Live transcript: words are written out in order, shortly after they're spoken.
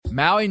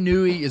Maui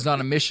Nui is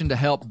on a mission to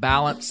help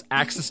balance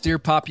axis deer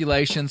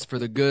populations for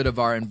the good of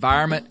our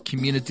environment,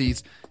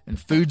 communities, and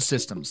food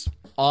systems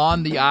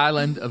on the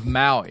island of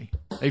Maui.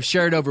 They've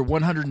shared over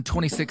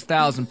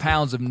 126,000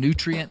 pounds of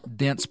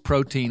nutrient-dense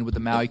protein with the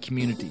Maui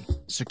community.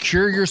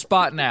 Secure your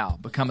spot now.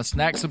 Become a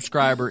snack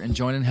subscriber and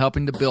join in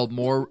helping to build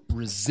more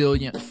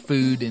resilient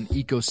food and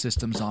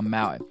ecosystems on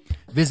Maui.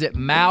 Visit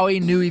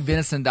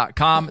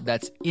MauiNuiVenison.com.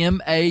 That's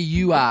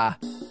MAUI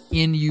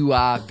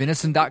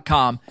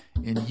venison.com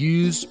and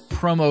use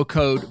promo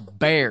code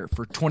BEAR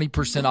for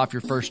 20% off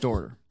your first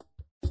order.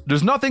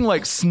 There's nothing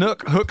like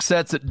snook hook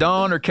sets at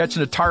dawn or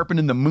catching a tarpon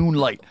in the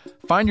moonlight.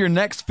 Find your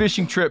next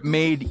fishing trip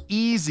made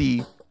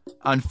easy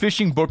on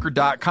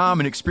fishingbooker.com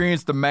and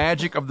experience the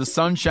magic of the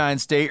Sunshine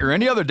State or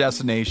any other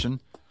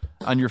destination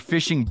on your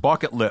fishing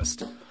bucket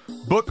list.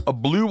 Book a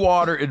blue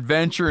water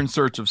adventure in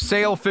search of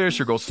sailfish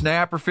or go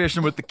snapper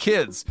fishing with the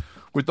kids.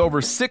 With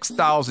over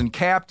 6,000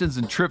 captains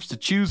and trips to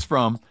choose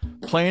from,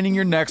 planning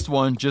your next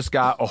one just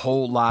got a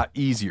whole lot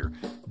easier.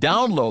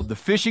 Download the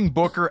Fishing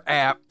Booker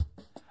app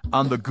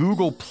on the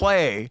Google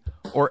Play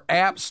or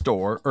App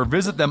Store or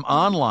visit them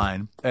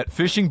online at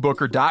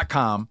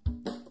fishingbooker.com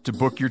to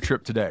book your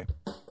trip today.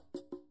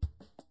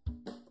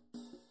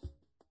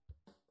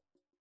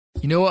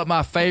 You know what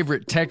my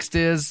favorite text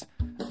is?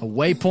 A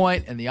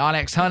waypoint in the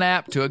onX Hunt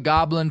app to a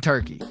goblin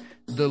turkey.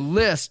 The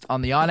list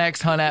on the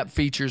onX Hunt app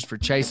features for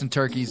chasing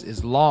turkeys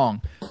is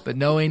long, but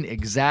knowing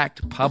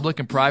exact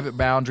public and private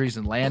boundaries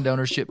and land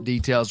ownership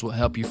details will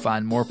help you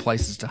find more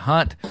places to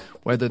hunt,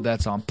 whether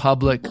that's on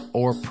public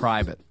or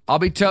private. I'll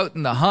be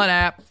toting the Hunt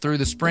app through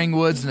the spring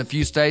woods in a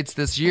few states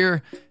this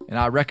year, and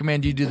I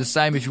recommend you do the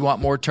same if you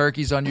want more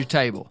turkeys on your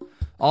table.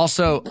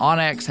 Also,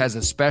 onX has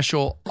a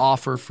special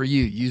offer for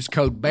you. Use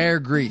code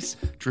BEARGREASE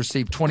to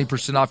receive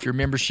 20% off your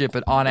membership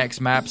at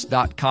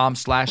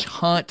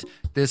onxmaps.com/hunt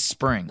this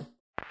spring.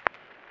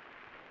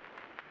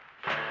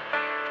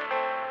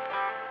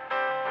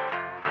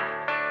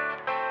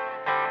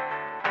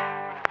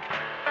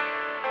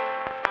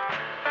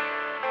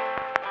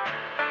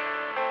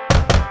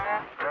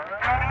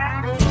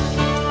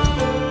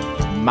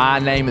 My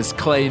name is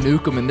Clay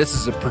Newcomb, and this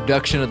is a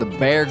production of the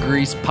Bear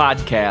Grease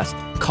podcast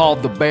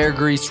called the Bear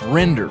Grease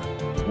Render,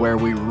 where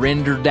we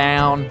render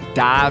down,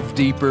 dive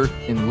deeper,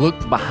 and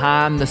look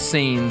behind the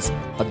scenes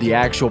of the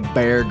actual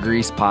Bear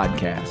Grease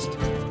podcast.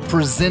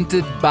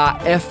 Presented by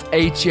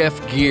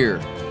FHF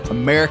Gear,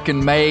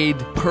 American-made,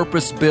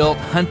 purpose-built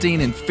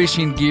hunting and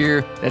fishing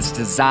gear that's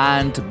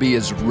designed to be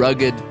as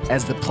rugged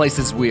as the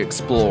places we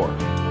explore.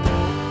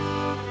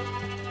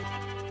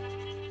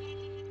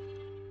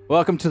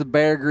 Welcome to the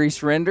Bear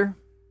Grease Render.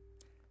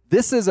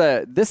 This is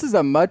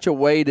a much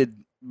awaited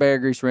Bear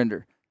Grease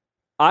Render.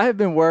 I have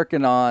been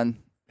working on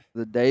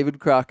the David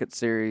Crockett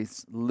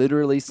series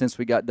literally since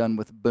we got done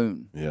with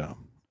Boone. Yeah.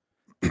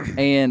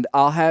 And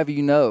I'll have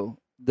you know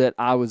that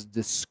I was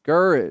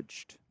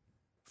discouraged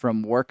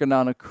from working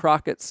on a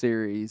Crockett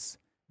series.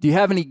 Do you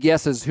have any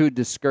guesses who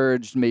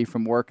discouraged me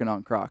from working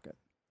on Crockett?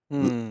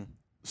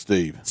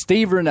 Steve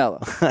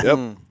Rinella.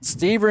 Yep.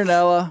 Steve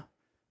Rinella.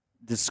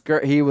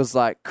 He was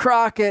like,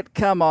 Crockett,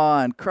 come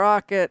on,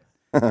 Crockett.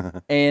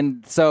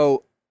 And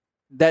so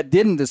that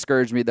didn't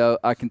discourage me, though.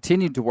 I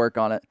continued to work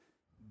on it.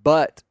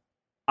 But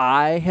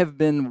I have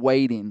been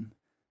waiting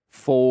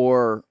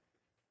for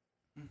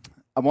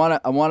 – I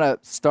want to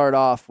start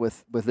off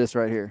with this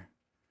right here.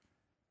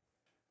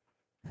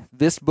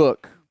 This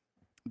book,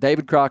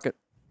 David Crockett,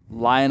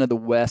 Lion of the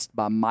West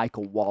by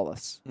Michael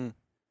Wallace.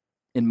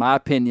 In my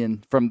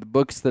opinion, from the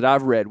books that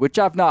I've read, which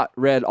I've not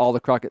read all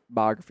the Crockett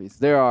biographies,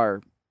 there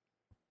are –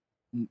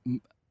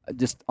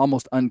 just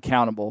almost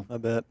uncountable, I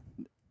bet,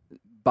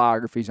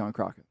 biographies on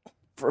Crockett,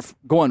 for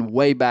going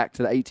way back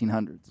to the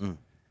 1800s.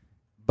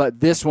 But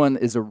this one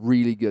is a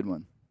really good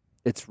one.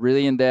 It's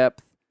really in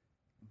depth,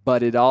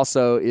 but it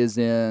also is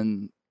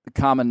in the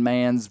common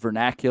man's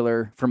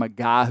vernacular from a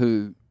guy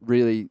who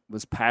really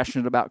was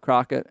passionate about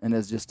Crockett and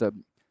is just a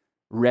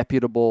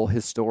reputable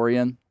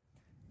historian.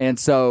 And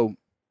so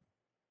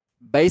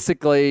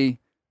basically,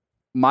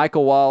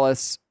 Michael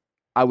Wallace,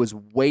 I was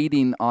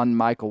waiting on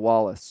Michael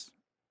Wallace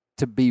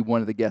to be one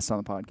of the guests on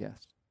the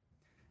podcast.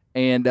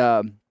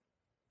 And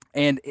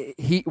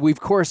we've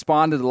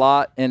corresponded a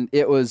lot, and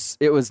it was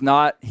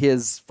not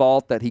his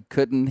fault that he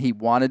couldn't. He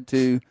wanted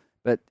to,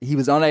 but he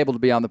was unable to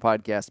be on the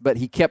podcast. But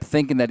he kept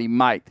thinking that he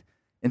might.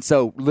 And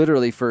so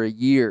literally for a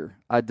year,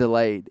 I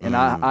delayed. And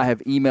I have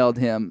emailed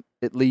him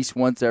at least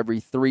once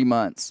every 3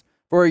 months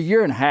for a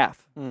year and a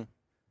half.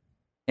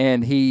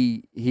 And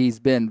he's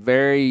been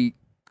very,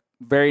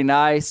 very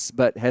nice,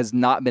 but has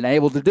not been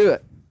able to do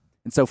it.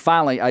 And so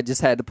finally, I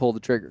just had to pull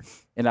the trigger.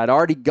 And I'd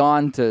already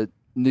gone to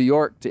New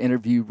York to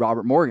interview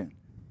Robert Morgan,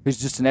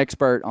 who's just an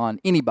expert on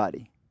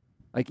anybody.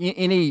 Like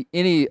any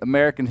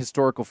American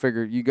historical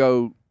figure, you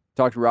go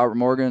talk to Robert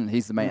Morgan,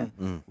 he's the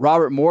man.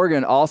 Robert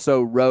Morgan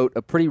also wrote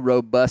a pretty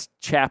robust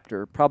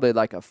chapter, probably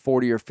like a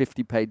 40 or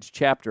 50-page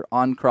chapter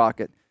on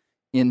Crockett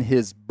in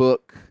his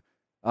book.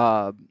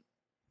 I'm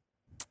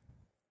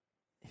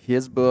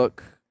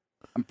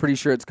pretty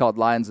sure it's called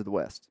Lions of the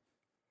West.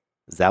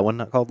 Is that one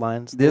not called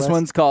Lions? of the This West?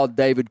 one's called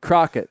David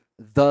Crockett,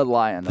 The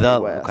Lion of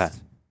the West. Okay.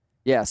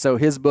 Yeah, so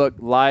his book,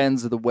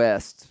 Lions of the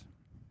West.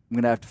 I'm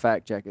going to have to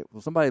fact check it.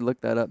 Will somebody look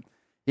that up?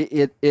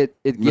 It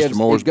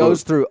Moore's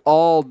goes book. through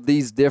all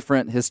these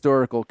different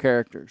historical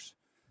characters.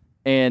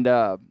 And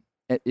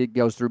it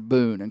goes through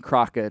Boone and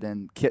Crockett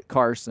and Kit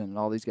Carson and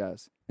all these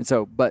guys. And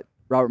so, but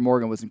Robert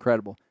Morgan was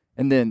incredible.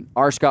 And then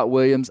R. Scott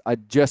Williams, I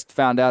just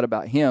found out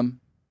about him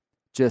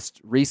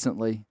just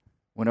recently.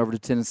 Went over to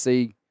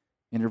Tennessee,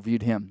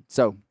 interviewed him.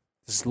 So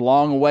this is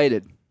long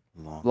awaited.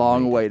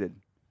 Long awaited.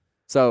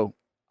 So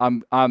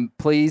I'm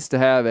pleased to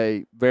have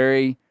a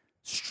very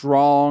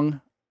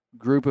strong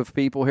group of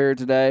people here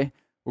today.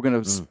 We're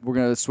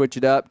gonna switch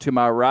it up. To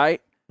my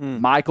right,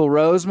 Michael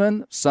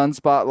Roseman,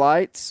 Sunspot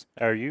Lights.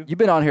 How are you? You've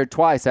been on here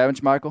twice, haven't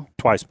you, Michael?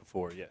 Twice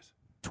before, yes.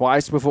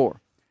 Twice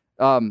before.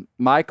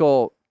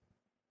 Michael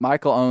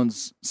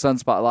owns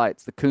Sunspot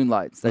Lights, the coon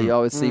lights that you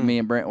always see me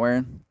and Brent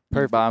wearing.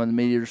 You buy them in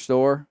the Meteor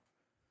store.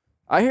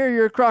 I hear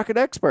you're a Crockett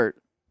expert.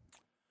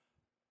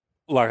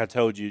 Like I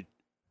told you,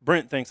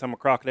 Brent thinks I'm a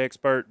Crockett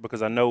expert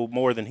because I know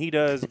more than he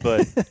does,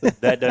 but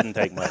that doesn't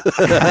take much.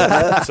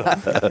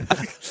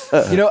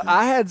 You know,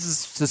 I had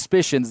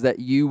suspicions that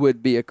you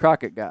would be a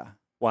Crockett guy.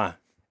 Why?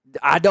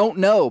 I don't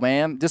know,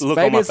 man. Just Look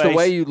on maybe my it's the face?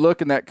 way you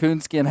look in that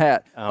coonskin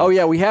hat. Oh. Oh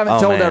yeah, we haven't Oh,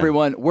 told man.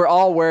 everyone. We're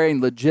all wearing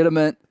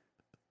legitimate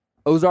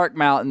Ozark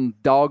Mountain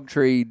dog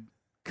treed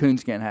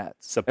coonskin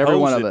hats. Every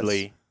one of us.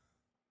 Supposedly,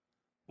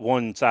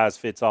 one size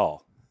fits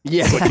all.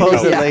 Yeah,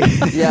 Supposedly.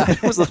 yeah,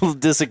 There was a little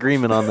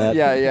disagreement on that.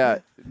 yeah.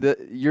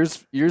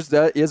 Yours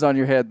is on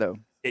your head though.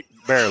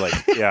 Barely,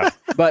 yeah.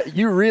 But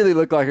you really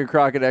look like a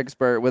Crockett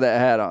expert with that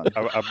hat on.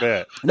 I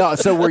bet. No,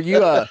 so were you?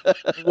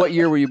 What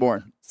year were you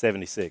born?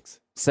 76.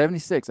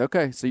 76.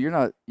 Okay, so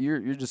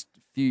you're just a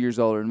few years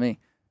older than me.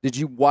 Did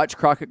you watch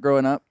Crockett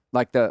growing up,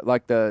 like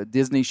the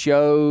Disney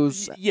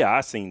shows? Yeah,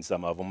 I seen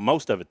some of them.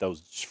 Most of it,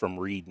 those just from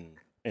reading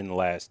in the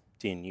last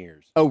 10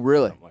 years. Oh,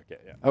 really? Something like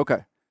that, yeah. Okay.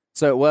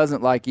 So it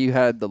wasn't like you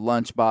had the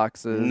lunch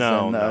boxes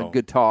No, and the no.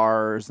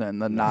 guitars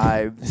and the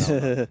knives.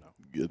 No.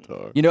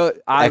 Guitar. You know,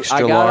 I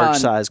Extra got large on,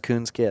 size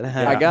coonskin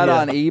hat. I got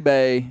on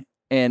eBay,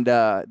 and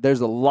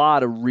there's a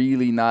lot of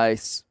really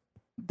nice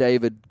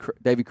Davy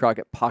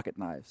Crockett pocket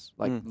knives,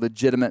 like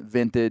legitimate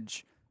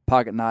vintage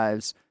pocket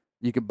knives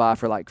you could buy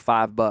for like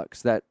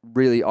 $5 that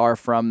really are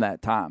from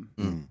that time.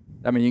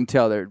 I mean, you can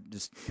tell they're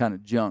just kind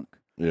of junk.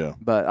 Yeah.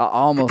 But I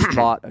almost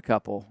bought a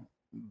couple,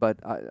 but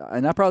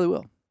I probably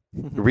will.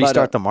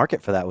 Restart the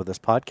market for that with this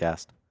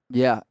podcast.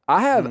 Yeah,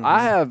 I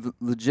have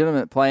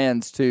legitimate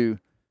plans to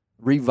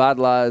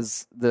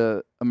revitalize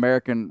the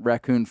American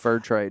raccoon fur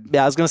trade.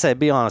 Yeah, I was going to say,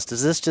 be honest.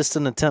 Is this just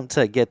an attempt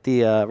to get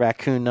the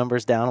raccoon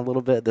numbers down a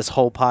little bit, this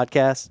whole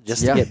podcast?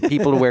 Just to get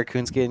people to wear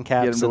coonskin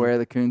caps? Get them to wear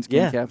the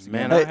coonskin caps.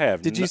 Man, again. I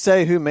have. Did you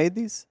say who made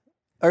these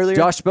earlier?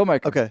 Josh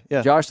Spillmaker. Okay,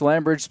 yeah. Josh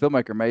Lambridge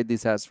Spillmaker made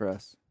these hats for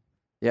us.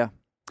 Yeah.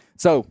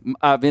 So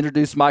I've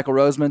introduced Michael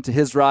Roseman. To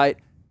his right,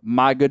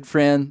 my good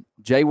friend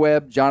Jay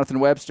Webb, Jonathan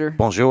Webster.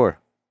 Bonjour.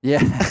 Yeah.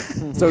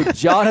 So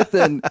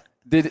Jonathan,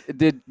 did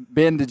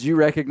you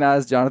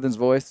recognize Jonathan's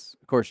voice?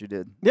 Of course you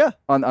did. Yeah.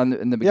 In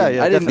the beginning.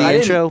 yeah, I didn't. The I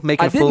intro, didn't-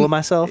 making I a fool didn't- of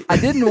myself. I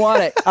didn't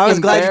want to. I was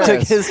glad you took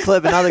embarrass- his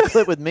clip and not the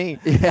clip with me.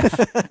 Yeah.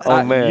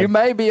 Oh, man. You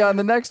may be on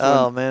the next one.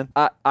 Oh, man.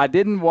 I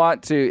didn't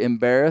want to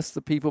embarrass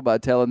the people by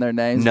telling their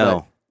names. No.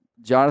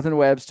 But Jonathan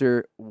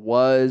Webster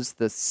was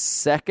the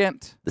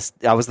second.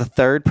 I was the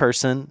third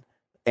person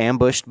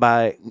ambushed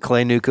by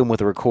Clay Newcomb with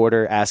a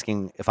recorder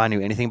asking if I knew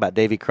anything about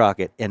Davy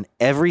Crockett, and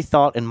every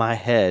thought in my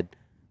head,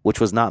 which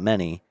was not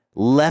many,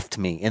 left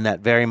me in that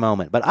very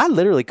moment. But I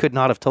literally could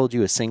not have told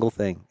you a single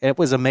thing. It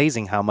was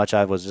amazing how much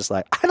I was just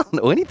like, I don't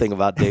know anything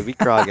about Davy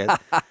Crockett.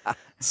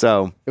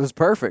 So, It was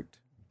perfect.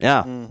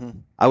 yeah,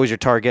 I was your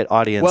target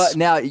audience. Well,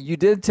 now you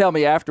did tell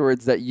me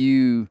afterwards that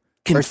you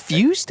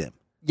Confused him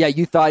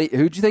you thought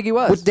who'd you think he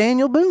was? with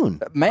Daniel Boone.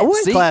 Man,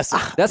 see, classic.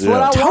 That's Yeah.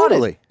 what I wanted.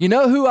 Totally. You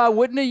know who I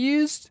wouldn't have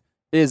used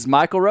is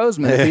Michael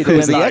Roseman. If he'd have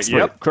Who's been the like, expert?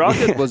 Yep,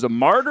 Crockett was a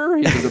martyr.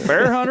 He was a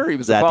bear hunter. He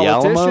was a at the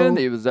politician. Alamo?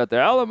 He was at the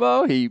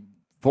Alamo. He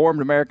formed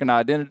American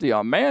identity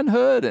on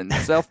manhood and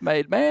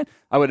self-made man.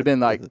 I would have been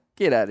like,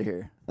 get out of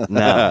here.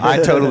 No, I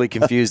totally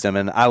confused him,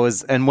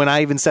 and when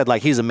I even said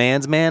like he's a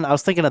man's man, I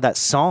was thinking of that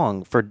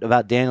song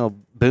about Daniel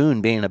Boone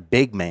being a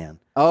big man.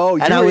 Oh,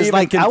 you And I were was even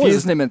like- I was-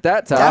 confusing him at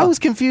that time. I was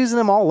confusing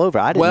him all over.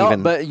 I didn't well,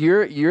 even. but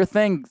your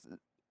thing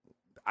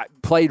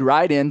played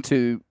right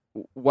into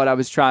what I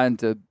was trying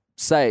to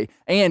say.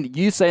 And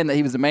you saying that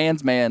he was a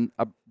man's man,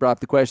 I brought up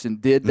the question,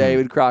 did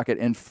David Crockett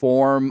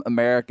inform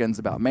Americans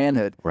about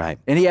manhood? Right.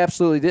 And he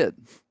absolutely did.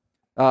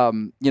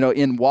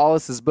 In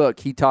Wallace's book,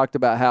 he talked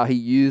about how he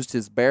used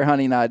his bear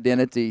hunting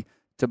identity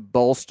to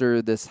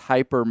bolster this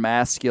hyper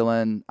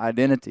masculine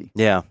identity.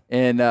 Yeah.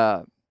 And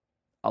I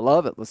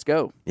love it. Let's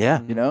go.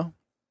 Yeah. You know?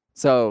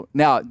 So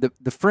now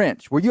the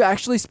French. Were you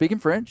actually speaking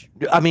French?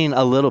 I mean,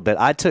 a little bit.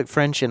 I took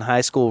French in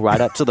high school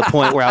right up to the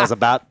point where I was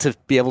about to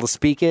be able to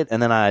speak it,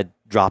 and then I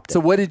dropped it. So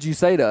what did you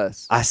say to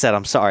us? I said,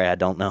 I'm sorry, I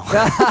don't know.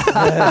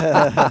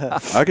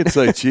 I could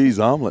say cheese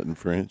omelette in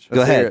French. Go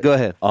hear ahead. it. Go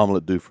ahead.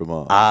 Omelette du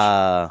fromage.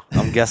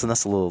 I'm guessing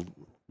that's a little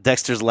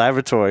Dexter's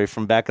Laboratory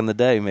from back in the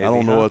day, maybe. I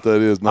don't know what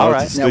that is. No, All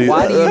it's right. Now,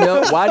 why do you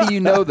know? Why do you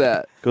know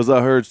that? Because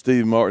I heard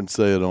Steve Martin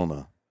say it on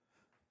a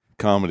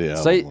comedy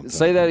album. one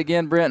Say time. that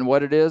again, Brent. And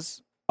what it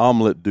is?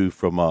 Omelette du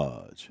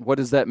fromage. What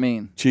does that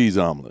mean? Cheese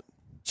omelet.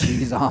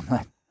 Cheese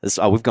omelet.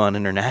 We've gone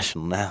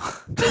international now.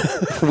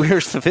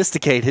 We're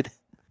sophisticated.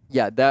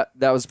 Yeah, that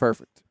was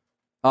perfect.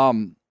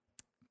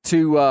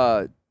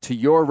 To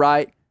your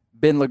right,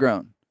 Ben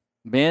Lagrone.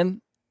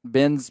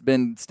 Ben's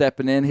been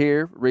stepping in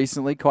here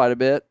recently quite a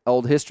bit.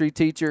 Old history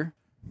teacher.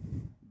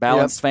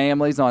 Balanced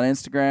Families on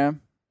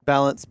Instagram.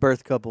 Balanced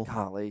birth couple.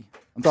 Golly,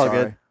 I'm all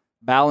sorry. good.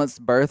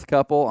 Balanced birth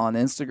couple on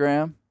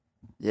Instagram.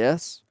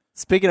 Yes.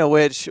 Speaking of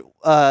which,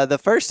 the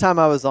first time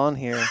I was on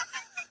here,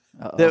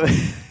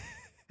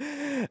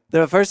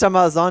 the first time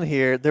I was on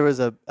here, there was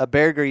a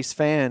Bear Grease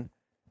fan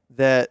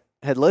that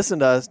had listened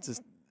to us to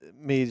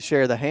me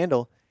share the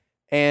handle,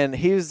 and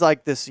he was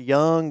like this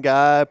young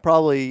guy,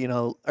 probably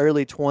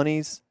early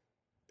 20s,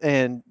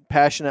 and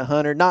passionate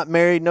hunter, not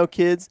married, no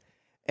kids,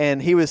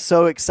 and he was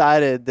so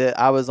excited that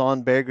I was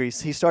on Bear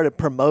Grease. He started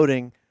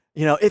promoting.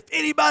 If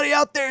anybody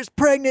out there is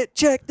pregnant,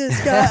 check this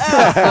guy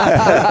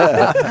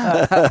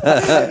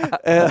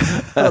out.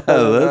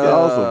 That's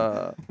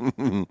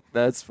awesome.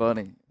 That's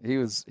funny. He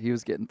was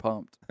getting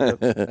pumped.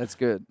 That's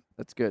good.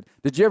 That's good.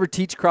 Did you ever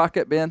teach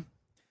Crockett, Ben?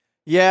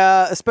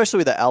 Yeah, especially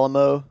with the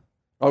Alamo.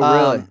 Oh,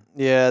 really?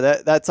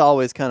 Yeah, that's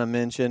always kind of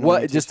mentioned.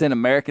 What? Just in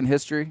American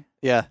history?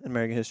 Yeah,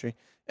 American history.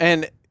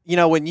 And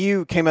when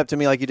you came up to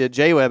me like you did,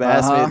 J-Web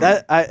asked me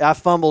that, I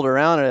fumbled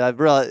around it. I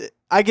realized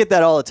I get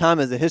that all the time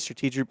as a history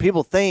teacher.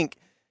 People think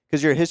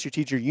because you're a history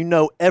teacher, you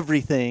know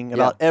everything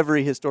about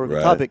every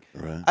historical topic.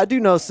 Right. I do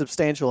know a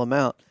substantial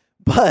amount,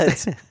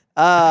 but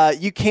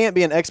you can't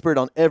be an expert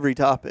on every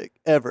topic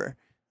ever.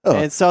 Oh.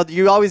 And so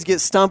you always get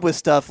stumped with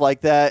stuff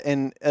like that,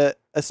 and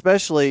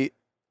especially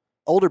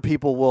older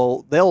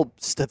people they'll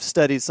have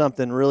studied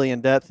something really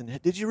in depth.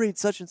 And did you read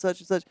such and such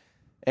and such?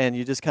 And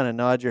you just kind of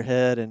nod your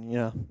head,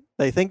 and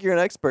they think you're an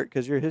expert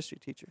because you're a history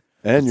teacher.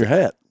 And your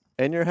hat.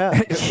 And your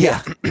hat.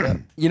 Yeah.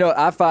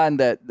 I find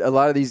that a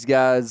lot of these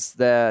guys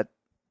that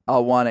I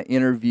want to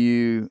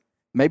interview,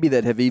 maybe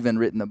that have even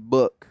written a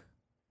book,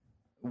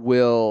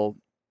 for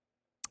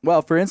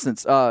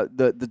instance,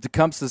 the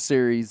Tecumseh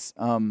series,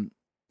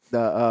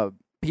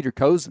 Peter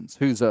Cozens,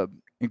 who's a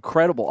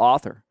incredible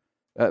author,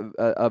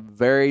 a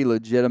very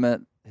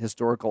legitimate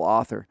historical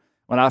author.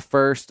 When I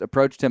first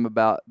approached him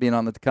about being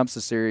on the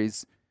Tecumseh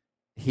series,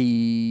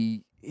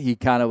 he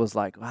kind of was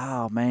like,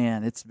 "Wow,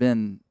 man, it's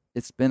been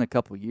a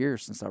couple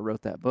years since I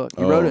wrote that book."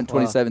 He wrote it in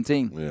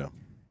 2017. Yeah.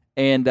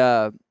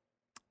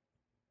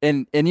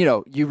 And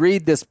you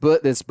read this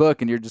book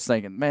and you're just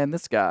thinking, man,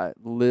 this guy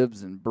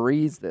lives and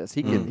breathes this.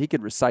 He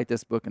could recite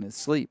this book in his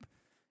sleep.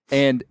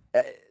 And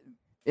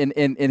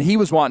he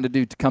was wanting to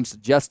do Tecumseh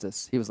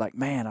justice. He was like,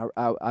 man,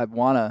 I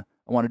want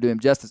to do him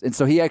justice. And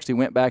so he actually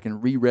went back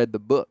and reread the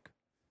book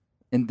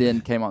and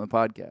then came on the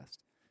podcast.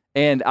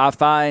 And I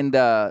find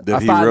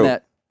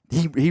that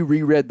he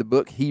reread the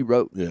book he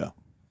wrote. Yeah.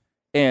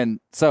 And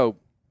so,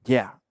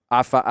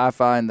 I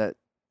find that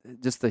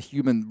just the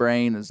human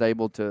brain is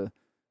able to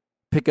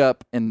pick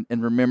up and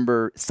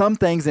remember some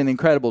things in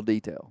incredible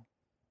detail,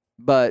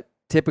 but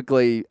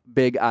typically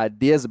big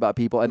ideas about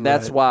people. And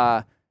that's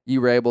why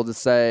you were able to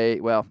say,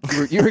 well,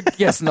 you were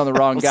guessing on the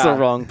wrong guy. the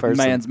wrong person.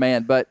 Man's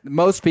man. But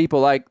most people,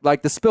 like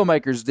the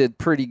Spillmakers, did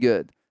pretty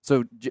good.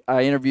 So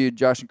I interviewed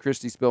Josh and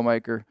Christy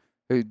Spillmaker,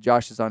 who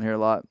Josh is on here a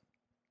lot.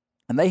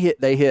 And they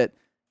hit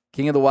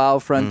King of the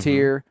Wild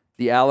Frontier,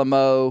 The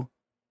Alamo,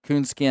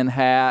 Coonskin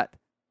Hat,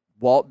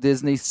 Walt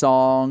Disney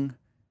Song,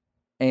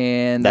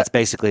 and That's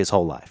basically his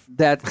whole life.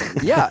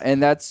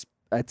 and that's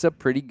a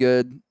pretty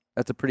good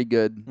pretty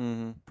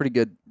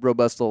good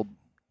robust little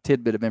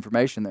tidbit of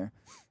information there.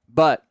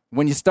 But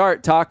when you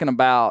start talking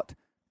about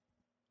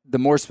the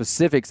more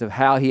specifics of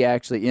how he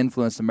actually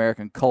influenced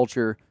American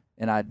culture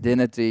and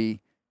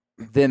identity,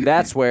 then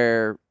that's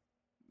where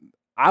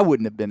I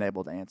wouldn't have been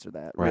able to answer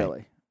that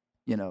really,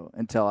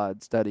 until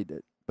I'd studied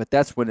it. But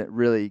that's when it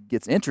really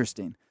gets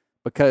interesting,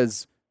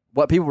 because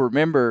what people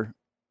remember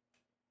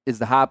is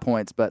the high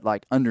points, but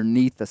like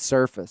underneath the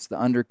surface, the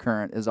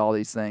undercurrent is all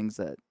these things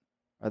that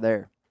are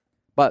there.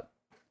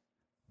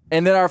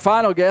 And then our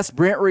final guest,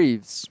 Brent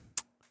Reeves.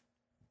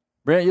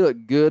 Brent, you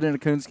look good in a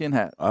coonskin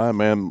hat. I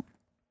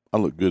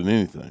look good in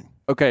anything.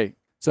 Okay,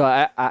 so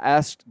I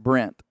asked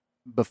Brent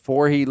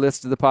before he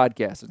listened to the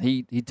podcast, and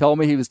he told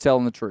me he was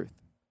telling the truth.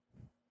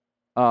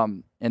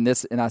 And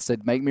I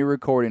said, make me a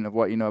recording of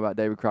what you know about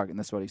David Crockett, and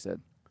that's what he said.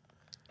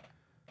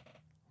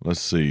 Let's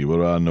see. What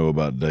do I know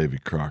about Davy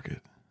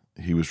Crockett?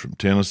 He was from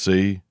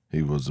Tennessee.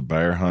 He was a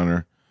bear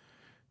hunter.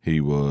 He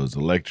was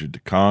elected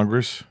to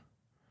Congress.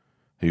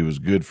 He was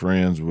good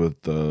friends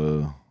with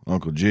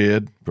Uncle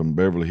Jed from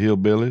Beverly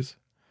Hillbillies.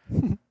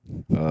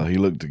 He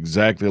looked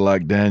exactly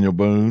like Daniel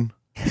Boone.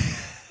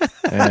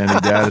 And he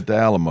died at the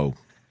Alamo.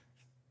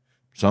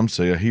 Some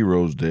say a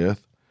hero's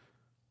death.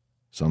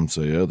 Some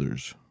say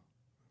others.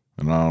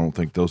 And I don't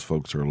think those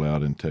folks are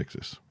allowed in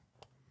Texas.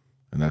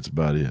 And that's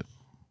about it.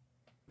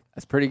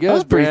 That's pretty good. That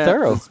was pretty Brent.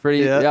 thorough. That's pretty.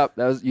 Yeah. Yep.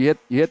 That was you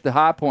hit the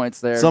high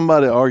points there.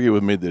 Somebody argued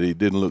with me that he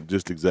didn't look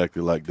just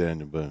exactly like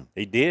Daniel Boone.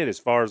 He did, as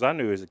far as I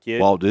knew as a kid.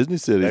 Walt Disney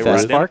said he They were did.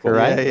 Fast identical.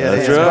 Parker, right? Yeah,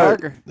 That's Fast right.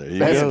 Parker. There you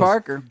Fast go.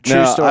 Parker. True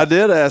Now, story. I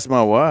did ask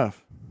my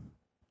wife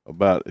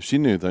about if she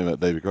knew anything about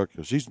Davy Crockett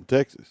because she's from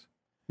Texas.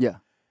 Yeah.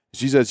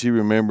 She said she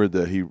remembered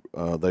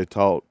that they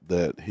taught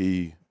that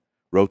he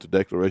wrote the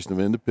Declaration of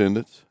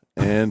Independence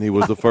and he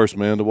was the first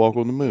man to walk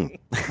on the moon.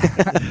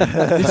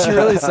 Did she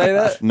really say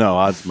that? No,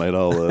 I just made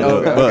all that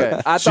Okay. up. okay.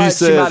 But I thought she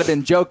said, might have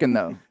been joking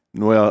though.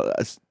 Well,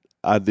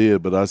 I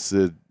did, but I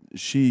said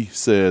she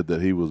said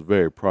that he was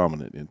very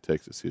prominent in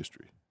Texas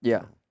history.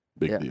 Yeah.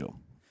 Big Yeah. deal.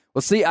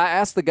 Well, see, I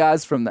asked the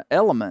guys from the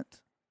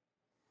Element,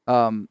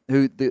 who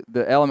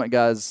the Element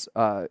guys,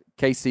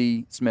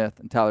 Casey Smith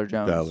and Tyler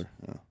Jones, Tyler.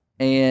 Yeah.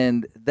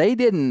 and they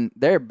didn't.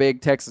 They're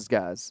big Texas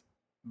guys,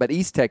 but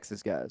East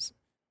Texas guys,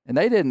 and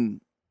they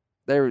didn't.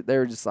 They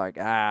were just like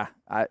I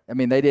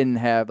mean, they didn't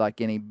have like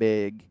any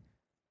big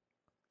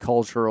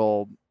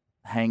cultural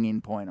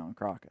hanging point on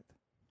Crockett.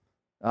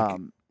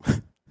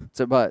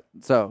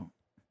 So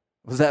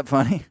was that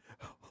funny?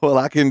 Well,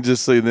 I can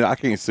just see them. I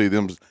can't see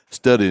them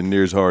studying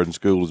near as hard in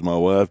school as my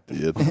wife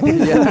did.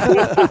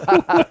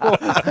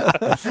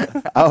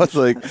 I would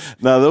think,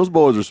 now those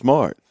boys are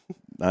smart.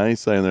 I ain't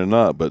saying they're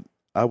not, but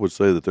I would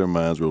say that their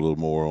minds were a little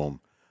more on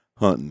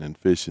hunting and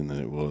fishing than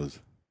it was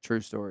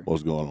True story. what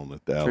was going on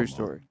at the Alamo. True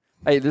story.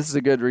 Hey, this is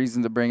a good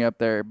reason to bring up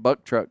their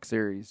Buck Truck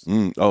series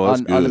Oh, that's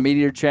on good. the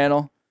Meteor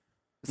channel.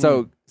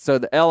 So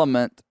the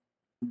Element,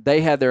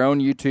 they had their own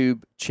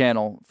YouTube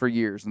channel for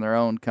years and their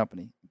own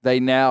company. They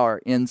now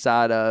are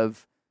inside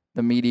of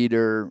the Meat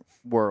Eater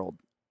world.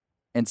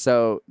 And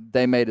so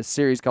they made a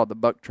series called the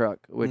Buck Truck,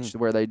 which is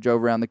where they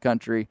drove around the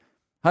country,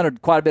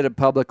 hunted quite a bit of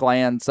public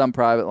land, some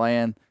private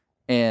land,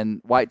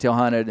 and whitetail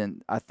hunted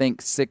in, I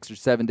think, 6 or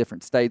 7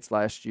 different states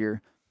last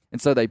year. And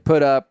so they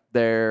put up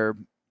they've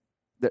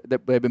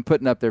been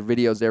putting up their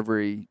videos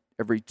every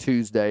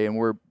Tuesday, and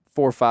we're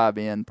 4 or 5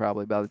 in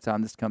probably by the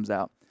time this comes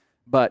out.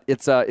 But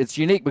it's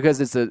unique because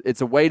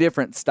it's a way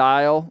different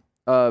style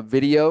of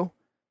video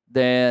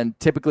than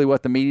typically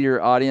what the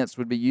Meteor audience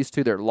would be used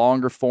to. They're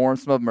longer form.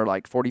 Some of them are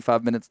like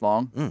 45 minutes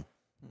long.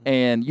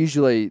 And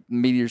usually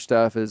Meteor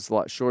stuff is a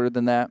lot shorter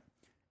than that.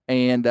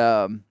 And,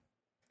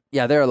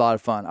 yeah, they're a lot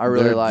of fun. I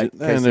really like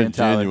Casey and they're and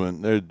Tyler.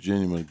 genuine. They're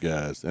genuine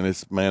guys, and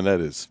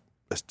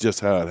that's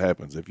just how it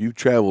happens. If you've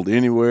traveled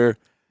anywhere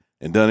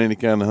and done any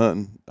kind of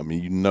hunting, I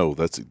mean,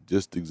 that's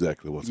just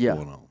exactly what's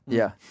going on.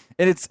 Yeah.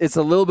 And it's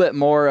a little bit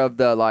more of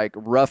the like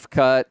rough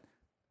cut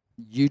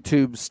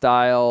YouTube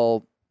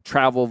style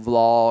travel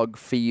vlog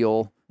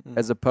feel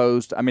as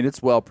opposed to, I mean,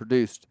 it's well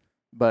produced,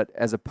 but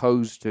as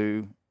opposed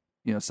to,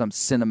 some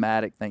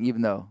cinematic thing,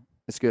 even though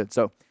it's good.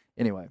 So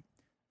anyway,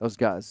 those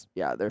guys,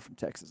 yeah, they're from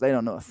Texas. They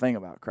don't know a thing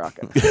about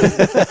Crockett.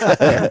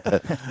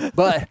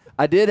 But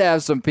I did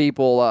have some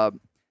people,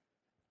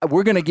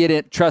 we're going to get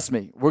in, trust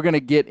me, we're going to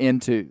get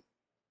into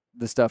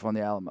the stuff on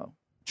the Alamo.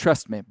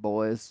 Trust me,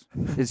 boys.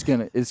 It's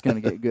gonna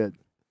get good.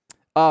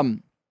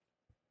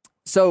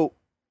 So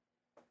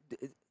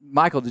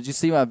Michael, did you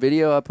see my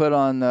video I put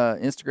on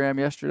Instagram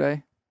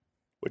yesterday?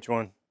 Which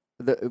one?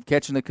 The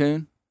catching the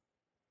coon?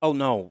 Oh,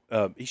 no.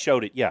 He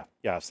showed it. Yeah,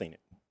 I've seen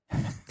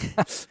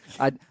it.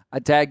 I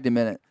tagged him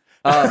in it.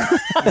 You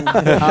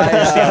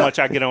see how much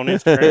I get on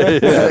Instagram?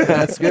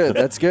 That's good.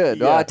 That's good.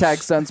 Well, I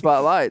tagged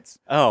Sunspot Lights.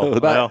 Oh,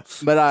 well.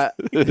 But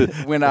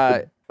when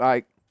I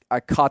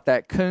caught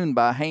that coon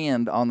by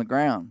hand on the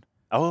ground.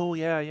 Oh,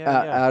 yeah.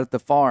 Out at the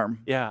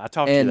farm. Yeah, I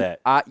talked to you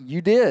that.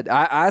 You did.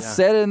 I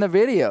said it in the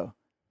video.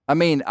 I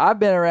mean, I've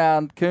been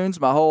around coons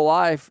my whole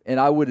life, and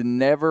I would have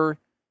never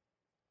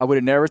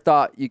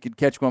thought you could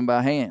catch one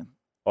by hand.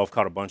 Oh, I've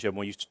caught a bunch of them.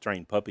 We used to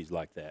train puppies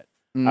like that.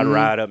 Mm-hmm. I'd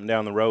ride up and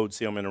down the road,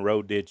 see them in a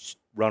road ditch,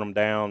 run them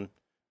down.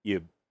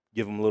 You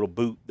give them a little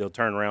boot, they'll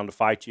turn around to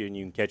fight you, and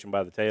you can catch them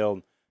by the tail.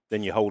 And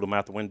then you hold them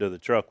out the window of the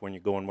truck when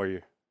you're going where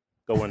you're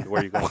going to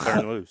where you're going to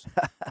turn loose.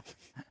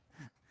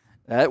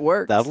 That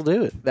works. That'll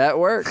do it. That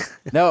works.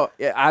 No,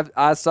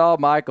 I saw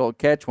Michael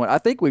catch one. I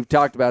think we've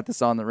talked about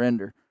this on the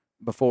render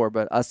before,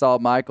 but I saw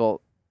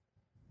Michael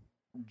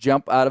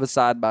jump out of a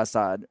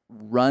side-by-side,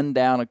 run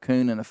down a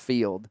coon in a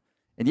field.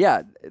 And,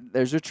 yeah,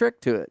 there's a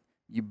trick to it.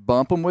 You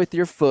bump them with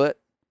your foot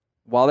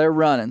while they're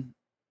running.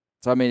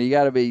 So, I mean, you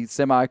got to be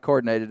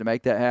semi-coordinated to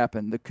make that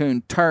happen. The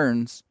coon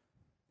turns.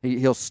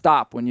 He'll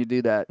stop when you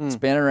do that,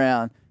 spin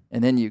around,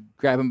 and then you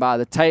grab him by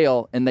the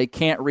tail, and they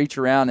can't reach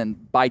around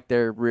and bite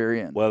their rear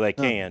end. Well, they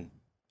can.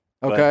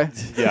 Okay.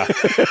 Yeah.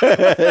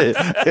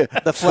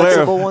 The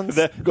flexible ones.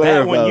 That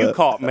one you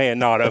caught, man,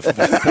 not a.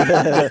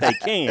 They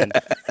can.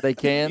 They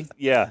can?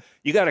 Yeah.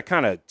 You got to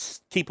kind of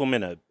keep them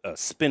in a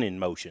spinning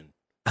motion.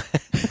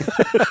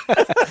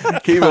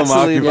 Keep them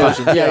Constantly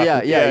occupied.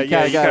 Yeah.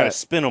 You kind of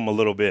spin them a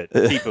little bit.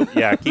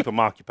 Keep them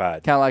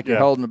occupied. Kind of like you're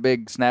Yeah. holding a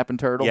big snapping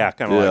turtle. Yeah,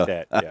 kind of like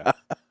that. Yeah.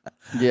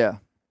 Yeah.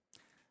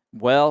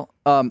 Well,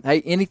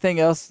 hey, anything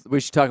else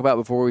we should talk about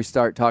before we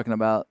start talking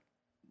about?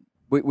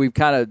 We've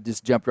kind of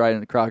just jumped right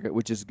into Crockett,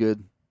 which is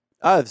good.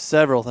 I have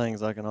several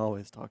things I can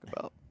always talk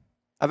about.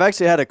 I've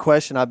actually had a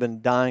question I've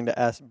been dying to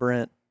ask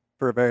Brent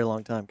for a very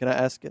long time. Can I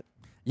ask it?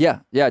 Yeah.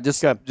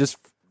 Just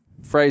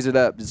phrase it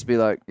up. Just be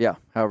like, yeah,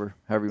 however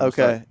you want to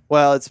Okay. say.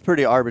 Well, it's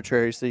pretty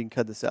arbitrary, so you can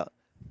cut this out.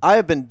 I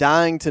have been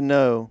dying to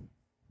know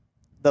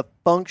the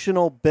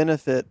functional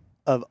benefit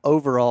of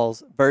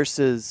overalls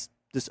versus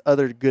just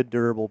other good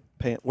durable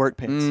work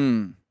pants.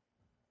 Mm,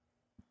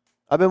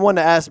 I've been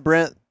wanting to ask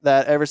Brent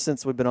that ever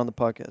since we've been on the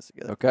podcast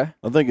together. okay.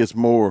 I think it's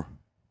more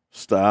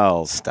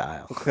style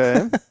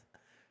Okay.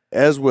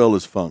 as well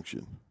as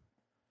function.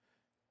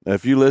 Now,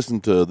 if you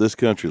listen to This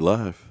Country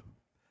Life,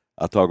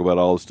 I talk about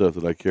all the stuff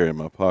that I carry in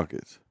my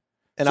pockets.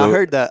 And So- I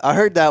heard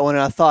that one,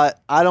 and I thought,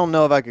 I don't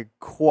know if I could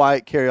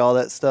quite carry all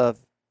that stuff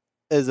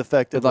as With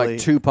effectively like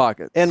 2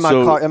 pockets. in my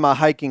So, car, in my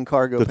hiking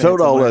cargo. To pants tote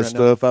I'm all wearing that right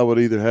now. stuff, I would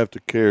either have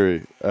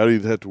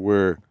to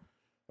wear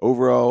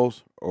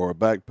overalls or a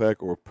backpack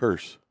or a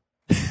purse.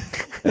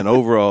 And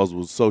overalls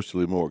was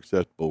socially more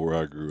acceptable where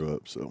I grew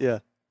up. So Yeah.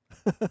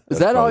 Is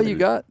that all you probably-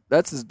 got?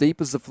 That's as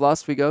deep as the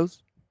philosophy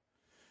goes?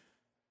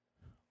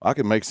 I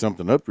can make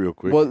something up real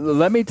quick. Well,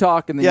 let me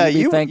talk and then Yeah,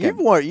 you be thinking.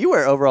 you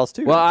wear overalls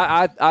too. Well,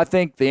 right? I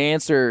think the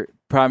answer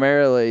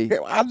primarily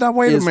Now,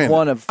 wait a is minute.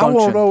 one of I want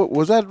function. to know,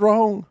 was that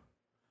wrong?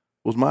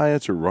 Was my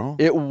answer wrong?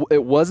 It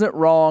wasn't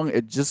wrong.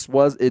 It just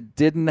was. It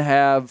didn't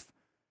have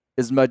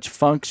as much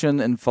function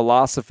and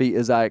philosophy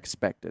as I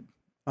expected.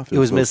 I It feel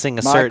was so- missing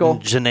a Michael,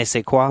 certain je ne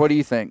sais quoi. What do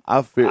you think?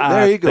 I feel I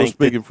there you go think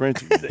speaking French.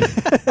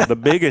 The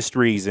biggest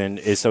reason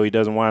is so he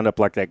doesn't wind up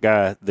like that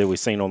guy that we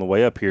seen on the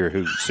way up here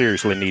who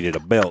seriously needed a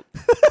belt.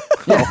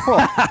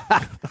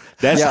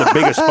 That's the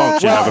biggest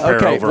function of a pair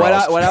of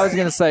overalls. What I was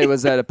going to say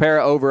was that a pair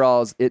of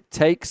overalls, it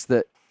takes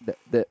the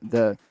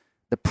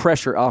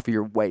pressure off of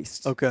your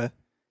waist okay.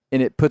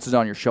 and it puts it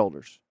on your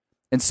shoulders.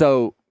 And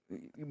so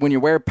when you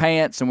wear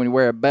pants and when you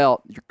wear a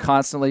belt, you're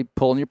constantly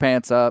pulling your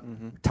pants up,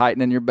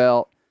 tightening your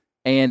belt,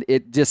 and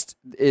it just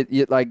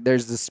it like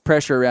there's this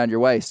pressure around your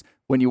waist.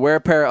 When you wear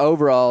a pair of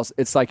overalls,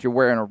 it's like you're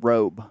wearing a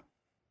robe.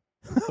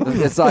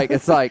 it's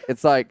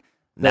like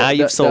Now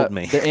you've sold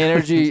me. The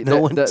energy,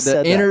 No one the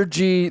said that.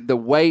 energy, the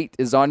weight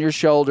is on your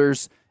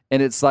shoulders,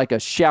 and it's like a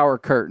shower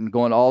curtain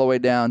going all the way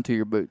down to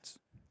your boots,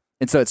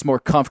 and so it's more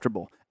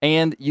comfortable.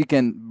 And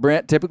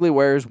Brent typically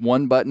wears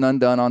one button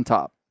undone on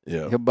top.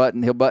 Yeah. He'll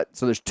button.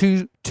 So there's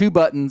two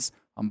buttons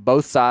on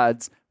both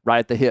sides, right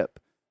at the hip,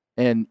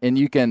 and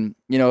you can,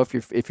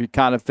 if you're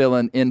kind of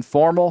feeling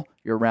informal,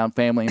 you're around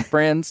family and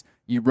friends,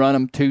 you run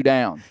them 2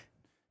 down.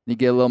 You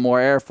get a little more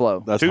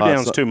airflow. That's 2 hot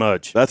down's too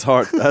much. That's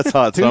hard. That's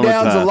hot. 2 down's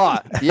a summertime.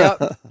 lot.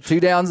 Yep, 2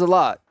 down's a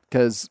lot.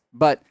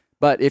 But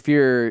if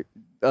you're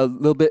a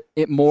little bit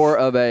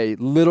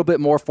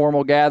more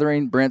formal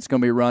gathering, Brent's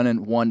going to be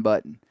running 1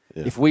 button.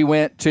 Yeah. If we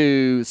went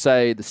to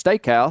say the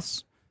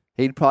steakhouse,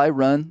 he'd probably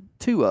run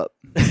 2 up.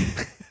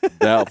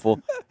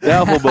 Doubtful,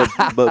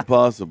 but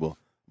possible.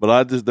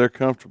 But they're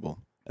comfortable,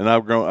 and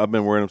I've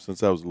been wearing them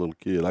since I was a little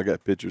kid. I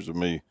got pictures of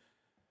me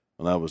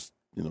when I was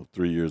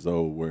 3 years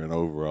old wearing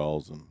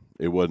overalls, and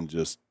it wasn't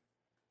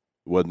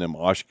them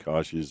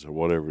Oshkoshes or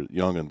whatever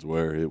youngins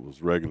wear. It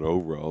was regular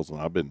overalls, and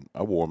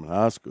I wore them in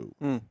high school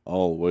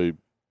all the way.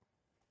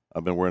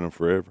 I've been wearing them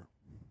forever.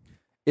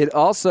 It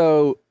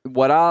also,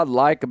 what I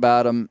like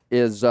about them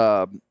is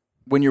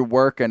when you're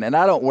working, and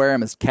I don't wear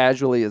them as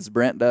casually as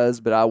Brent does,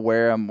 but I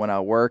wear them when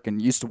I work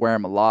and used to wear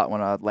them a lot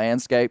when I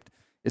landscaped,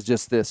 is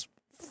just this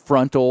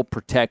frontal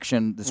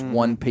protection, this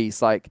one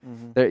piece. Like,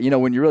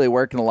 when you're really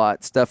working a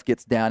lot, stuff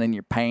gets down in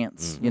your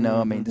pants,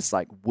 I mean, just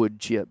like wood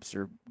chips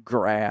or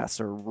grass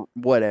or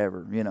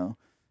whatever,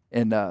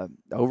 and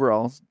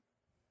overalls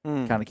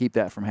kind of keep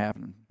that from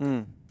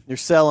happening. You're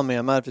selling me.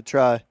 I might have to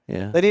try.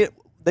 Yeah.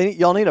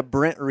 Y'all need a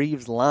Brent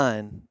Reeves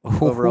line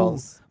of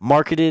overalls.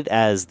 Marketed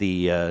as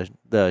the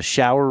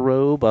shower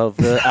robe of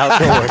the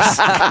outdoors.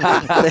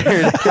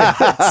 There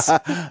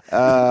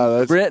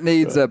it is. Brent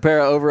needs a pair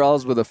of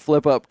overalls with a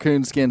flip-up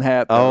coonskin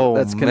hat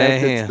that's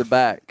connected man. to the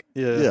back.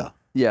 Yeah,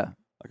 Yeah,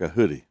 like a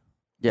hoodie.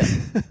 yeah,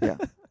 yeah.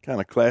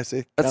 Kind of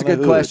classic. That's a kinda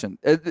good hood. question.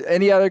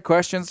 Any other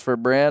questions for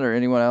Brent or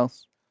anyone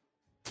else?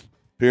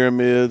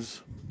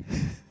 Pyramids.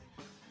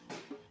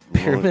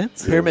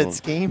 Pyramids? Pyramid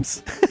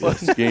schemes.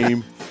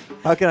 Scheme.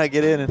 How can I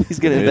get in? He's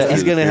gonna Yeah,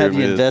 he's gonna have you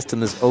pyramid. invest in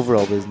this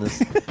overall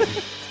business.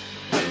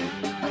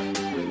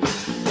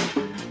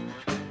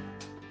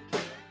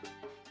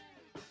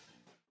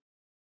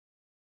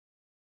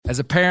 As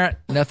a parent,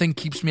 nothing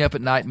keeps me up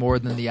at night more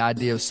than the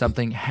idea of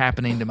something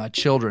happening to my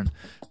children.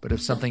 But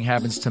if something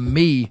happens to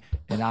me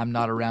and I'm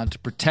not around to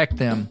protect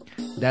them,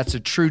 that's a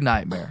true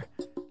nightmare.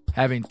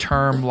 Having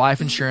term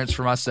life insurance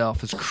for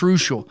myself is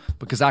crucial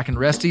because I can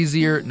rest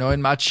easier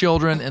knowing my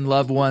children and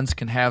loved ones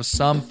can have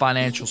some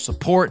financial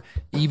support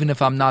even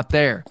if I'm not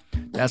there.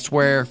 That's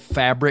where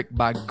Fabric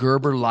by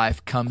Gerber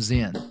Life comes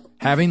in.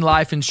 Having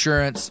life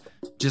insurance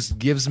just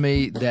gives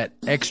me that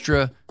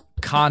extra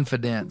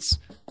confidence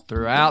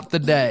throughout the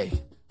day,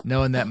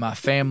 knowing that my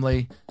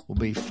family will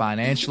be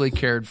financially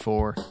cared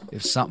for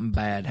if something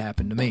bad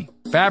happened to me.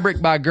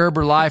 Fabric by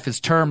Gerber Life is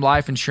term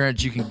life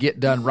insurance you can get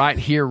done right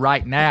here,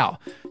 right now.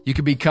 You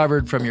can be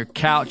covered from your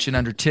couch in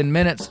under 10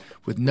 minutes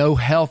with no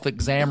health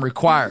exam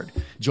required.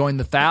 Join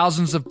the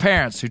thousands of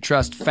parents who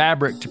trust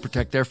Fabric to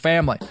protect their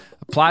family.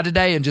 Apply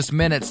today in just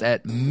minutes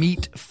at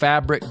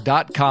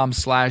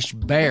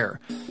meetfabric.com/bear.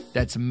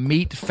 That's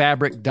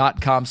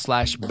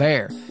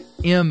meetfabric.com/bear.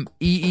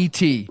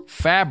 MEET,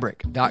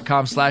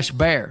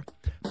 fabric.com/bear.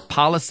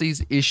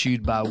 Policies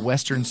issued by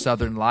Western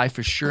Southern Life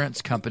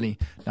Assurance Company,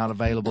 not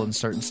available in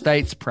certain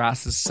states.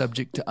 Prices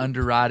subject to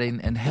underwriting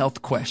and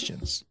health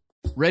questions.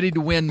 Ready to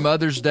win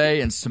Mother's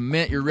Day and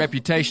cement your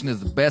reputation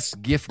as the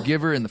best gift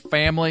giver in the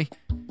family?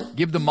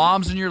 Give the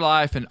moms in your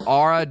life an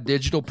Aura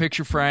digital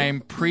picture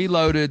frame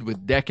preloaded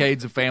with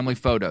decades of family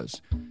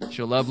photos.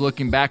 She'll love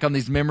looking back on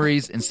these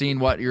memories and seeing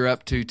what you're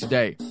up to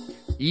today.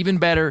 Even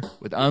better,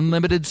 with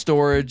unlimited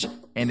storage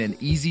and an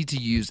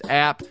easy-to-use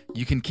app,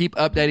 you can keep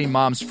updating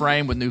Mom's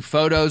frame with new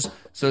photos,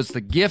 so it's the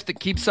gift that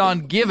keeps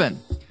on giving.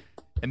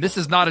 And this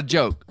is not a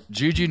joke.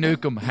 Juju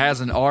Newcomb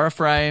has an Aura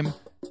frame,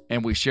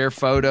 and we share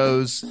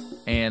photos,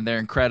 and they're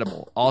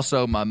incredible.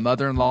 Also, my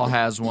mother-in-law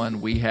has one.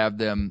 We have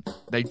them.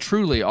 They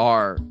truly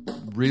are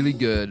really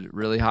good,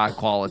 really high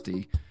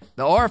quality.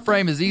 The Aura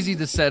frame is easy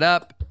to set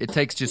up. It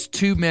takes just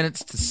 2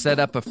 minutes to set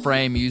up a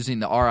frame using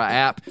the Aura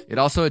app. It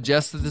also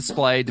adjusts the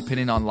display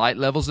depending on light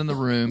levels in the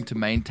room to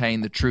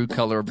maintain the true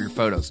color of your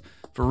photos.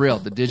 For real,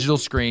 the digital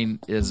screen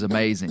is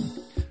amazing.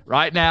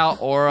 Right now,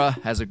 Aura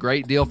has a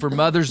great deal for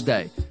Mother's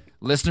Day.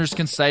 Listeners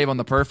can save on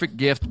the perfect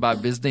gift by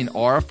visiting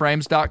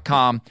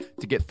auraframes.com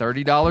to get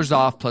 $30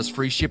 off plus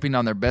free shipping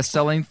on their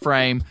best-selling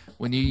frame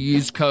when you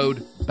use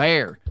code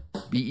BEAR,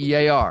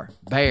 B-E-A-R,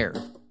 BEAR.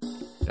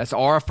 That's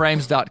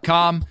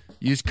auraframes.com.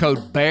 Use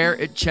code BEAR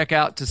at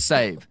checkout to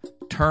save.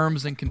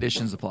 Terms and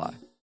conditions apply.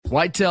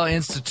 Whitetail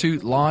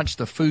Institute launched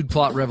the food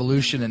plot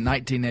revolution in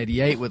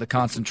 1988 with a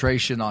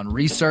concentration on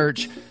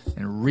research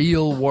and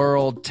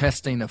real-world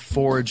testing of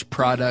forage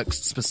products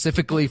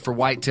specifically for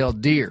whitetail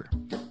deer.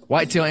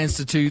 Whitetail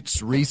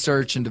Institute's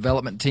research and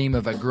development team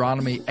of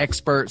agronomy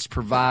experts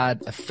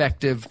provide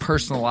effective,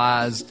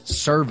 personalized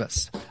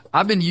service.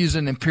 I've been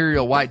using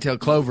Imperial Whitetail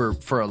Clover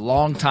for a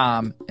long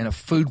time in a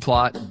food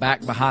plot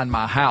back behind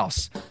my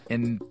house.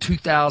 In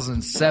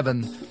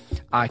 2007,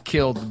 I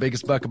killed the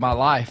biggest buck of my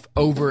life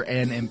over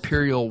an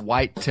Imperial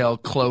Whitetail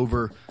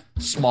Clover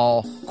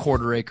small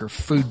quarter-acre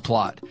food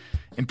plot.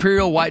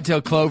 Imperial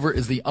Whitetail Clover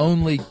is the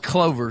only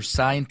clover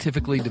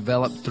scientifically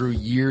developed through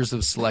years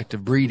of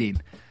selective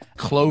breeding.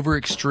 Clover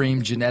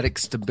Extreme genetic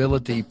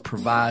stability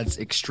provides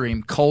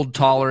extreme cold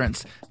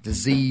tolerance,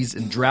 disease,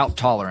 and drought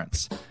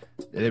tolerance.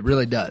 It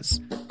really does.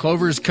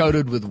 Clover is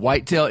coated with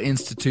Whitetail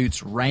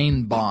Institute's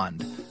Rain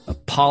Bond, a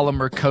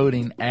polymer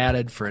coating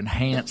added for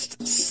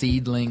enhanced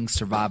seedling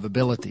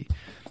survivability.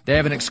 They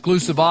have an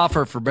exclusive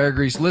offer for Bear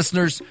Grease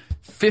listeners,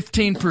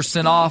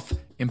 15% off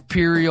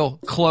Imperial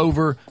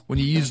Clover when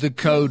you use the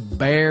code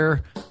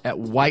BEAR at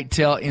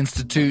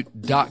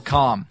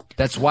whitetailinstitute.com.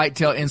 That's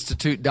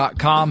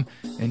whitetailinstitute.com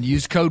and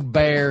use code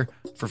BEAR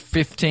for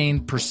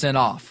 15%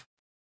 off.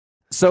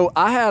 So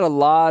I had a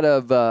lot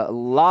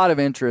of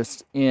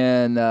interest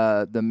in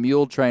the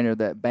mule trainer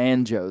that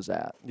Banjo's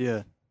at.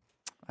 Yeah.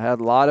 I had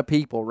a lot of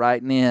people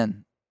writing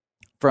in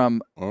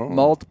from from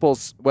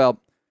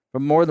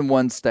more than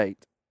one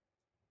state,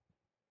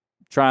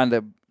 trying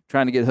to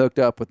get hooked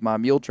up with my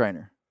mule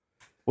trainer.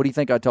 What do you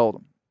think I told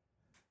him?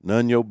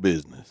 None your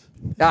business.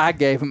 I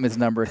gave him his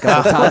number a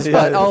couple times,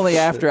 but only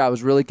after I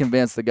was really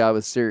convinced the guy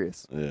was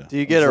serious. Yeah. Do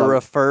you get a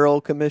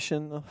referral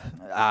commission?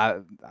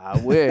 I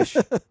wish.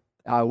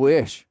 I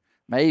wish.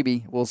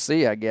 Maybe. We'll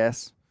see, I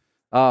guess.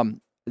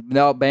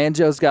 No,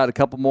 Banjo's got a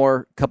couple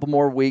more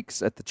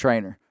weeks at the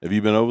trainer. Have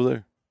you been over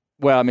there?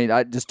 Well, I mean,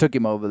 I just took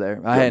him over there.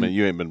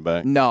 You ain't been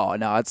back? No,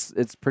 it's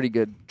a pretty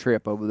good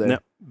trip over there. Now,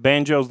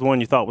 Banjo's the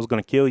one you thought was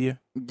going to kill you?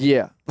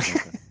 Yeah.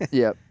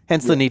 Yeah.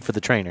 Hence the need for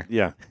the trainer.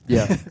 Yeah.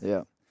 Yeah,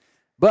 yeah.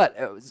 But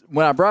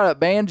when I brought up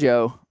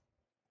Banjo,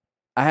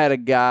 I had a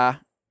guy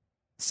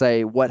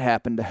say, what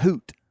happened to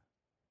Hoot?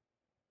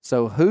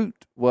 So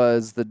Hoot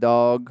was the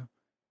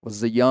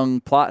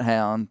young plot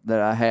hound that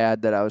I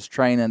had that I was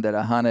training that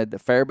I hunted a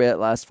fair bit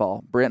last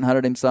fall. Brent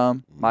hunted him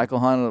some. Michael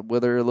hunted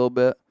with her a little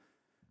bit.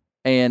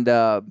 And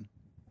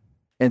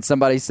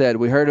somebody said,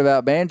 we heard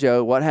about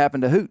Banjo. What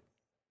happened to Hoot?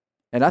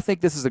 And I think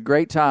this is a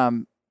great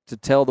time to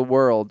tell the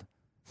world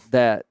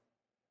that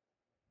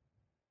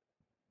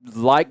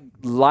like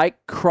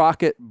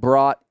Crockett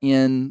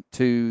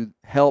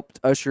helped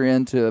usher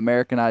into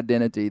American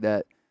identity,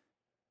 that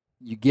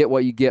you get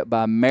what you get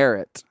by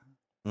merit.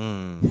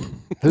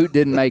 Hoot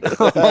didn't make it.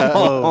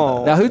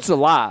 Now Hoot's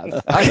alive.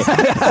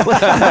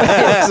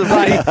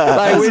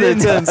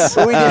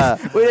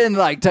 We didn't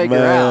like take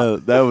her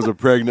out. That was a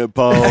pregnant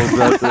pause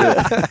right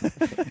there.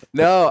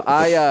 No,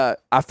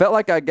 I felt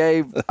like I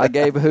gave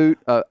Hoot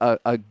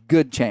a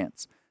good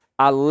chance.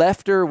 I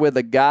left her with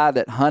a guy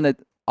that hunted.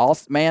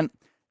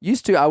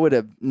 Used to I would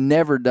have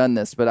never done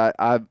this, but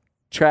I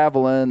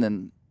traveling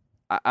and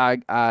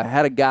I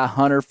had a guy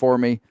hunt her for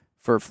me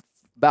for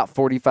about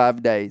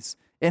 45 days.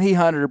 And he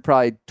hunted her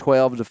probably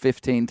 12 to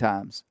 15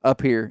 times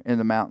up here in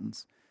the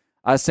mountains.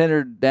 I sent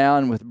her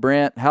down with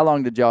Brent. How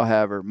long did y'all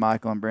have her,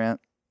 Michael and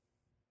Brent?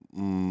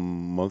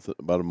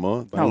 about a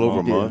month, a How little over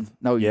a long? month.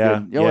 No, you Yeah,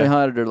 didn't. You only yeah.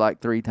 hunted her like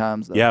 3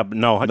 times. Though. Yeah, but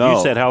no, No.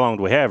 you said how long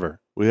do we have her?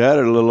 We had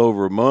her a little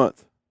over a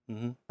month.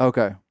 Mm-hmm.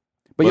 Okay.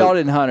 But But- y'all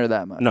didn't hunt her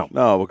that much. No.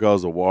 No,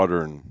 because of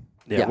water and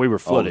Yeah, Yeah. we were all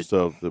the flooded.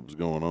 stuff that was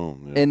going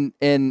on. Yeah.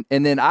 And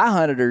then I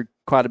hunted her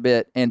quite a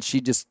bit, and she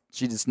just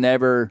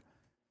never.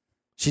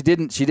 She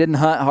didn't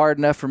hunt hard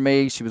enough for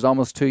me. She was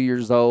almost 2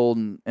 years old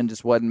and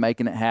just wasn't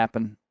making it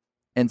happen.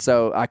 And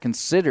so I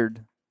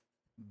considered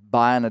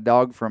buying a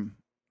dog from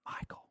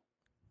Michael.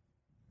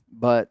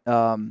 But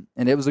and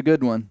it was a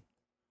good one.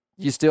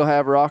 You still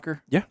have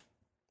Rocker?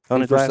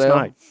 Hunted for last sale?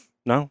 night.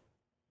 No,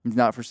 He's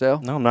not for sale.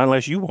 no, not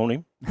unless you want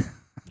him.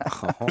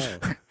 Oh.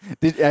 Have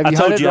I you told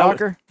hunted you I would-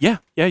 Rocker? Yeah,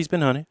 he's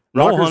been hunting.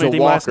 Noel Rocker's a hunted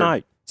him last walker.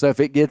 night. So if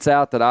it gets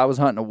out that I was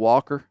hunting a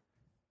Walker,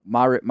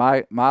 my You're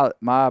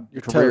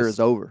career toast. is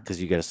over.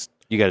 Because you got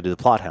to do the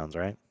plot hounds,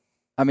 right?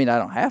 I mean, I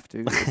don't have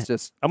to. It's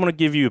just I'm going to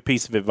give you a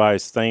piece of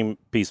advice, same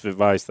piece of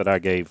advice that I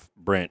gave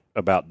Brent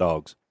about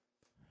dogs.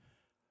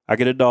 I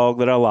get a dog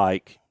that I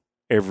like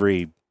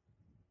every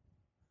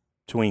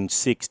between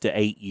 6 to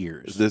 8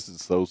 years. This is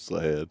so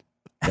sad.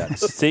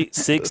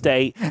 Six to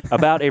eight.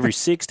 About every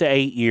 6 to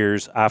 8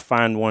 years, I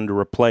find one to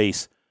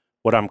replace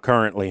what I'm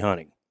currently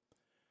hunting.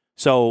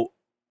 So,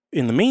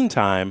 in the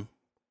meantime,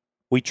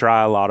 we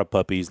try a lot of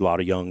puppies, a lot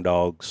of young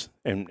dogs,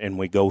 and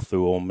we go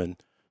through them, and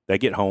they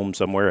get home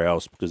somewhere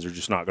else because they're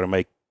just not going to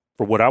make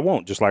for what I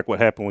want, just like what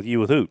happened with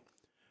you with Hoot.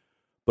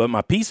 But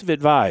my piece of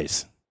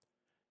advice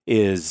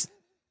is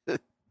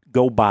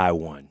go buy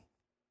one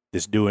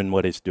that's doing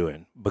what it's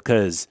doing,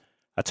 because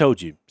I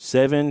told you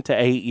 7 to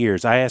 8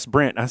 years. I asked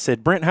Brent, I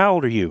said, Brent, how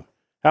old are you?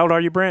 How old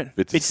are you, Brent?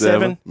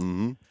 57.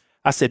 Mm-hmm.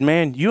 I said,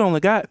 man, you only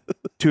got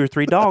 2 or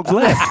 3 dogs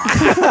left.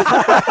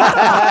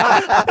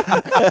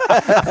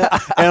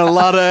 And a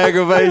lot of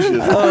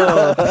aggravation.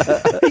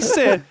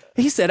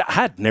 He said, I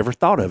had never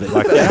thought of it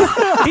like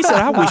that. He said,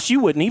 I wish you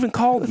wouldn't even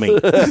called me.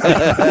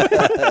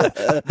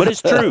 But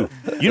it's true.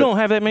 You don't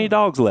have that many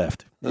dogs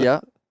left. yeah.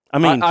 I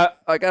mean, I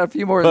got a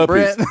few more than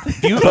Puppies.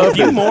 Brent. a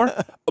few more,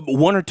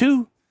 1 or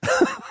 2.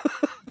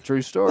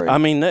 True story. I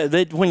mean,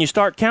 when you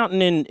start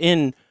counting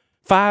in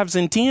 5s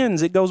and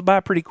 10s, it goes by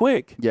pretty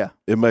quick. yeah.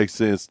 It makes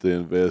sense to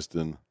invest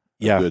in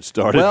Yeah. a good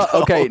started Well,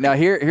 dog. okay. Now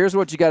here's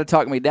what you got to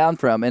talk me down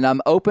from, and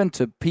I'm open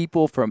to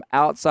people from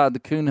outside the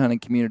coon hunting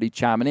community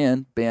chiming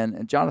in, Ben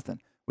and Jonathan,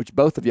 which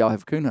both of y'all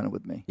have coon hunted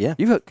with me. Yeah.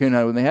 You've coon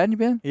hunted with me, hadn't you,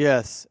 Ben?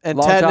 Yes, and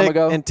Long time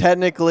ago? And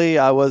technically,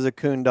 I was a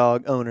coon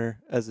dog owner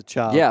as a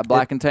child. Yeah,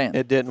 black and tan.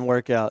 It didn't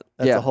work out.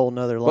 That's Yeah. a whole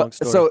nother long Well,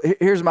 story. so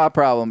here's my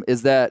problem: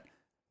 is that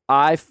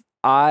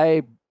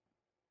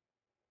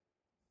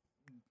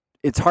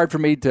it's hard for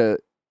me to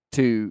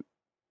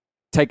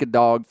take a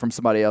dog from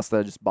somebody else that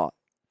I just bought.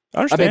 I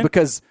understand. I mean,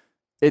 because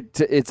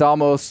it's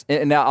almost,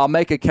 and now I'll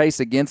make a case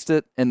against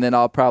it, and then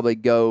I'll probably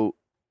go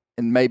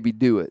and maybe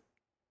do it.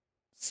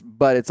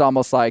 But it's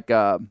almost like,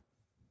 Does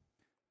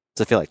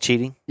it feel like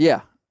cheating?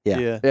 yeah,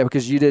 Yeah.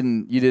 because you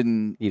didn't You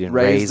didn't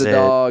raise the it,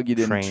 dog, you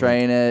didn't train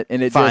train it,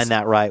 and it Find just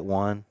that right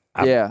one.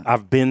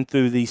 I've been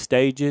through these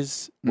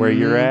stages where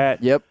you're Mhm.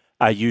 at. Yep.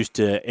 I used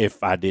to,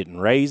 if I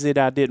didn't raise it,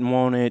 I didn't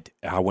want it.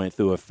 I went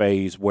through a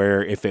phase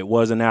where if it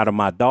wasn't out of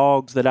my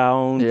dogs that I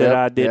owned, that Yep,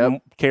 I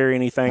didn't care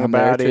anything I'm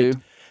there about it. too.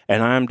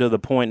 And I'm to the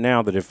point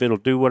now that if it'll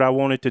do what I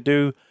want it to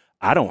do,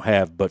 I don't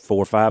have but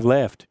 4 or 5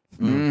 left.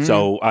 Mhm.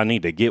 So I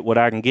need to get what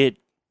I can get.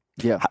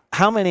 Yeah.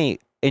 How many,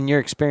 in your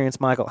experience,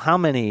 Michael,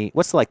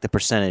 what's like the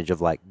percentage of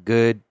like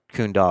good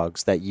coon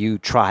dogs that you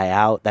try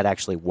out that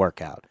actually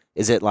work out?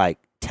 Is it like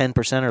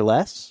 10% or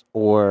less,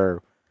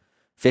 or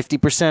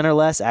 50% or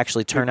less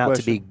actually turn out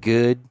to be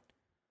good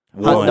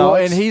hunt One. Well,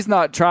 dogs? and he's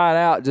not trying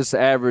out just the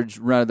average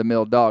run of the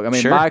mill dog. I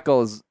mean, Sure.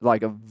 Michael is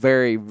like a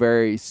very,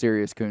 very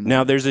serious coon.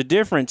 Now, there's a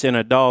difference in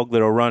a dog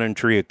that'll run and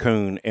tree a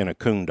coon and a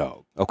coon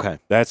dog. Okay.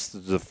 That's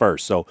the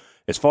first. So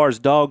as far as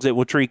dogs that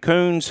will tree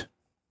coons,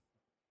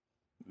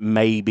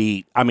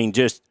 maybe, I mean,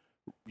 just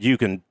you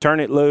can turn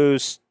it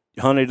loose,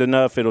 hunt it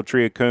enough, it'll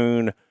tree a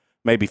coon,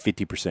 maybe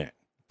 50%.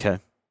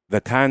 Okay.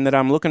 The kind that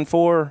I'm looking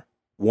for,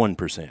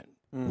 1%.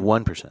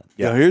 1%.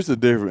 Now, here's the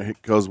difference,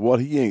 because what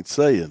he ain't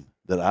saying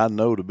that I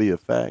know to be a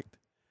fact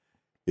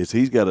is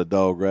he's got a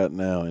dog right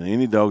now, and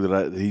any dog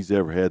that he's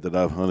ever had that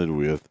I've hunted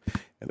with,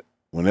 and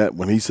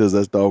when he says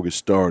that dog is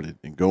started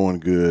and going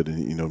good,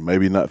 and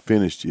maybe not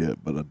finished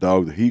yet, but a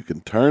dog that he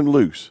can turn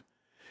loose,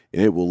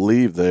 and it will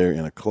leave there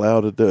in a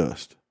cloud of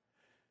dust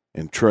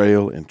and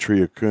trail and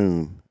tree a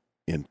coon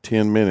in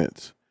 10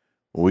 minutes.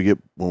 When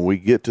we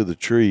get to the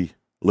tree,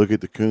 look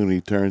at the coon, he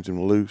turns him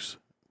loose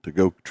to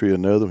go tree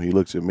another one. He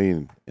looks at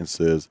me and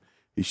says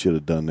he should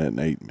have done that in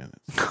 8 minutes.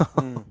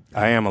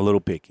 I am a little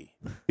picky.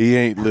 He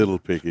ain't little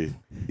picky.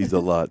 He's a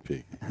lot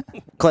picky.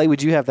 Clay,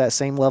 would you have that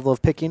same level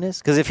of pickiness?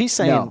 Because if he's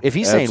saying No.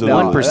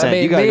 Absolutely.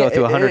 1%, you got to go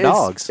through 100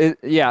 dogs.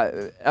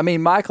 Yeah, I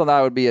mean, Michael and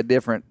I would be a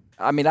different.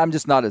 I mean, I'm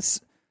just not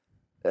as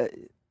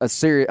a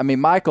serious. I mean,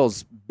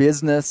 Michael's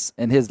business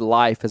and his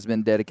life has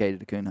been dedicated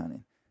to coon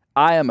hunting.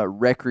 I am a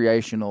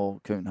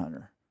recreational coon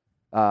hunter.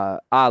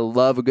 I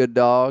love a good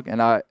dog,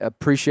 and I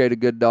appreciate a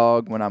good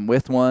dog when I'm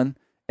with one.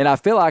 And I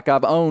feel like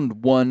I've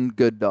owned one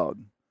good dog,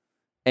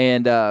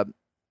 and I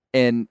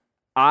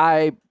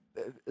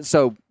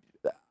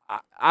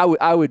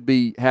would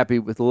be happy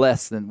with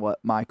less than what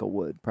Michael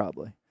would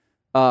probably.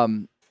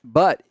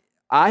 But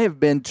I have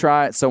been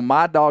trying. So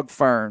my dog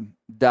Fern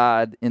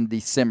died in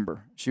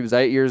December. She was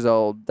 8 years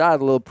old,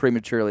 died a little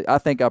prematurely. I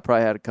think I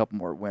probably had a couple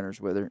more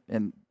winters with her,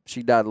 and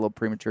she died a little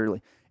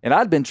prematurely. And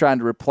I'd been trying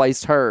to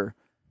replace her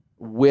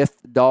with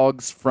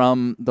dogs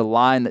from the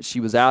line that she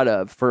was out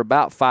of for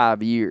about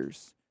 5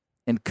 years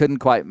and couldn't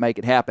quite make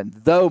it happen.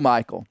 Though,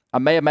 Michael, I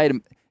may have made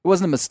it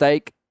wasn't a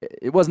mistake.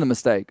 It wasn't a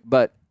mistake,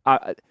 but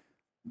I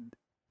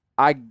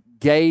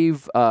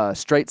gave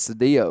Straight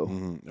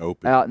Cedillo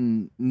Opie. out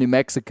in New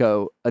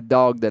Mexico a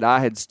dog that I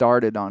had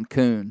started on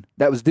coon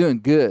that was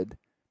doing good,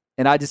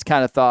 and I just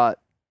kind of thought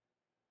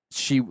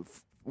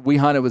we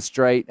hunted with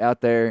Straight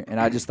out there, and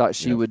I just thought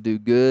she would do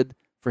good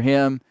for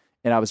him,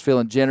 and I was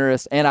feeling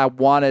generous, and I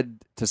wanted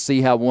to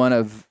see how one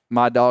of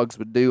my dogs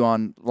would do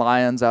on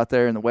lions out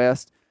there in the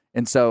West,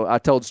 and so I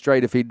told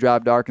Straight if he'd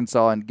drive to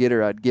Arkansas and get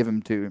her, I'd give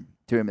him to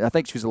him. I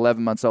think she was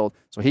 11 months old,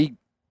 so he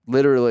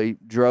literally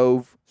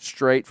drove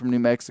straight from New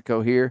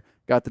Mexico here,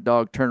 got the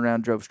dog, turned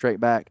around, drove straight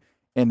back,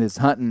 and is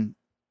hunting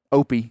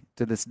Opie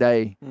to this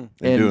day. And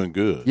doing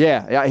good.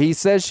 Yeah, he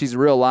says she's a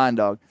real line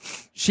dog.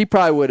 She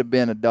probably would have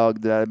been a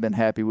dog that I'd have been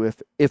happy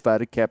with if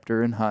I'd have kept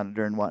her and hunted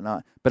her and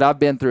whatnot. But I've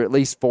been through at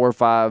least 4 or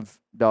 5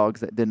 dogs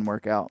that didn't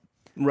work out.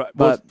 Right.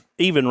 But Well,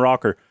 even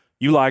Rocker,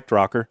 you liked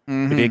Rocker.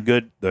 Mhm. He did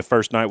good. The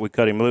first night we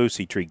cut him loose,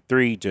 he treated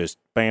 3, just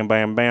bam,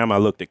 bam, bam. I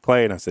looked at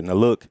Clay and I said, now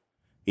look,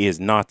 he is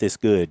not this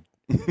good.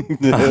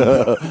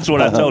 That's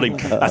what I told him.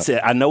 I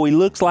said, I know he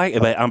looks like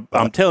it, but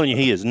I'm telling you,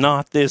 he is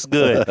not this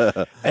good.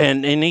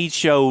 And he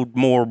showed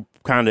more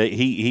kind of,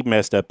 he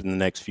messed up in the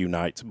next few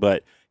nights,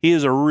 but he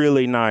is a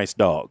really nice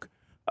dog.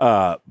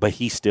 But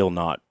he's still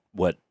not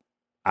what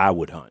I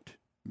would hunt,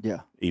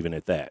 yeah. even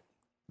at that.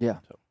 Yeah.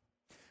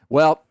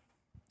 Well,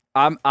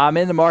 I'm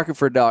in the market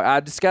for a dog.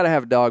 I just got to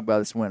have a dog by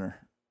this winter,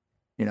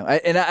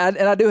 and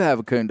I do have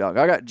a coon dog.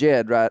 I got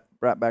Jed right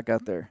back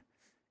out there,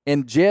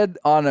 and Jed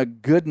on a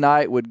good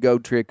night would go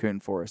tree a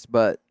coon for us,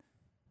 but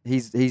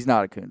he's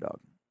not a coon dog.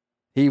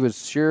 He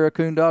was sure a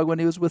coon dog when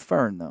he was with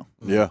Fern, though.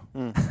 Yeah.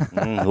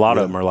 A lot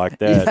of them are like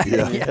that.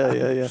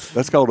 Yeah.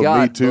 That's called a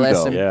God Me Too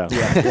bless dog. him.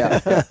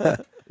 Yeah.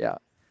 Yeah.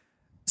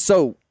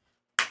 So,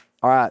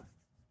 all right,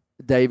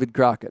 David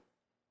Crockett,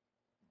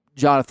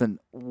 Jonathan,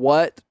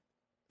 what?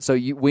 So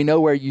we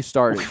know where you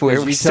started. Where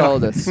as we you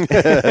told us. In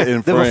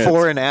The France.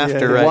 before and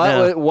after right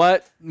now.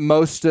 What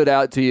most stood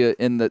out to you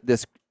in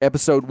this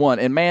episode 1?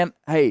 And man,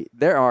 hey,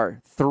 there are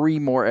 3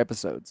 more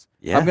episodes.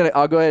 Yeah.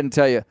 I'll go ahead and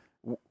tell you,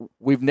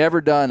 we've never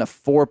done a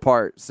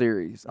 4-part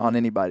series on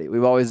anybody.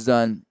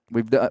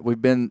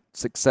 We've been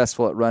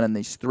successful at running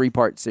these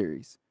 3-part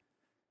series.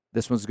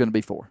 This one's going to be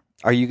 4.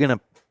 Are you going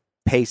to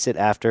pace it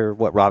after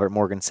what Robert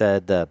Morgan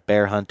said, the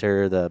bear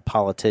hunter, the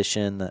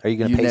politician? Are you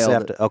going to pace it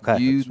nailed after? it. Okay.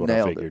 You That's what I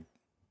nailed figured. it.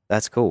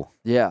 That's cool.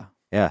 Yeah.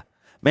 Yeah.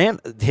 Man,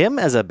 him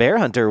as a bear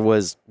hunter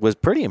was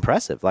pretty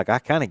impressive. Like, I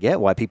kind of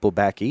get why people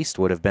back east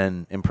would have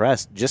been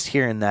impressed just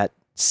hearing that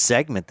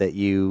segment that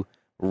you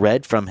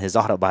read from his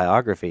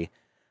autobiography.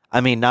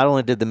 I mean, not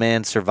only did the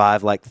man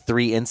survive like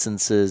 3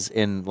 instances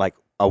in like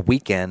a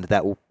weekend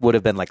that would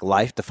have been like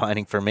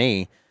life-defining for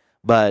me,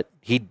 but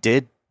he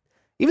did,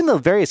 even the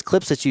various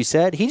clips that you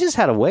said, he just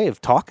had a way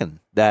of talking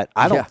that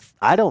I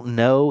don't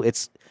know.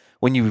 It's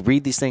when you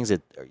read these things,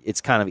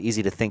 it's kind of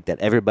easy to think that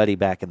everybody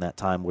back in that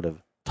time would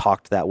have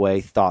talked that way,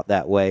 thought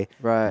that way.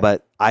 Right.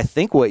 But I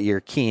think what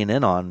you're keying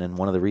in on, and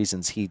one of the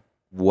reasons he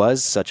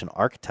was such an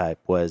archetype,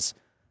 was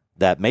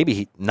that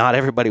maybe not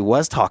everybody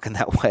was talking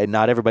that way.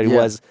 Not everybody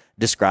was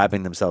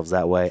describing themselves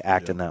that way,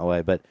 acting that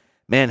way. But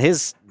man,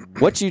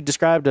 what you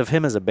described of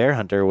him as a bear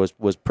hunter was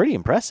pretty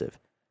impressive.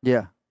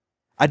 Yeah.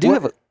 I do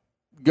have a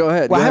Go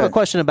ahead. well, go I have a ahead.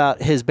 question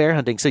about his bear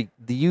hunting. So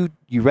you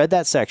read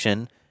that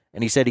section,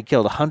 and he said he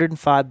killed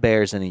 105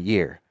 bears in a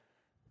year.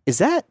 Is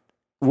that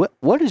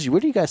what do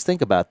you guys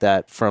think about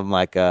that from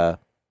like a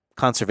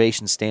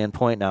conservation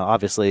standpoint? Now,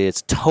 obviously,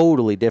 it's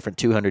totally different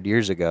 200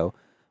 years ago,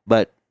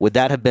 but would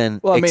that have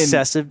been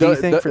excessive? Do you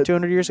think for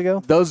 200 years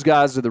ago? Those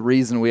guys are the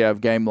reason we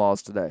have game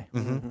laws today.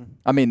 Mm-hmm.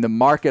 I mean, the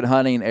market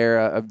hunting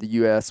era of the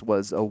U.S.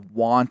 was a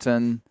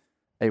wanton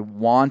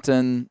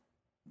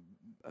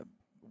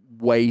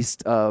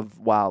waste of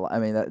wildlife. I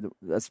mean,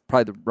 that's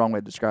probably the wrong way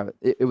to describe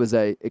it. It was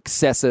a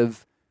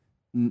excessive,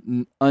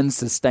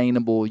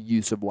 unsustainable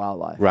use of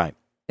wildlife. Right.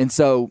 And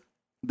so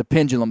the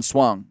pendulum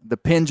swung. The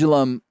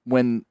pendulum,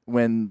 when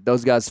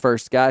those guys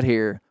first got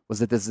here, was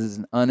that this is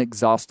an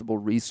unexhaustible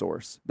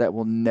resource that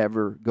will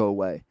never go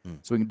away.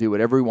 So we can do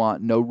whatever we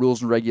want, no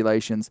rules and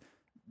regulations.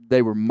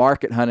 They were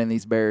market hunting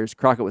these bears.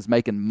 Crockett was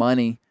making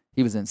money.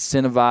 He was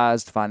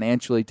incentivized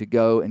financially to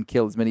go and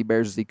kill as many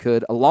bears as he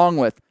could, along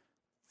with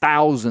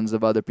thousands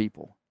of other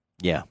people.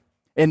 Yeah.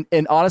 And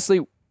honestly,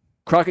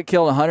 Crockett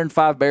killing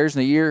 105 bears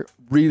in a year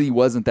really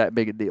wasn't that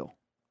big a deal.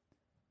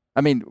 I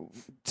mean,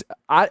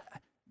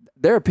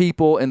 there are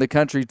people in the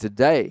country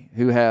today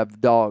who have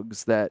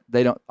dogs that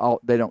they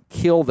don't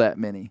kill that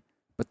many,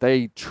 but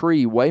they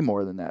tree way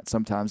more than that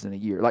sometimes in a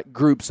year, like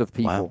groups of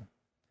people,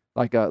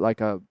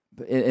 Wow.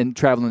 and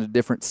traveling to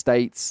different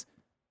states.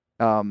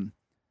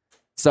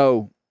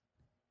 So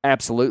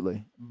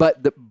absolutely.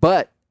 But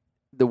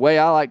the way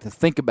I like to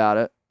think about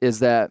it is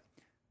that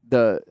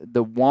the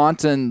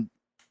wanton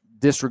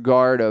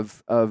disregard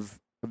of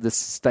the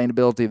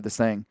sustainability of this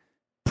thing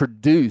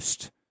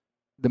produced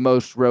the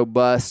most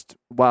robust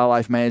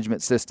wildlife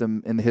management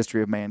system in the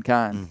history of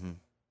mankind. Mm-hmm.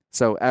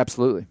 So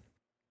absolutely.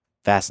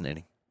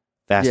 Fascinating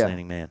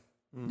man.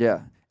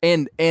 Yeah.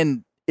 And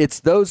it's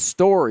those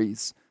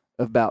stories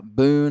about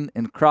Boone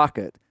and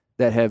Crockett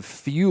that have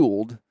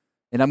fueled,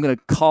 and I'm going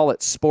to call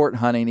it sport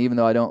hunting, even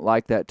though I don't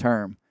like that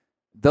term.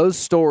 Those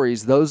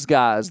stories, those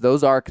guys,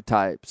 those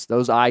archetypes,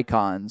 those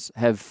icons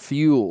have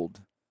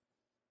fueled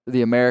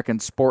the American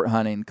sport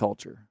hunting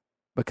culture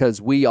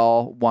because we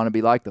all want to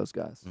be like those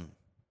guys. Mm.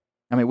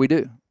 I mean, we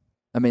do.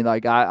 I mean,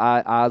 like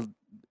I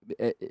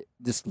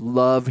just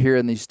love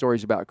hearing these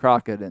stories about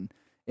Crockett, and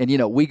you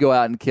know, we go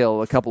out and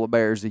kill a couple of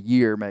bears a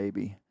year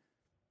maybe,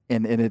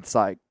 and it's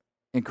like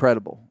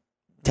incredible.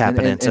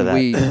 Tapping into that.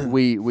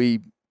 We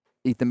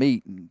eat the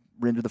meat and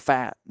render the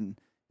fat, and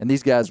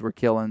these guys were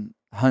killing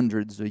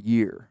hundreds a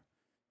year,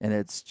 and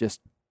it's just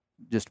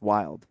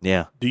wild.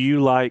 Yeah. Do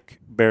you like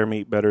bear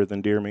meat better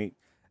than deer meat?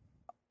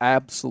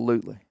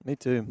 Absolutely. Me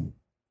too.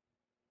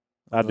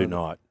 I do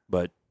not,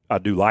 but I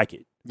do like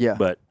it. Yeah.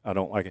 But I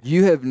don't like it.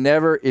 You have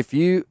never,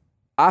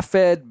 I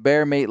fed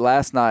bear meat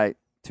last night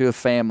to a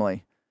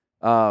family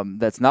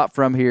that's not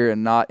from here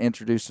and not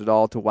introduced at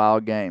all to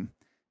wild game.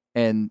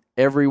 And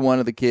every one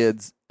of the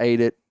kids ate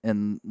it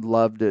and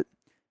loved it.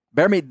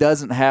 Bear meat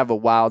doesn't have a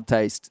wild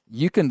taste.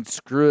 You can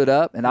screw it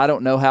up, and I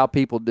don't know how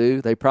people do.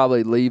 They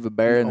probably leave a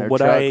bear in their What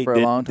truck I ate for a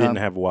long time. didn't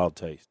have a wild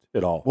taste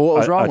at all. Well, what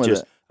was wrong with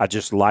it? I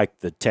just like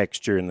the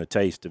texture and the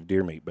taste of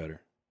deer meat better.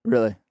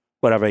 Really?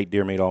 But I've ate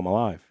deer meat all my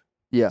life.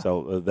 Yeah.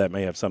 So that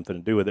may have something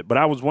to do with it. But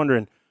I was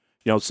wondering,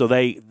 you know, so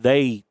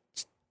they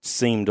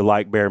seem to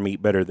like bear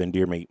meat better than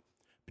deer meat.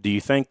 Do you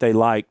think they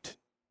liked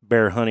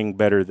bear hunting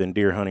better than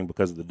deer hunting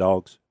because of the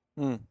dogs?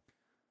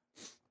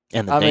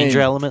 And the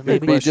danger element,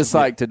 It'd maybe? be just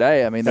like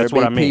today. I mean, there'd That's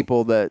what be I mean.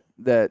 people that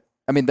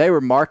I mean, they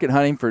were market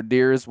hunting for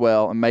deer as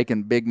well and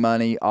making big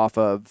money off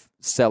of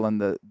selling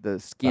the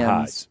skins.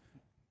 hides.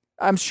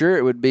 I'm sure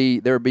there would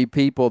be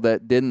people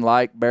that didn't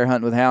like bear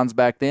hunting with hounds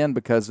back then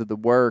because of the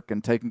work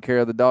and taking care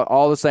of the dog.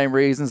 All the same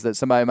reasons that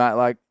somebody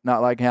might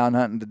not like hound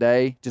hunting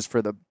today, just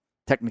for the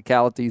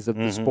technicalities of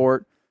the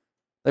sport.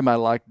 They might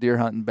like deer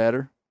hunting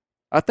better.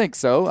 I think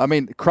so. I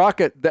mean,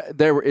 Crockett.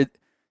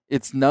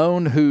 It's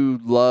known who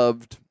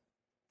loved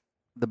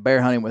the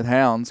bear hunting with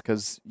hounds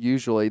because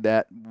usually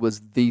that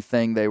was the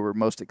thing they were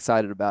most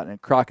excited about,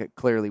 and Crockett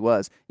clearly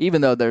was.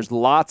 Even though there's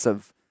lots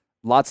of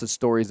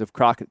stories of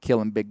Crockett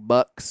killing big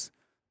bucks.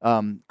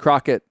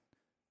 Crockett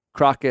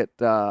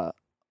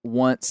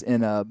once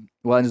in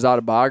his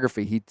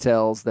autobiography, he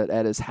tells that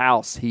at his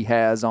house he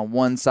has on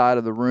one side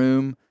of the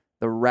room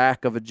the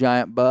rack of a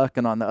giant buck,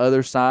 and on the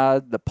other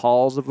side the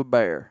paws of a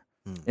bear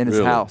in his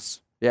Really?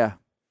 house. Yeah,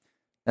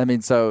 I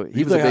mean, so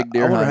he was a big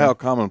deer I wonder hunter. how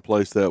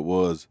commonplace that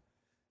was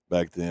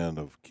back then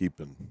of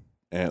keeping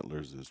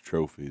antlers as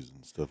trophies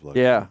and stuff like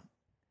Yeah. that.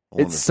 I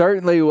wonder- It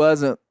certainly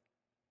wasn't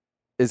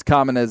as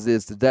common as it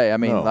is today. I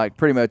mean, No. like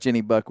pretty much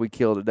any buck we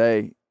kill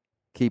today,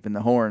 keeping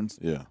the horns.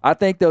 yeah. I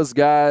think those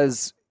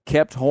guys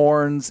kept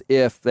horns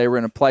if they were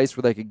in a place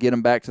where they could get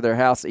them back to their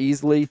house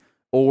easily,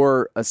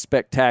 or a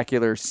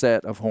spectacular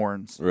set of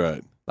horns.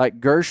 Right. Like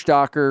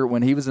Gerstocker,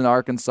 when he was in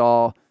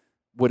Arkansas,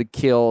 would have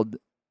killed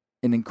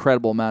an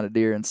incredible amount of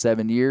deer in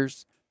 7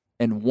 years.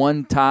 And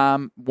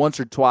once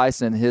or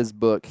twice in his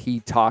book, he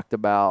talked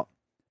about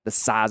the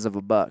size of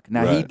a buck.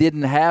 Now, he Right.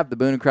 didn't have the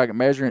Boone and Crockett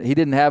measurement. He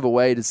didn't have a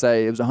way to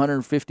say it was a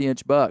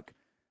 150-inch buck,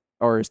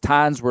 or his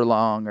tines were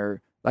long,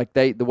 or like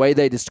the way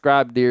they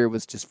described deer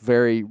was just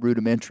very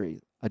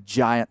rudimentary. A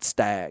giant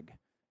stag,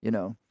 you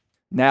know.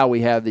 Now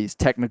we have these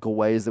technical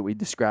ways that we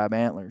describe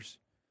antlers.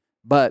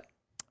 But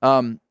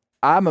I'm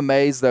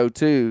amazed, though,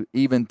 too,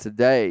 even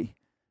today,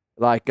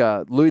 like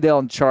Louisdale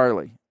and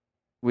Charlie.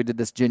 We did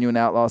this Genuine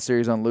Outlaw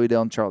series on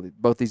Louisdale and Charlie.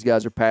 Both these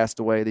guys are passed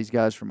away, these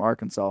guys from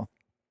Arkansas.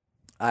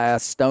 I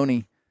asked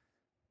Stoney,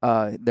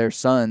 their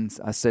sons,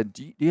 I said,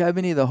 do you have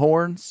any of the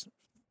horns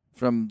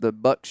from the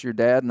bucks your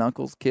dad and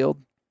uncles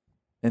killed?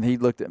 And he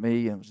looked at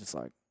me and was just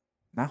like,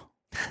 no.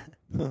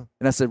 And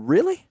I said,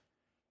 really?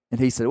 And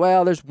he said,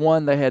 well, there's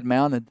one they had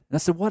mounted. And I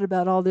said, what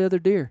about all the other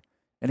deer?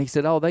 And he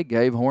said, oh, they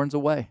gave horns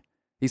away.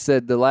 He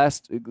said the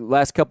last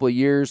couple of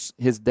years,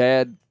 his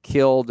dad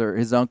killed, or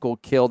his uncle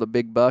killed a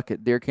big buck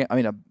at deer camp. I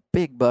mean, a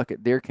big buck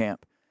at deer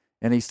camp.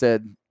 And he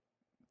said,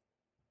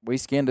 we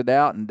skinned it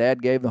out, and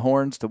Dad gave the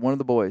horns to one of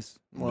the boys.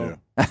 Yeah.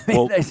 I mean,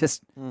 Well, they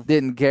just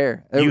didn't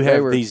care. They You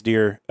have were, these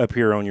deer up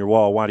here on your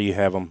wall. Why do you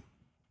have them?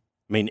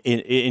 I mean,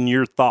 in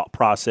your thought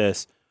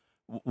process,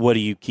 what do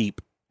you keep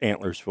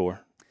antlers for?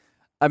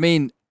 I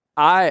mean,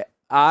 I'm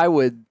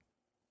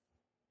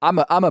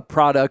a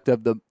product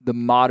of the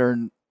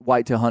modern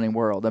whitetail hunting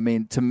world. I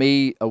mean, to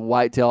me, a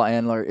whitetail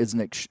antler is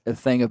a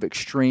thing of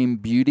extreme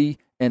beauty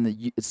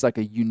and it's like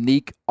a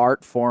unique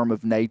art form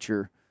of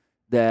nature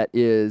that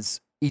is,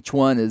 each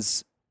one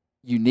is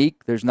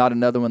unique. There's not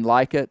another one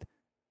like it.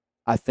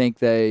 I think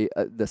the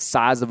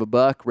size of a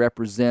buck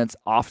represents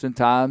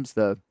oftentimes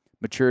the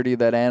maturity of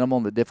that animal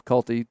and the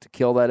difficulty to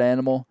kill that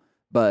animal.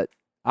 But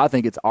I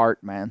think it's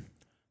art, man.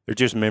 They're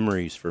just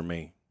memories for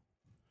me.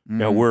 You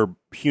know, we're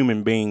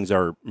human beings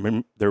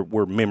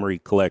we're memory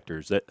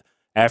collectors. That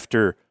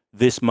after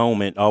this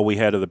moment, all we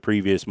had of the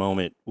previous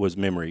moment was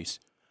memories,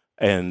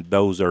 and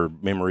those are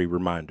memory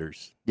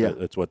reminders. Yeah,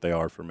 that's what they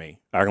are for me.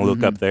 I can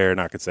look up there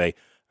and I could say,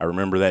 I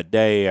remember that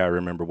day. I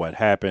remember what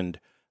happened.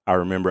 I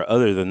remember.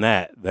 Other than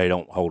that, they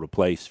don't hold a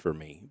place for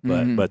me.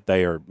 But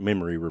they are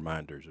memory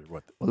reminders. Or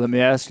what? Well, let me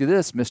ask you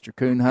this, Mr.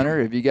 Coon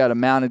Hunter: have you got a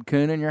mounted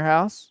coon in your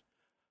house?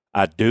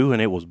 I do,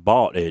 and it was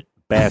bought at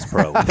Bass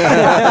Pro. Are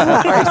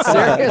you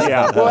serious?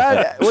 Yeah.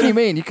 Well, what do you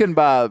mean? You couldn't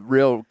buy a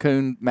real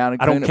coon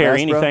mounted coon? I don't at care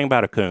Bass Pro? anything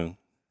about a coon.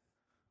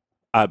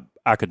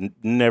 I could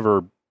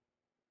never.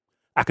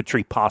 I could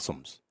treat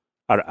possums.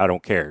 I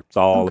don't care. It's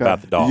all Okay.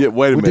 about the dog. Yeah,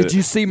 wait a Well, minute. did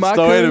you see my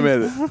Stop, wait a coon?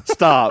 minute.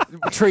 Stop.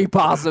 Tree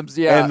possums,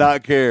 yeah. And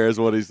not care is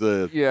what he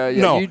said. yeah, yeah.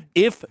 No, You'd,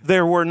 if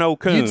there were no you'd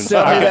coons,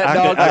 sell me I that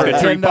dog could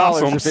for treat $10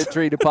 possums. if it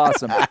treated a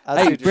possum. I see Hey, what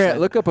you're Brent, saying.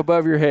 look up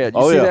above your head.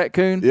 You Oh, see yeah. that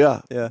coon? Yeah.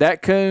 Yeah.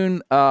 That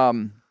coon,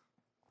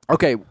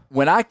 okay,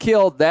 when I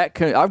killed that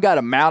coon, I've got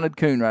a mounted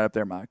coon right up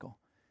there, Michael.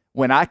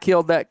 When I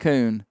killed that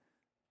coon,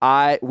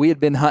 we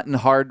had been hunting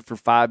hard for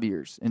 5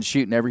 years and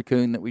shooting every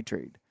coon that we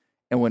treed.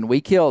 And when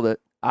we killed it,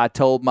 I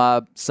told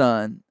my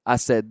son, I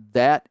said,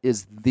 that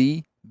is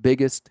the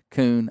biggest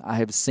coon I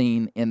have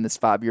seen in this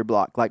 5-year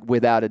block, like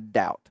without a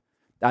doubt.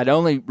 I'd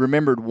only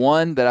remembered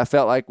one that I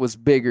felt like was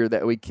bigger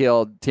that we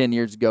killed 10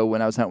 years ago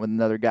when I was hunting with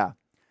another guy.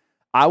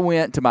 I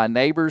went to my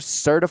neighbor's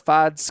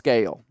certified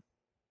scale.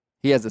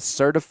 He has a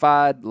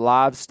certified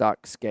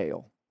livestock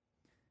scale.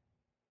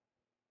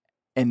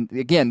 And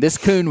again, this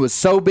coon was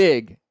so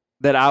big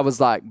that I was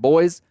like,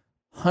 boys,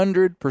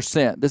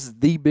 100%. This is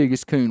the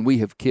biggest coon we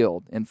have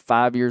killed in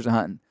 5 years of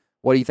hunting.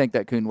 What do you think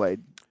that coon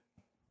weighed?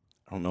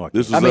 I don't know.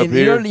 This can't- was I mean, up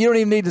here. you don't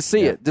even need to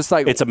see it. Just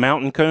like, It's a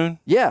mountain coon,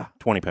 yeah,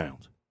 20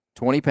 pounds.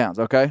 20 pounds,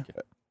 okay?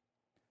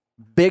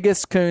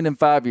 Biggest coon in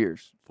 5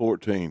 years,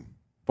 14.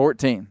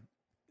 14.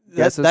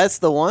 Guesses? That's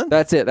the one?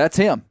 That's it. That's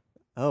him.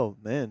 Oh,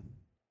 man.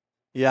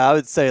 Yeah, I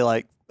would say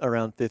like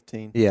around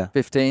 15. Yeah.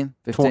 15.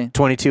 15.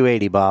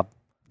 2280, Bob.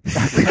 $1.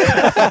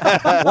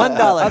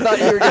 I thought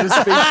you were going to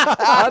speak.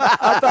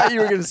 I thought you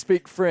were going to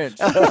speak French.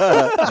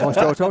 That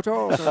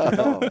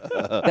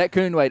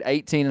coon weighed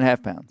 18 and a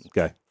half pounds.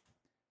 Okay.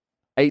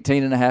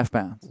 18 and a half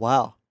pounds.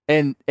 Wow.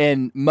 And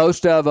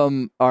most of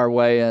them are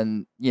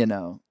weighing, in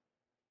the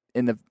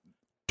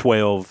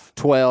 12.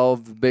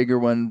 12, the bigger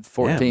one,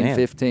 14, man.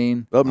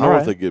 15. Up All north,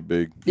 right. they get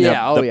big. Yeah,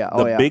 Now, oh the, yeah,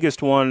 oh the yeah.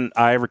 biggest one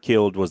I ever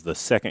killed was the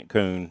second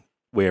coon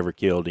we ever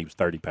killed. He was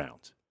 30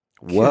 pounds.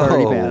 30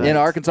 pounds. In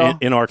Arkansas?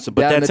 In Arkansas,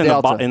 but Down in that's the in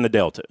the Delta. in the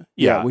Delta.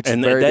 Yeah, Yeah, which is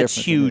and very that's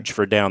different from huge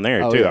for down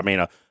there Oh, too. yeah. I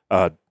mean,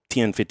 a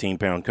 10, 15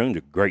 pound coon's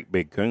a great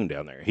big coon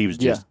down there. He was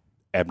just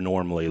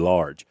abnormally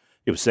large.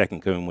 It was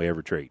second coon we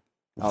ever treated.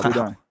 I'll be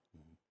darned.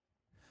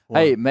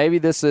 Hey, maybe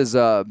this is,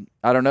 I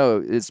don't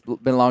know. It's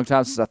been a long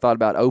time since I thought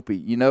about Opie.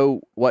 You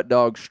know what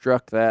dog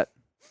struck that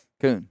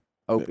coon?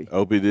 Opie.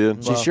 Opie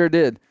did. She sure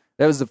did.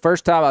 That was the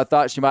first time I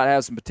thought she might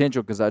have some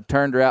potential because I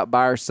turned her out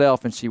by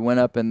herself and she went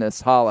up in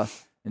this hollow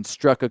and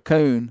struck a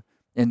coon.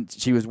 And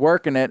she was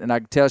working it, and I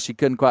could tell she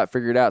couldn't quite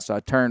figure it out. So I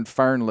turned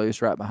Fern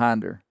loose right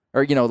behind her,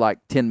 or like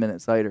 10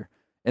 minutes later,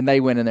 and they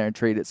went in there and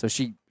treated it. So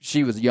she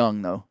was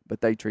young though,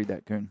 but they treated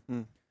that coon.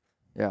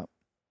 Yeah.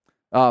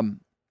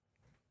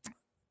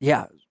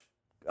 Yeah.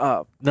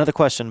 Another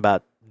question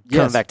about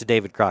coming Yes. back to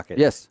David Crockett.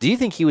 Yes. Do you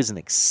think he was an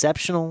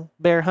exceptional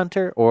bear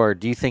hunter, or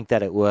do you think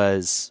that it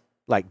was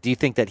do you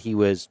think that he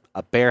was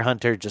a bear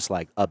hunter just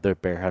like other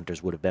bear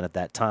hunters would have been at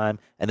that time,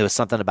 and there was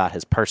something about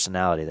his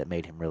personality that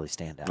made him really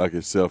stand out? Like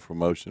his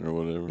self-promotion or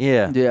whatever.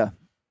 Yeah. Yeah.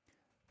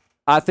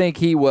 I think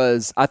he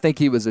was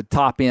a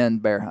top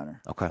end bear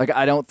hunter. Okay. Like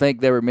I don't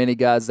think there were many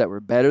guys that were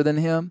better than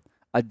him.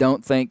 I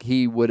don't think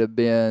he would have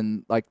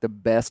been like the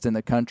best in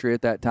the country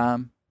at that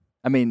time.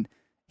 I mean,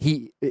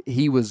 he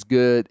was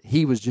good.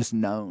 He was just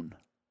known.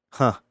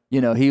 Huh.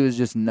 He was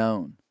just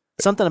known.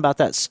 Something about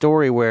that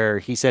story where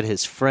he said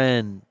his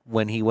friend,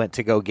 when he went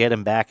to go get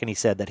him back, and he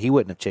said that he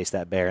wouldn't have chased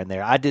that bear in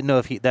there. I didn't know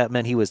if that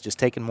meant he was just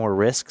taking more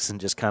risks and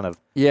just kind of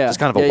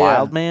a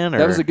wild man. Or?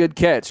 That was a good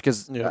catch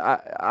because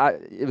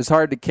it was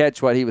hard to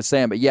catch what he was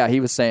saying. But yeah, he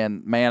was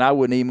saying, man, I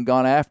wouldn't even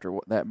gone after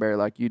that bear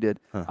like you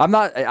did. Huh.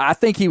 I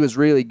think he was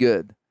really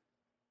good,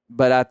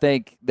 but I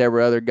think there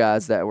were other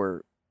guys that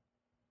were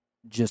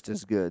just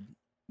as good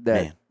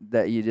that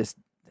you just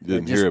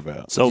Didn't hear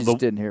about. So you just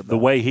didn't hear about. The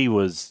way he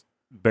was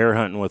bear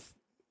hunting with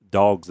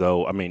dogs,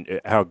 though, I mean,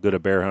 how good a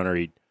bear hunter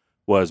he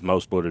was,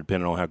 most would have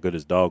depended on how good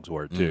his dogs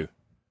were, too.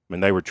 I mean,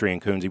 they were treeing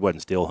coons. He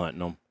wasn't still hunting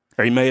them.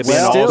 Or he may have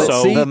been but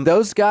also. see,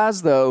 those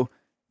guys, though,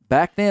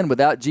 back then,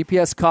 without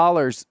GPS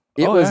collars,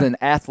 it was an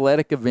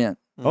athletic event.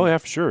 Oh, yeah,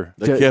 for sure.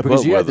 They kept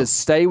because up you with had to them.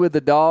 stay with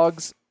the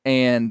dogs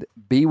and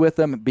be with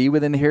them, be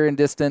within hearing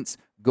distance,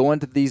 going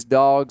to these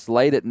dogs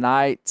late at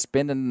night,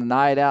 spending the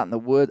night out in the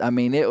woods. I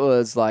mean, it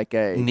was like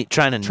a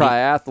Trying to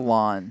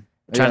triathlon.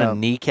 to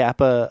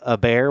kneecap a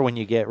bear when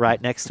you get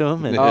right next to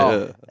him,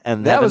 and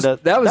and that was a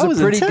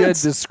pretty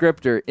intense. good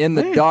descriptor. In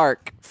the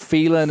dark,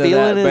 feeling of that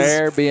Feeling his-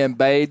 bear being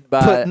bayed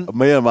by.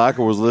 Me and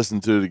Michael was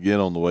listening to it again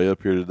on the way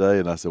up here today,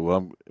 and I said,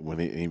 "Well, when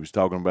he was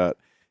talking about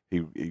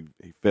he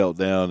fell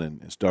down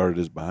and started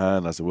his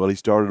behind." I said, "Well, he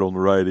started on the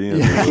right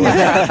end."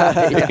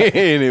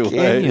 Anyway,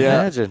 Can you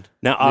imagine?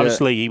 Now,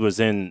 obviously, he was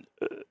in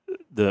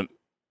the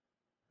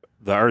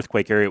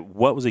earthquake area.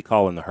 What was he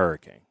calling the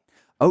hurricane?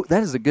 Oh,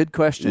 that is a good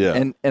question.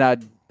 Yeah.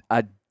 And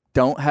I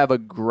don't have a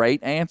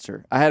great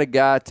answer. I had a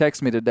guy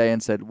text me today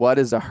and said, "What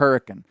is a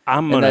hurricane?"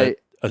 I'm And going to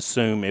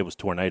assume it was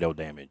tornado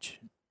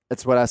damage.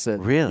 That's what I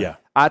said. Really? Yeah.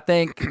 I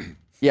think,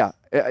 yeah.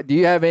 Do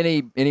you have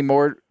any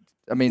more?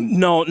 I mean,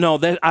 No,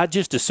 that I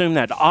just assumed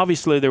that.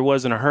 Obviously, there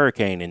wasn't a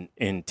hurricane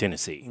in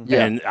Tennessee.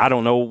 Yeah. And I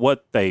don't know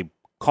what they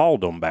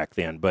called them back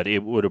then, but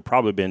it would have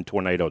probably been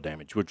tornado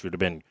damage, which would have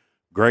been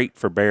great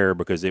for bear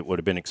because it would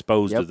have been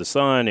exposed to the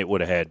sun. It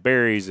would have had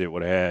berries. It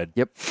would have had.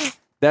 Yep.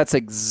 That's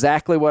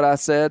exactly what I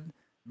said,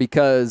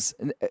 because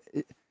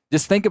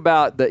just think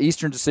about the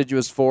eastern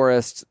deciduous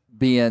forest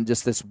being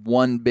just this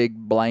one big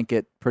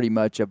blanket pretty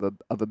much of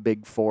a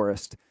big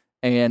forest.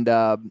 And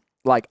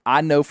like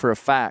I know for a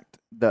fact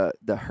the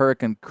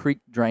Hurricane Creek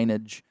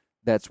drainage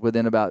that's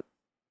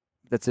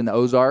in the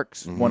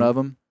Ozarks, one of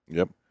them,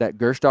 Yep. that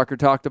Gerstacker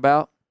talked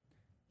about,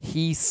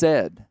 he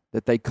said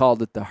that they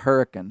called it the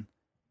Hurricane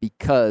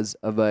because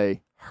of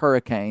a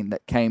hurricane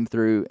that came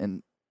through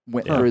and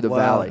went through the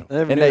valley. I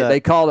never And knew that. they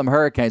called them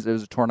hurricanes. It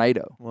was a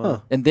tornado.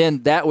 Wow. And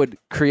then that would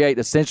create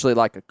essentially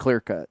like a clear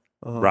cut.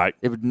 Right.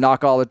 It would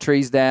knock all the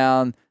trees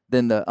down.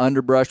 Then the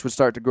underbrush would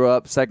start to grow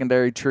up,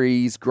 secondary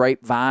trees,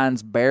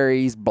 grapevines,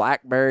 berries,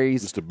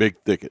 blackberries. Just a big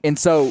thicket. And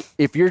so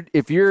if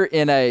you're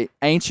in a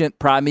ancient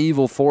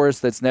primeval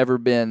forest that's never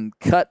been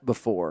cut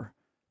before,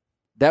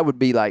 that would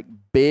be like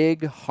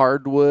big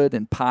hardwood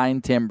and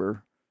pine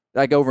timber.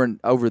 Like over in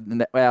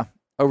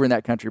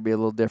that country would be a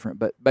little different,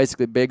 but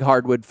basically big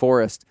hardwood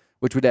forest,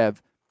 which would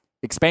have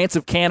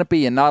expansive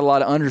canopy and not a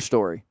lot of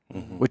understory,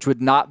 which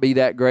would not be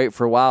that great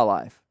for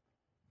wildlife.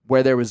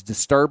 Where there was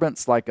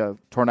disturbance, like a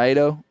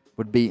tornado,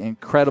 would be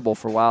incredible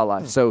for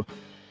wildlife. So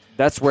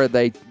that's where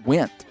they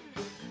went.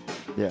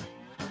 Yeah.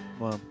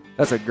 Wow.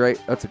 That's a good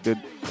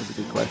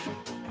question.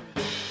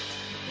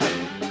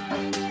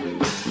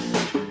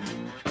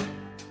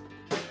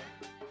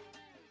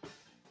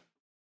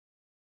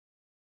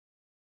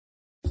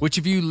 Which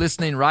of you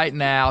listening right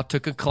now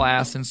took a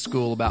class in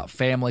school about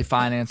Family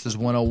Finances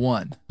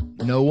 101?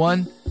 No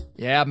one?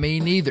 Yeah,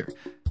 me neither.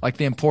 Like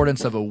the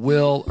importance of a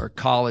will or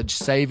college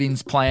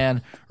savings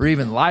plan or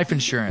even life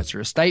insurance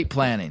or estate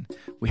planning.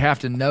 We have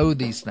to know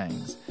these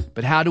things.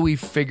 But how do we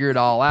figure it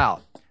all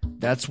out?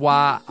 That's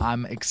why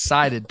I'm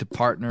excited to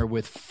partner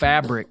with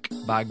Fabric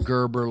by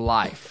Gerber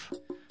Life.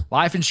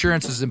 Life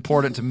insurance is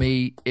important to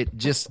me. It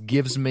just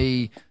gives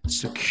me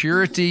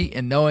security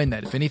in knowing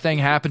that if anything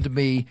happened to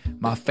me,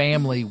 my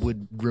family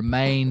would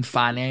remain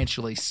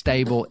financially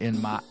stable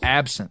in my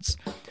absence.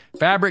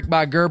 Fabric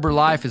by Gerber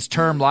Life is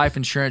term life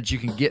insurance you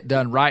can get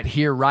done right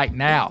here, right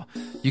now.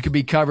 You can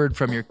be covered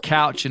from your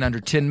couch in under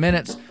 10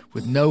 minutes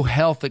with no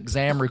health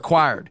exam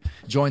required.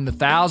 Join the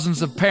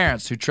thousands of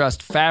parents who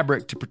trust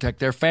Fabric to protect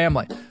their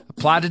family.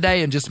 Apply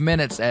today in just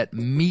minutes at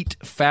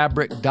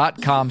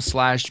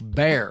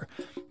meetfabric.com/bear.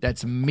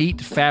 That's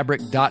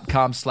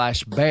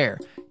meetfabric.com/bear.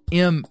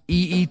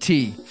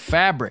 MEET,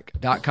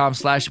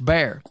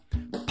 fabric.com/bear.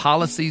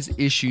 Policies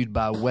issued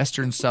by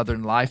Western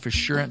Southern Life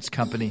Assurance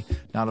Company,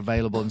 not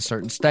available in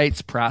certain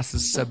states.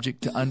 Prices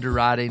subject to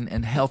underwriting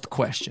and health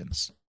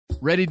questions.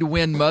 Ready to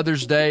win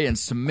Mother's Day and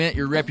cement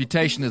your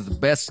reputation as the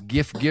best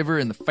gift giver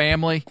in the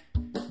family?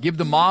 Give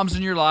the moms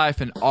in your life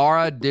an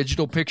Aura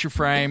digital picture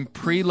frame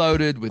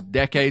preloaded with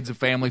decades of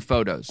family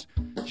photos.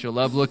 She'll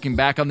love looking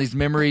back on these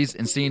memories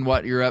and seeing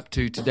what you're up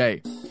to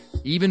today.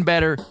 Even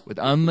better, with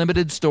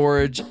unlimited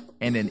storage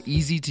and an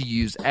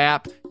easy-to-use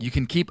app, you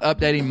can keep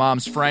updating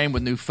Mom's frame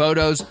with new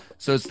photos,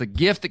 so it's the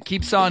gift that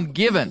keeps on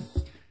giving.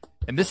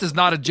 And this is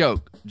not a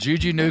joke.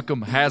 Juju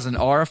Newcomb has an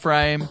Aura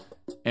frame,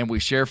 and we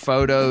share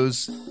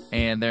photos,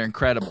 and they're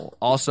incredible.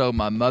 Also,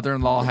 my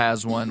mother-in-law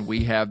has one.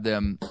 We have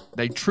them.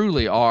 They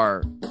truly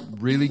are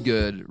really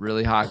good,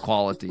 really high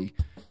quality.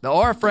 The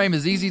Aura frame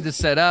is easy to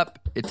set up.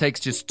 It takes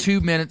just 2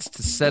 minutes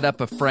to set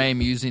up a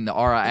frame using the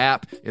Aura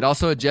app. It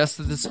also adjusts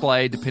the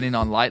display depending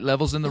on light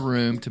levels in the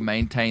room to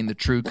maintain the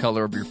true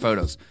color of your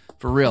photos.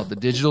 For real, the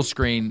digital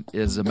screen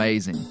is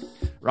amazing.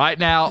 Right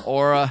now,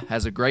 Aura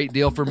has a great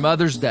deal for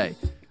Mother's Day.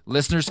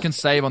 Listeners can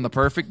save on the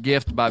perfect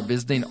gift by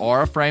visiting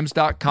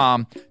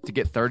auraframes.com to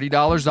get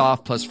 $30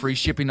 off plus free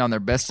shipping on their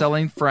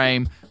best-selling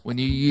frame when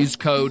you use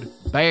code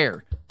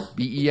BEAR,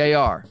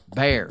 B-E-A-R,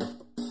 BEAR.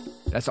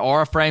 That's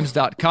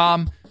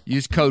auraframes.com.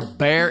 Use code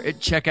BEAR at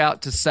checkout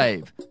to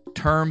save.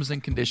 Terms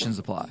and conditions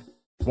apply.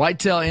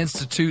 Whitetail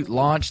Institute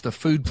launched the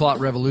food plot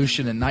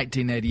revolution in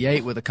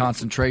 1988 with a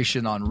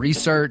concentration on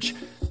research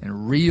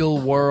and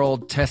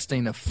real-world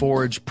testing of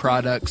forage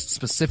products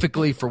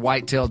specifically for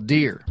whitetail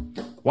deer.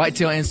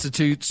 Whitetail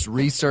Institute's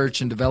research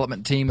and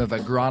development team of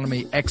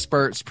agronomy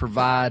experts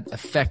provide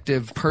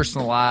effective,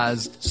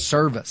 personalized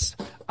service.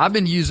 I've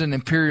been using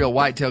Imperial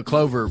Whitetail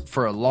Clover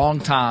for a long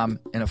time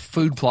in a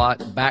food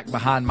plot back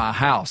behind my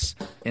house.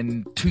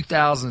 In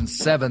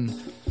 2007,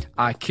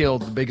 I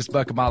killed the biggest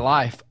buck of my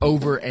life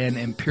over an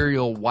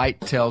Imperial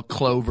Whitetail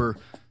Clover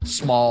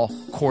small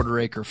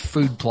quarter-acre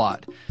food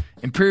plot.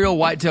 Imperial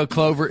Whitetail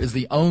Clover is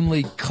the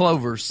only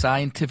clover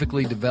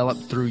scientifically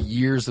developed through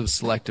years of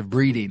selective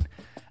breeding.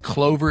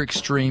 Clover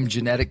Extreme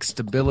genetic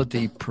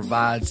stability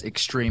provides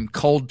extreme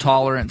cold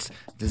tolerance,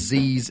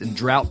 disease, and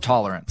drought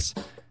tolerance.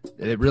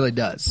 It really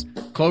does.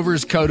 Clover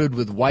is coated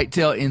with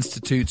Whitetail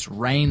Institute's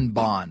Rain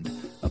Bond,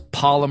 a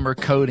polymer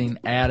coating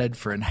added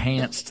for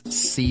enhanced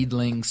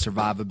seedling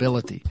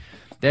survivability.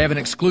 They have an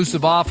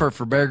exclusive offer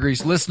for Bear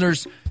Grease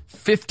listeners,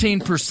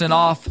 15%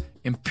 off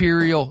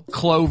Imperial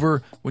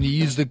Clover when you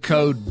use the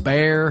code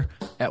BEAR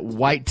at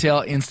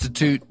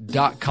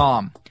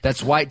whitetailinstitute.com.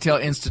 That's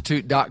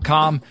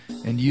whitetailinstitute.com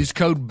and use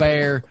code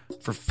BEAR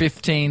for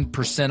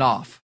 15%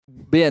 off.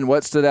 Ben,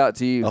 what stood out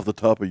to you? Off the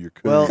top of your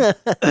coon. Well,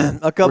 a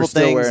We're couple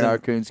still things. wearing our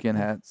coonskin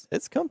hats.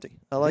 It's comfy.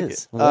 I like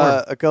is. it.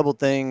 Warm. A couple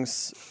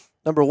things.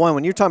 Number one,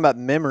 when you're talking about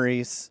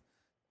memories,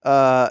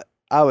 I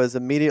was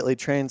immediately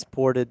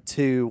transported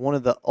to one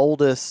of the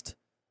oldest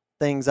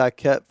things I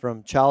kept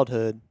from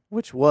childhood,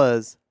 which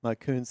was my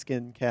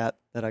coonskin cap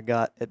that I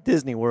got at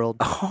Disney World.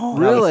 Oh,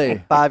 when I was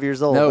Really? 5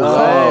 years old. No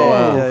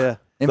Oh, way. Yeah.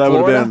 In that would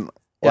have Florida? been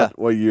Yeah.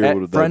 what year At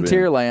would have that been?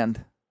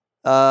 Frontierland.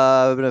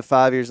 I've been at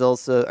 5 years old,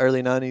 so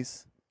early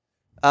 90s.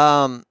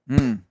 And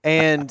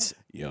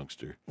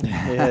Youngster.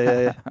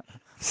 yeah.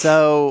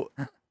 So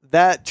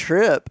that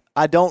trip,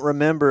 I don't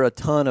remember a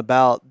ton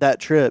about that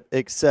trip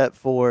except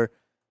for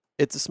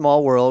it's a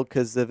small world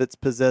because of its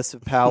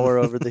possessive power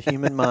over the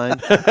human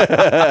mind.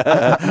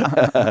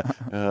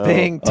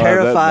 Being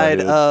terrified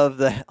of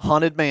the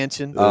haunted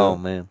mansion Oh,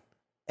 man.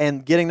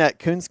 and getting that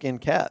coonskin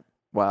cap.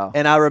 Wow.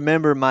 And I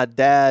remember my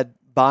dad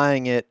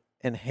buying it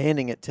and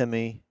handing it to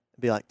me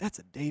and be like, that's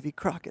a Davy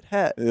Crockett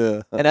hat.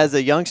 Yeah. And as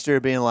a youngster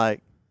being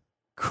like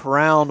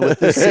crowned with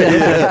this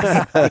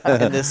significance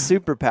and this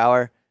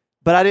superpower,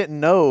 but I didn't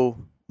know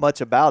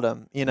much about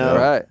him, you know?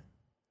 Right.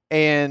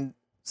 And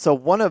so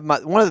one of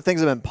the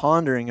things I've been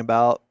pondering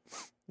about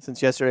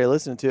since yesterday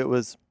listening to it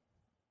was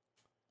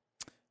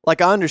like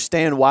I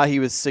understand why he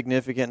was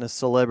significant in a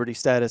celebrity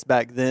status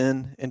back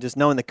then and just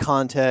knowing the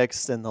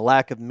context and the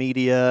lack of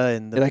media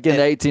and the Like in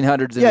the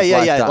 1800s in yeah, his yeah,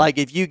 lifetime. Like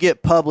if you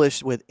get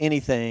published with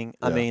anything,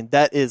 I Yeah. mean,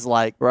 that is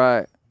like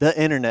Right. the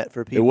internet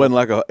for It people. wasn't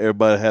like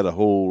everybody had a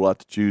whole lot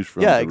to choose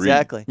from. Yeah, to read.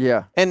 exactly.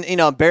 Yeah. And you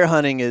know, bear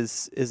hunting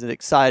is an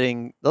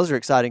exciting. Those are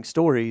exciting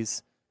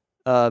stories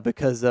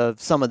because of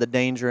some of the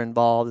danger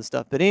involved and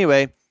stuff. But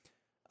anyway,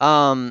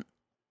 the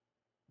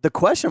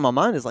question in my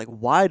mind is like,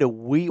 why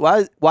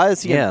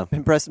does he Yeah.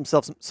 impress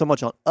himself so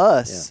much on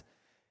us?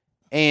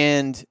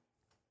 And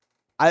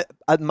I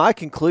my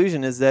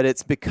conclusion is that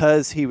it's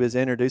because he was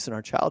introduced in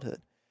our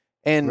childhood,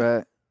 and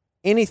Right.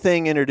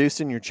 anything introduced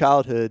in your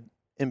childhood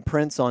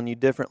imprints on you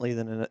differently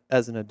than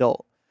as an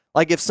adult.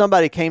 Like if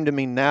somebody came to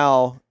me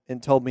now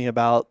and told me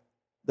about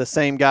the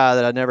same guy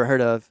that I'd never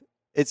heard of,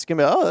 it's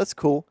gonna be, oh, that's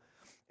cool.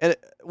 And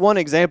one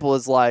example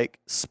is like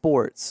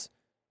sports.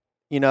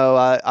 You know,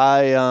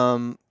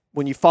 I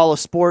when you follow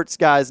sports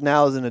guys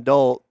now as an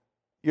adult,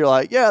 you're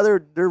like, yeah,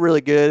 they're really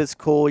good. It's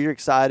cool. You're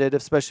excited,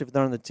 especially if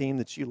they're on the team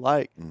that you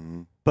like.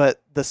 Mhm.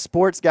 But the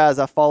sports guys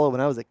I followed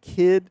when I was a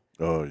kid,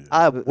 Oh yeah.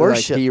 I Like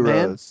worship, man.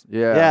 heroes.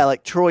 Yeah. Yeah,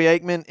 like Troy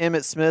Aikman,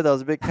 Emmitt Smith. I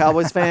was a big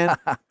Cowboys fan.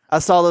 I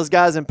saw those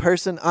guys in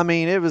person. I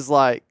mean, it was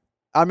like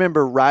I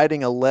remember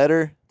writing a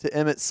letter to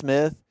Emmitt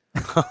Smith,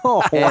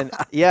 and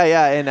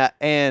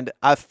and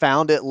I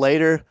found it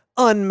later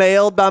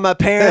unmailed by my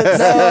parents.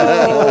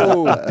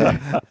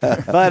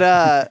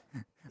 But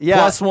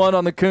yeah, +1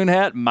 on the coon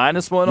hat, -1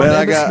 on Man, the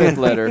I Emmitt got- Smith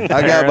letter. I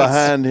got Parents.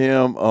 behind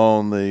him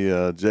on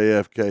the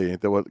JFK.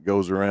 Ain't that what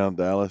goes around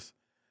Dallas,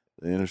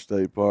 the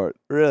interstate part?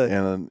 really.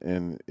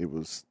 And it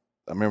was.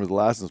 I remember the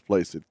license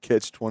plate said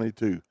Catch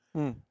 22.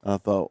 Hmm. I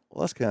thought,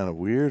 well, that's kind of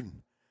weird.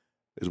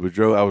 As we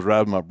drove, I was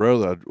riding my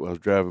brother. I was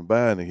driving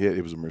by, and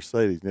it was a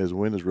Mercedes, and his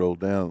windows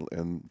rolled down,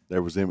 and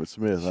there was Emmitt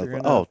Smith. And I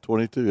Sure thought, enough.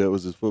 22. That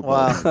was his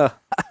football. name. Wow,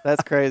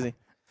 that's crazy.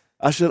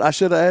 I should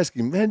have asked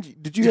him, man.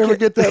 Did you ever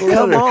get that letter?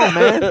 Come on,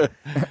 man.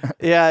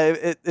 Yeah,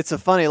 it's a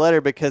funny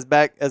letter because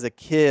back as a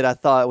kid, I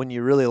thought when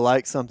you really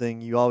like something,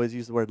 you always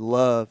use the word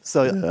love.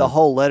 So the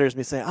whole letter is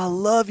me saying, I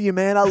love you,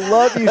 man. I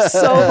love you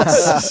so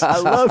much. I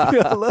love you.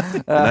 I love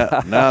you.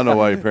 now I know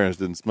why your parents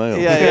didn't smell.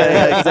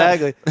 Yeah,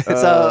 exactly.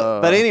 So,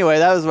 but anyway,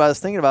 that was what I was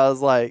thinking about. I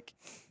was like,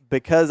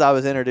 because I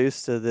was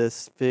introduced to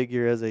this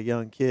figure as a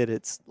young kid,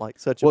 it's like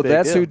such a Well, big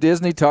that's deal. who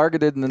Disney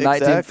targeted in the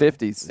Exactly.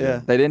 1950s.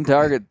 Yeah. They didn't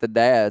target the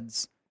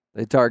dads.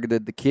 They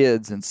targeted the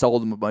kids and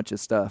sold them a bunch of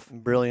stuff.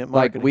 Brilliant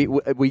Like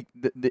marketing.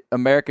 the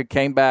America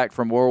came back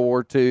from World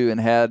War II and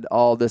had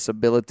all this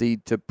ability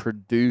to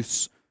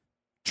produce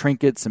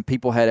trinkets, and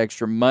people had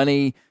extra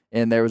money,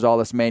 and there was all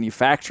this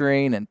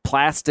manufacturing and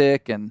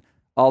plastic and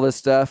all this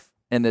stuff,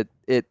 and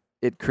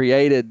it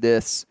created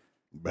this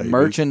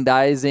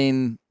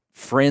merchandising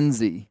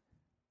frenzy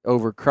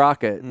over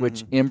Crockett,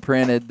 which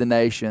imprinted the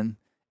nation,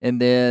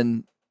 and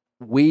then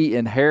we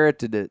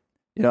inherited it.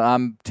 You know,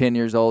 I'm 10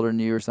 years older than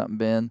you or something,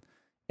 Ben,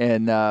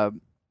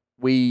 and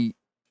we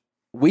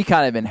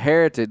kind of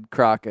inherited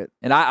Crockett.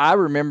 And I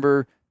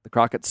remember the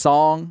Crockett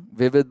song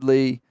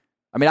vividly.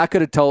 I mean, I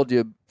could have told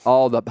you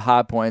all the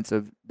high points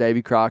of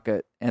Davy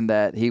Crockett and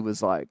that he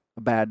was like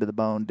a bad to the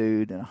bone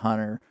dude and a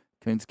hunter,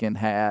 coonskin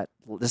hat.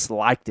 Just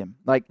liked him.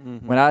 Like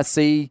when I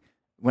see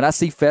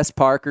Fess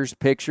Parker's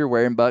picture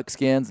wearing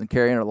buckskins and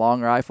carrying a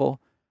long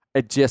rifle,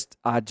 I just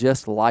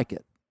like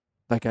it.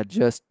 Like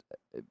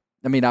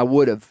I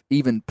would have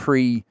even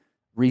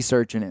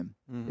pre-researching him.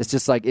 It's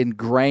just like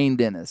ingrained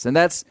in us. And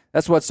that's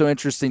what's so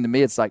interesting to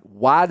me. It's like,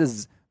 why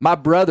does my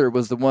brother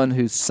was the one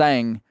who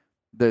sang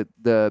the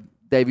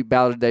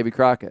Ballad of Davy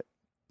Crockett,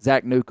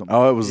 Zach Newcomb.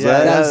 Oh, it was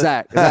Zach.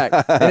 Zach.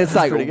 And it's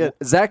like, pretty good.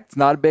 Zach's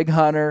not a big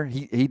hunter.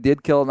 He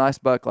did kill a nice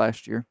buck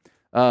last year,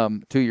 2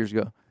 years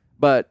ago.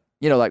 But,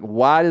 you know, like,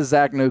 why does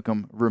Zach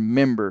Newcomb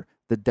remember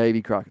the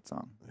Davy Crockett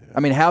song? Yeah. I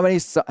mean, how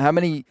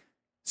many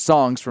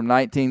songs from the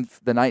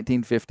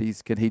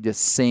 1950s could he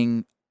just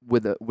sing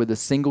with a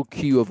single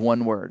cue of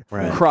one word?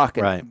 Right.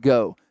 Crockett, Right.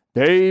 go.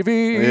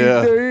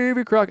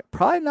 Davy Crockett.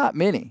 Probably not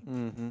many.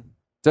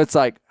 So it's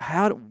like,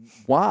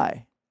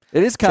 why?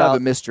 It is kind of a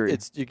mystery.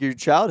 It's your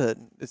childhood.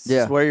 It's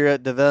where you're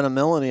at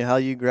developmentally, how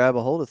you grab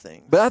a hold of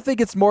things. But I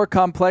think it's more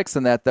complex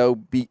than that,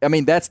 though.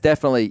 That's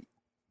definitely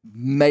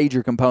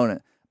major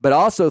component. But I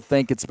also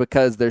think it's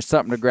because there's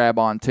something to grab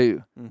on,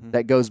 too,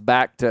 that goes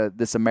back to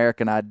this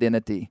American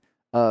identity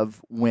of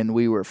when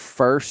we were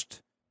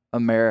first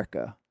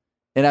America.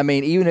 And, I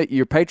mean, even if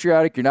you're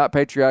patriotic, you're not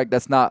patriotic,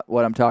 that's not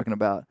what I'm talking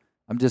about.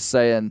 I'm just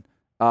saying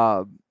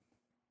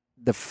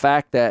the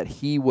fact that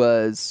he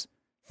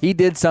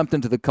did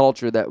something to the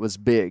culture that was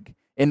big.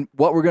 And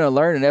what we're going to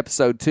learn in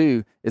episode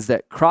 2 is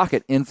that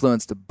Crockett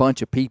influenced a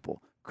bunch of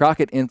people.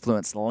 Crockett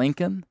influenced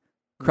Lincoln.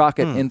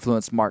 Crockett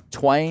influenced Mark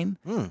Twain.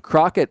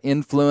 Crockett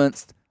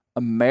influenced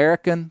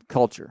American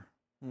culture.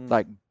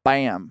 Like,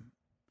 bam.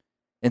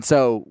 And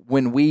so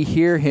when we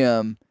hear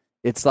him,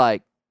 it's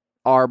like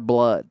our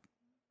blood.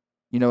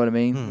 You know what I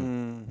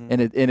mean? And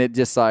it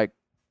just like,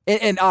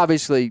 and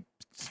obviously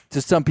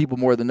to some people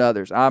more than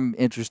others. I'm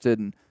interested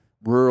in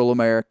rural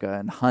America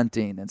and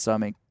hunting, and so I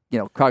mean, you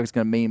know, Crockett's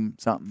going to mean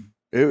something.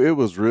 It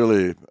was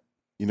really,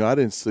 you know, I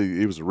didn't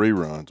see it was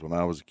reruns when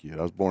I was a kid.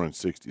 I was born in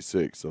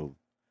 '66, so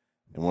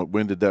and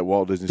when did that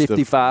Walt Disney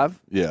 55?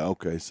 Stuff? Yeah,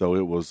 okay, so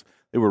it were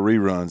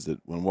reruns that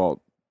when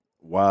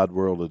Wide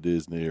World of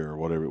Disney or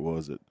whatever it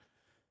was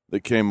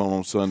that came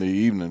on Sunday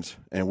evenings,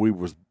 and we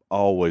was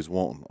always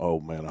wanting,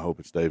 oh man, I hope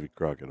it's Davy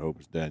Crockett, I hope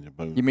it's Daniel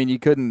Boone. You mean you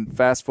couldn't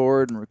fast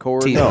forward and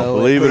record? No,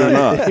 believe it or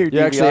not. You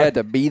actually had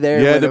to be there.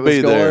 You had when to it was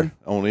be going? there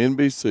on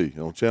NBC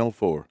on Channel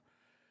 4.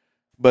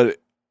 But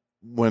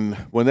when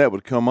that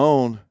would come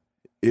on,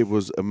 it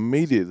was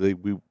immediately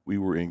we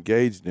were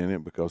engaged in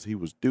it because he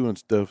was doing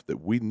stuff that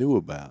we knew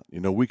about. You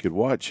know, we could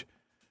watch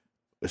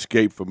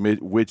Escape from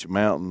Witch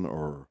Mountain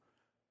or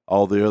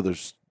all the other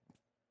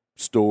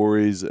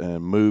stories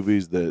and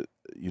movies that,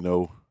 you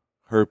know,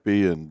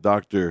 Herpy and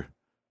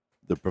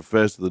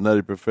the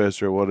Nutty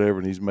Professor or whatever,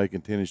 and he's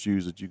making tennis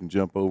shoes that you can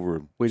jump over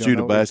and We don't shoot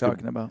know a what you're basketball.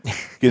 talking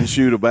about. Can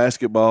shoot a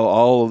basketball.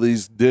 All of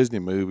these Disney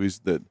movies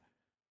that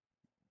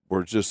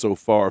were just so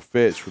far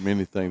fetched from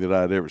anything that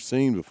I'd ever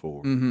seen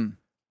before.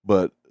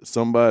 But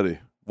somebody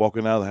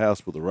walking out of the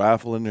house with a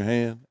rifle in their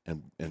hand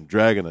and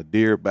dragging a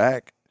deer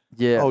back.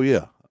 Yeah. Oh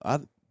yeah.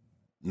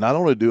 Not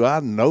only do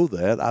I know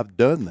that, I've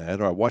done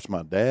that, or I watched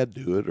my dad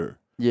do it, or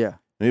Yeah.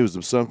 and it was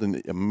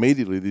something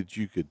immediately that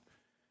you could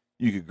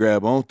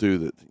grab onto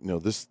that, you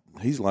know,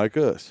 he's like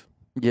us.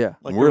 Yeah.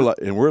 Like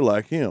and we're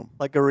like him.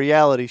 like a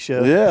reality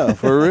show. Yeah,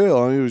 for real.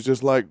 I mean, it was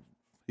just like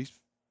he's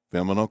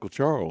filming Uncle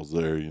Charles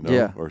there, you know,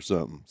 Yeah. or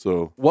something.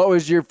 So What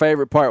was your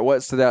favorite part?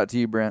 What stood out to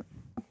you, Brent?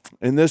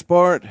 in this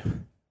part,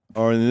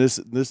 or in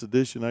this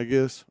edition, I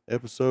guess,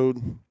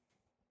 episode,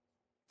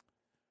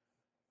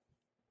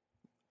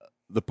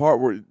 the part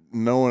where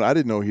I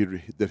didn't know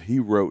that he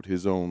wrote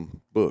his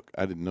own book.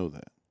 I didn't know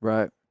that.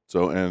 Right.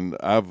 So, and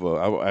I've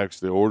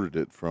actually ordered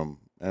it from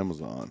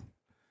Amazon,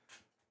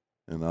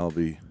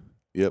 and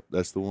yep,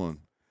 that's the one.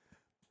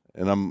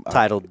 And I'm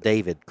Titled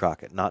David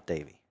Crockett, not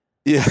Davy.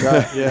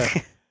 Yeah, Yeah.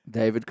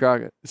 David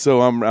Crockett.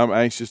 So I'm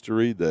anxious to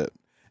read that.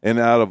 And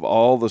out of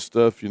all the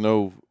stuff, you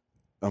know,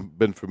 I've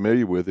been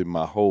familiar with him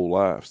my whole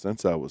life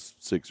since I was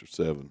 6 or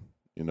 7,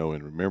 you know,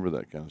 and remember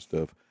that kind of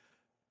stuff.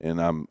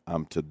 And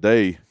I'm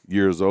today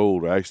years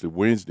old, actually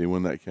Wednesday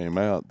when that came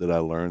out, that I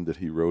learned that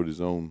he wrote his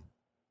own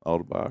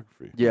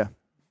autobiography. Yeah.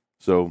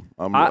 So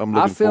I'm I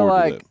looking feel forward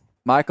like, to that.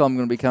 Michael, I'm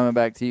going to be coming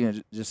back to you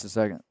in just a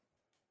second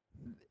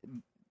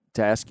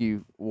to ask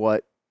you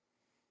what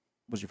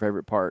was your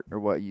favorite part or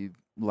what you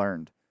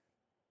learned.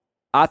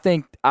 I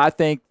think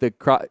the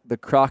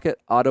Crockett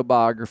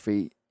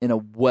autobiography in a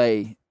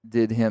way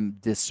did him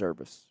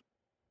disservice.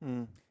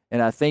 Mm.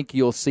 And I think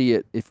you'll see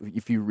it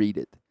if you read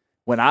it.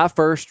 When I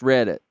first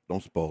read it,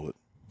 Don't spoil it.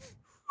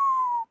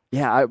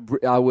 yeah,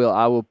 I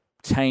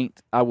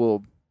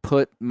will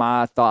put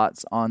my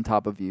thoughts on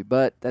top of you,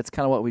 but that's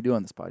kind of what we do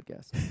on this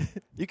podcast.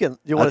 You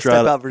want to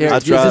step out for Here,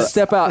 just just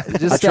step out.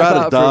 Just I step try to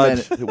out for a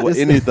dodge minute. Just-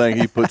 anything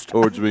he puts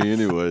towards me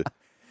anyway.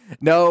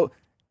 No,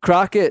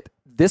 Crockett,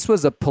 this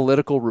was a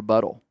political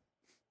rebuttal.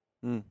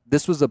 Mm.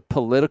 This was a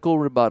political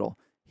rebuttal.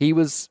 He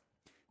was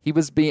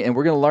being, and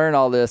we're going to learn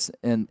all this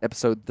in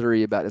episode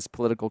 3 about his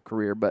political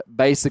career, but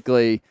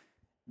basically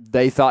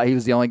they thought he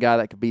was the only guy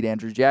that could beat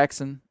Andrew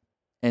Jackson.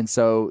 And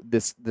so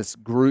this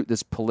group,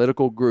 this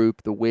political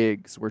group, the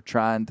Whigs, were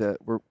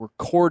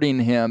courting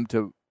him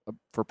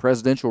for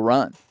presidential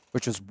run,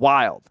 which was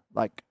wild.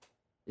 Like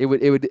it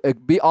would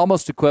be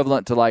almost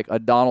equivalent to like a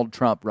Donald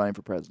Trump running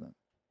for president.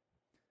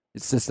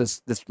 It's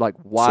just this like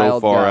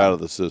wild So far guy. out of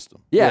the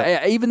system.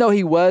 Yeah, even though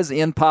he was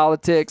in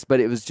politics, but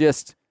it was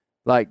just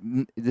like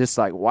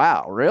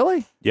wow,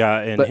 really? Yeah,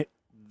 and But-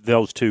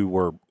 those two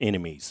were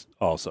enemies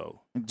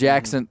also.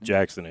 Jackson,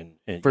 Jackson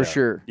and for yeah,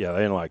 sure. Yeah, they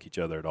didn't like each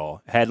other at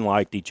all. Hadn't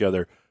liked each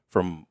other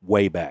from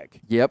way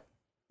back. Yep.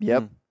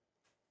 Mm.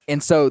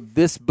 And so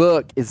this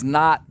book is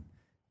not.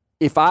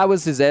 If I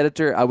was his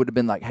editor, I would have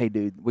been like, "Hey,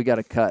 dude, we got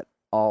to cut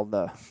all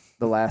the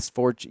last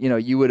 4.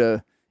 You would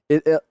have.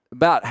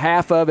 About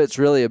half of it's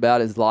really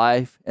about his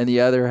life, and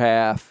the other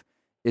half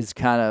is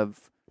kind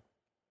of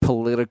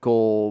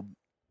political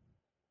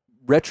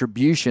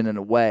retribution in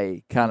a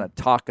way, kind of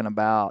talking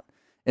about.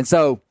 And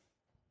so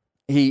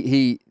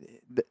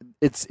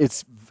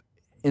it's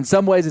in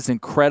some ways it's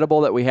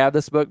incredible that we have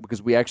this book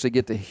because we actually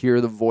get to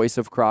hear the voice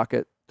of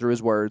Crockett through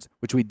his words,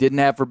 which we didn't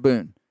have for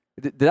Boone.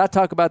 Did I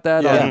talk about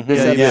that Yeah. on this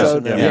Yeah, you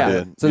episode? did. Yeah, you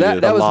did. So You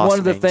that did. was Lost one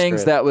of the things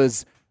manuscript. that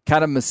was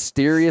kind of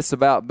mysterious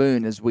about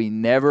Boone is we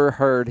never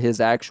heard his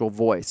actual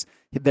voice.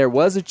 There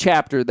was a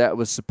chapter that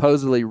was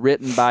supposedly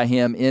written by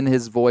him in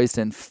his voice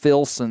in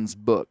Filson's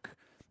book,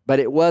 but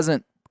it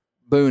wasn't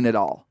Boone at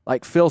all.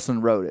 Like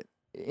Filson wrote it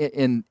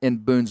in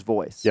Boone's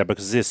voice. Yeah,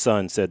 because his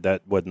son said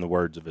that wasn't the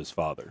words of his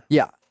father.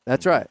 Yeah,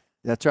 that's right.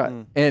 That's right.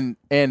 Mm.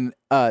 And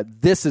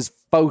this is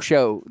faux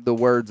show the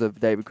words of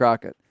David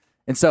Crockett.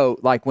 And so,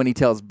 like when he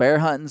tells bear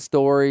hunting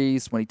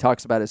stories, when he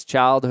talks about his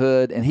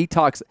childhood, and he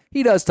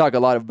does talk a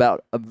lot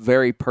about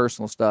very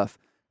personal stuff,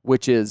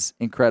 which is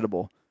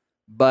incredible.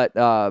 But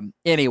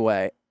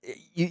anyway,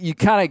 you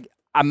kind of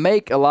I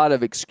make a lot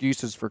of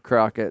excuses for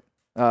Crockett,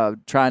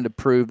 trying to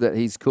prove that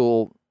he's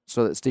cool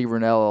so that Steve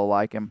Rinella will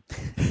like him,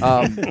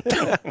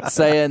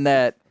 saying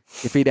that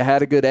if he'd have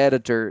had a good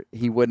editor,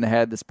 he wouldn't have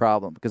had this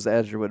problem because the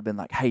editor would have been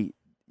like, "Hey,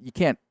 you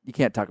can't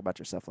talk about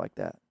yourself like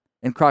that,"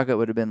 and Crockett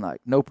would have been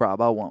like, "No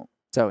problem, I won't."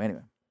 So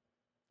anyway,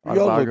 You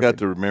also autobiography. got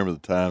to remember the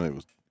time it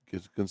was.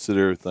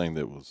 Consider everything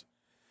that was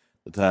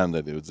the time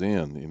that it was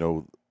in. You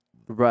know,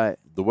 right.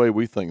 the way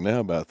we think now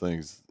about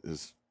things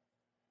is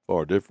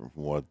far different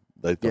from what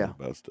they thought Yeah.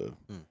 about stuff.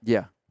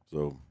 Yeah,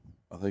 So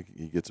I think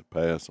he gets a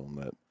pass on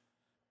that,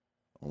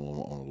 on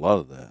a lot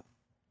of that,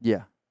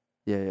 yeah.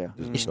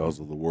 just because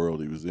of the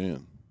world he was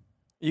in.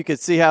 You could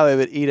see how it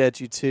would eat at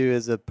you too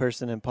as a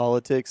person in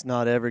politics,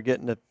 not ever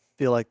getting to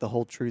feel like the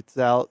whole truth's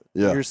out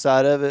Yeah. your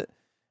side of it,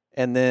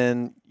 and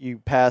then you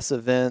pass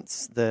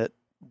events that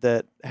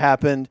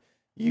happened.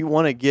 You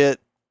want to get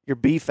your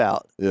beef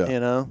out. Yeah. You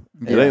know.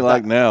 It ain't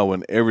like now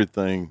when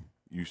everything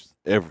you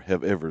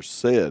have ever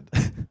said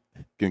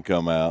can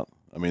come out.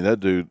 I mean, that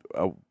dude,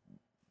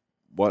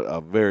 what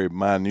a very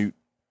minute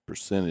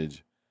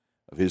percentage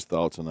of his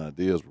thoughts and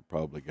ideas were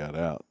probably got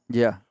out.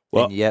 Yeah.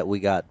 Well- and yet we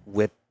got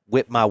whip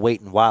my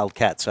weight in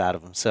Wildcats out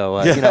of him.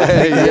 So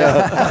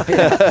Yeah.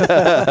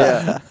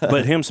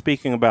 But him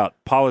speaking about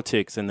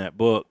politics in that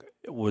book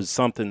was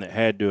something that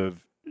had to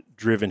have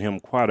driven him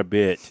quite a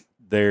bit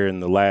there in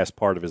the last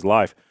part of his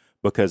life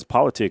because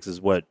politics is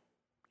what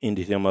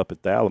ended him up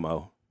at the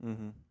Alamo.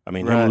 Mm-hmm. I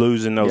mean, Right. him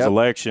losing those Yep.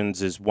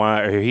 elections is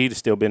why or he'd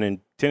still been in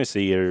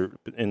Tennessee or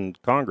in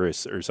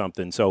Congress or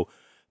something. So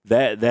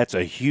that's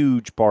a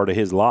huge part of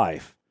his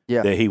life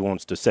Yeah. that he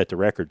wants to set the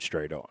record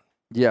straight on.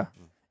 Yeah.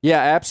 Yeah,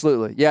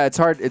 absolutely. Yeah, it's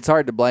hard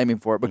to blame him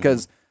for it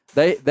because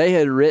they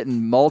had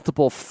written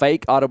multiple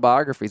fake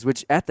autobiographies,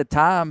 which at the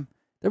time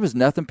there was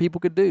nothing people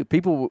could do.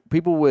 People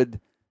would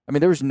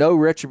there was no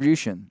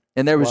retribution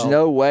and there was Wow.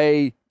 no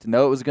way to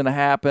know it was going to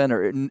happen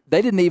or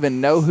they didn't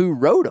even know who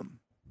wrote them.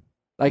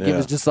 Like it Yeah.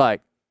 was just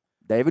like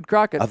David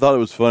Crockett, I thought it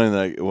was funny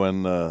that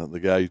when the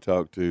guy you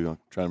talked to, I'm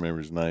trying to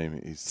remember his name,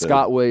 he said,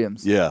 Scott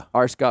Williams. Yeah.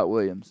 R. Scott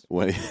Williams.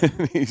 When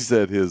he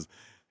said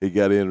he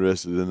got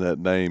interested in that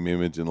name,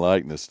 image, and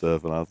likeness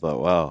stuff, and I thought,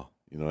 wow,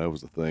 that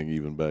was a thing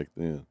even back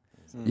then.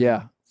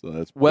 Yeah. So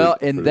that's Well,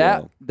 pretty and that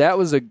wild. that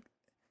was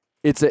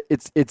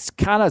it's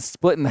kind of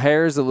splitting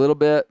hairs a little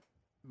bit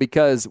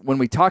because when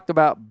we talked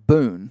about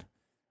Boone,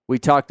 we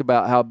talked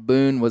about how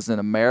Boone was an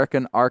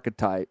American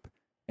archetype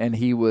and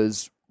he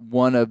was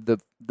one of the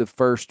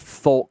first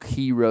folk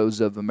heroes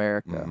of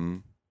America.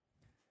 Mhm.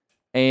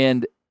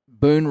 And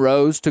Boone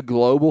rose to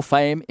global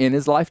fame in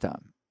his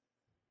lifetime.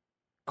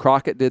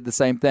 Crockett did the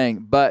same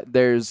thing, but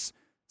there's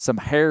some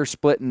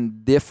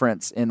hair-splitting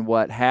difference in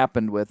what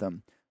happened with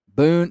him.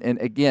 Boone, and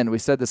again, we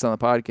said this on the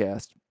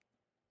podcast,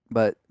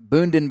 but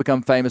Boone didn't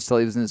become famous till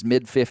he was in his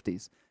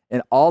mid-50s.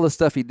 And all the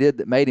stuff he did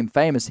that made him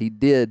famous, he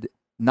did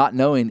not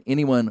knowing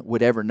anyone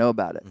would ever know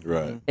about it.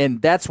 Right.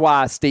 And that's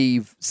why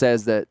Steve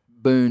says that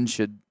Boone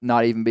should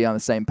not even be on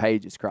the same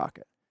page as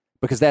Crockett,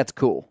 because that's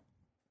cool.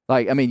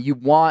 Like, I mean, you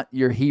want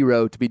your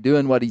hero to be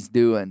doing what he's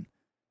doing,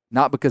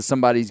 not because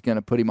somebody's going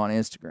to put him on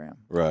Instagram.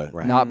 Right.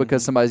 Not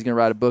because somebody's going to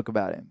write a book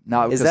about him.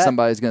 Not because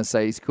somebody's going to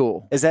say he's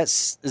cool. Is that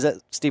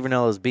Steve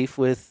Rinella's beef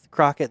with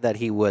Crockett, that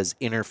he was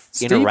Steve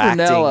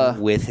interacting Rinella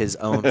with his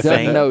own doesn't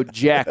fame? know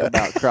jack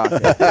about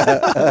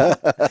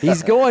Crockett.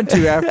 He's going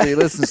to after he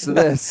listens to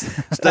this.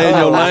 Stay in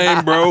your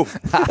lane, bro.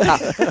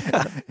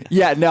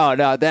 Yeah, no,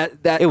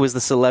 that It was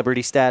the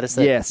celebrity status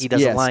that he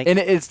doesn't like. And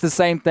it's the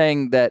same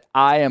thing that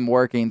I am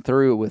working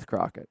through with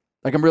Crockett.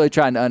 Like, I'm really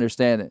trying to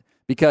understand it,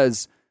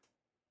 because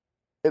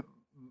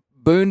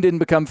Boone didn't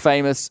become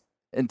famous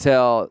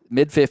until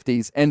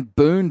mid-50s, and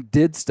Boone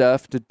did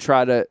stuff to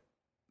try to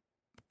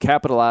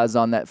capitalize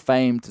on that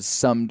fame to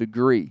some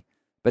degree.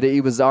 But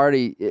he was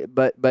already,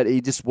 but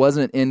he just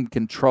wasn't in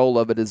control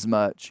of it as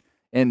much.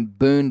 And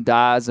Boone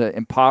dies an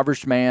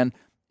impoverished man.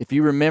 If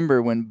you remember,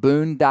 when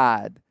Boone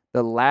died,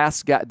 the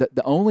last guy,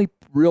 the only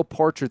real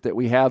portrait that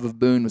we have of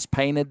Boone was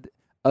painted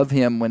of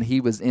him when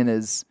he was in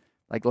his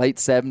like late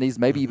 70s,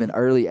 maybe even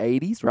early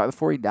 80s, right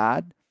before he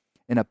died.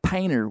 And a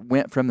painter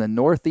went from the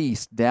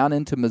Northeast down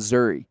into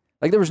Missouri.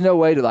 Like, there was no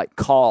way to like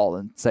call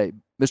and say,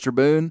 Mr.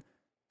 Boone,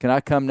 can I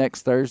come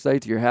next Thursday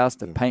to your house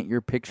to paint your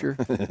picture?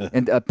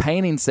 And a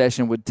painting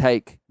session would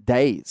take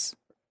days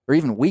or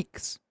even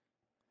weeks,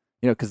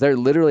 because they're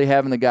literally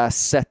having the guy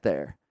sit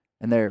there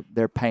and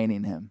they're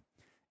painting him.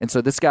 And so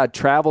this guy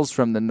travels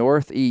from the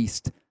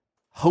Northeast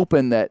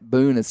hoping that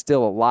Boone is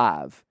still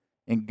alive,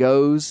 and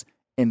goes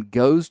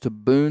to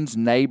Boone's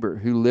neighbor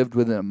who lived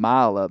within a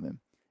mile of him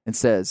and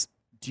says,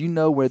 do you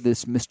know where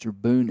this Mr.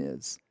 Boone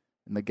is?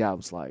 And the guy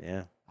was like,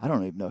 Yeah. I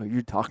don't even know who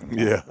you're talking about.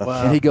 Yeah.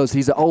 Wow. And he goes,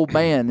 he's an old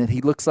man, and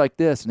he looks like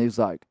this. And he was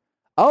like,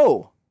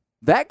 oh,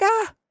 that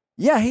guy?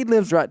 Yeah, he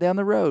lives right down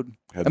the road.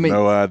 Had I mean-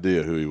 no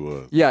idea who he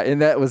was. Yeah, and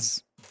that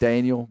was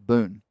Daniel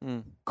Boone.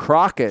 Mm.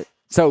 Crockett.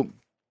 So,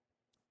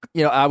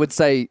 I would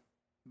say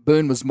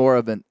Boone was more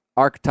of an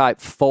archetype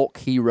folk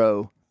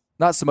hero,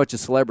 not so much a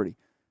celebrity.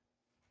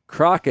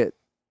 Crockett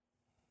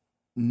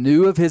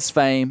knew of his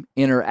fame,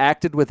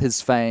 interacted with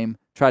his fame,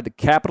 tried to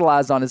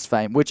capitalize on his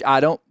fame, which I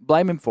don't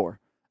blame him for.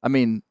 I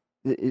mean,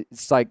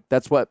 it's like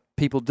that's what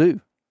people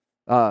do.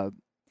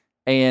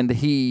 And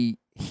he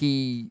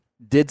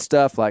did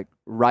stuff like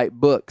write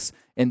books.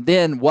 And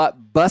then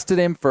what busted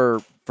him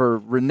for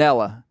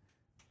Rinella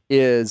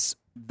is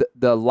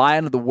the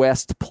Lion of the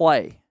West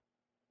play.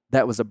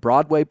 That was a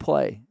Broadway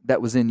play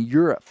that was in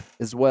Europe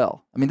as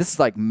well. I mean, this is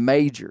like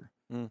major.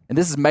 And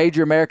this is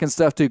major American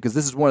stuff too, because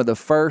this is one of the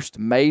first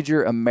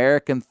major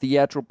American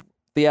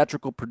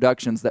theatrical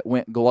productions that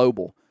went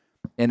global.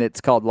 And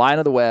it's called Lion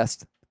of the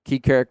West. Key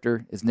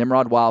character is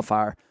Nimrod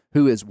Wildfire,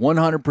 who is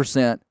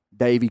 100%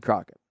 Davy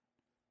Crockett.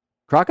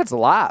 Crockett's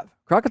alive.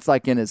 Crockett's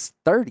like in his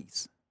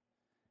 30s.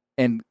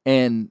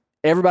 And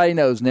everybody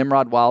knows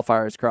Nimrod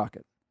Wildfire is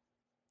Crockett.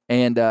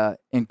 And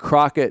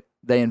Crockett,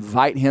 they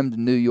invite him to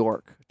New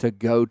York to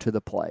go to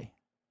the play.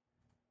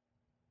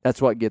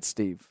 That's what gets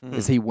Steve,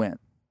 is he went.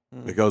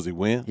 Because he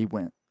went? He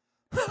went.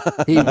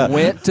 He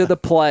went to the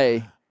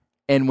play,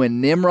 and when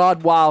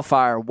Nimrod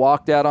Wildfire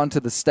walked out onto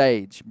the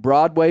stage,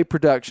 Broadway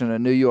production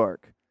in New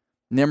York,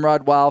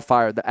 Nimrod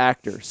Wildfire, the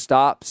actor,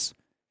 stops,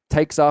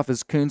 takes off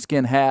his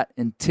coonskin hat,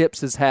 and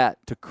tips his hat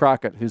to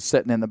Crockett, who's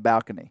sitting in the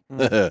balcony.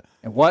 And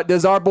what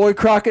does our boy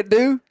Crockett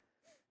do?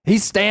 He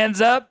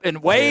stands up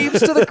and waves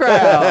to the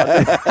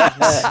crowd,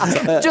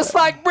 just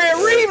like Brett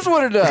Reeves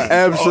would have done.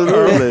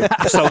 Absolutely.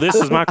 So this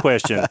is my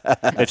question.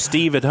 If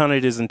Steve had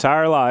hunted his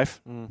entire life,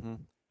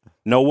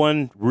 no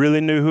one really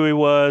knew who he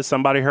was,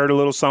 somebody heard a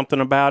little something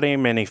about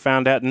him, and he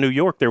found out in New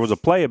York there was a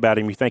play about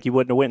him, you think he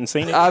wouldn't have went and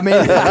seen it? I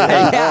mean,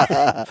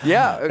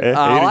 yeah,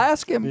 I'll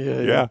ask him.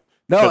 Yeah.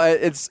 No,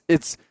 it's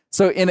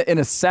so in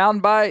a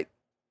soundbite,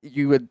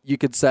 you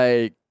could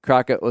say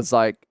Crockett was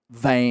like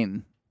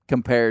vain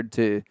compared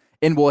to,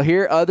 and we'll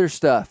hear other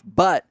stuff,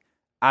 but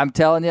I'm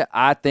telling you,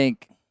 I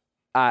think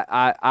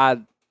I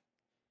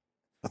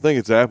think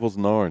it's apples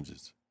and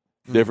oranges.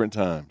 Different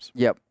times.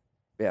 Yep.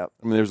 I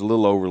mean, there's a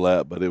little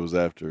overlap, but it was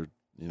after,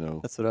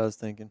 That's what I was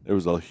thinking. there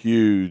was a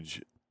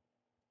huge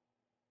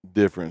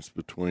difference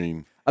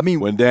between I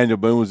mean, when Daniel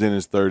Boone was in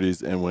his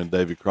 30s and when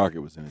Davy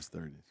Crockett was in his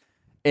 30s.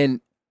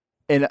 and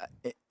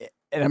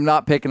I'm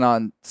not picking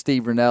on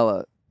Steve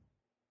Rinella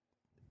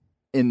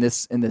in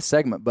this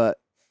segment, but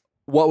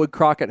what would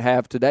Crockett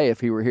have today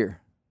if he were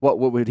here? What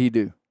would he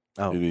do?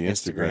 Oh, He'd be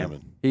Instagram.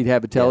 Instagramming. He'd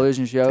have a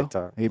television show.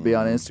 TikTok. He'd be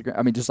on Instagram.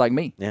 I mean, just like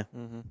me. Yeah.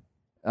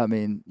 I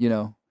mean,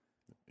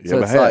 You So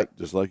have a it's hat, like-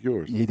 just like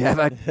yours. You'd have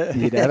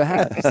a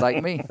hat, just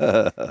like me,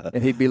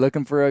 and he'd be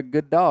looking for a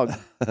good dog.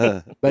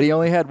 But he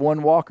only had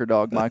one Walker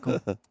dog, Michael.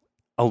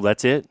 Oh,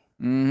 that's it.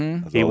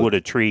 Mm-hmm. That's He all would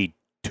have treed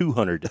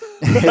 200.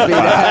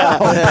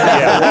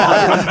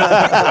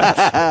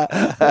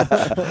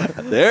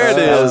 There it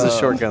is. That was a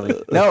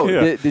shortcoming. No,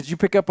 Yeah. did you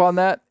pick up on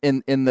that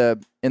in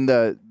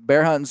the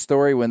bear hunting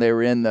story when they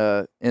were in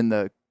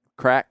the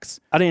cracks?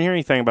 I didn't hear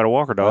anything about a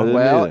Walker I dog. didn't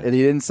Well, either.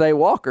 he didn't say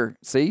Walker.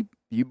 See,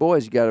 you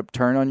boys, you got to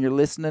turn on your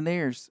listening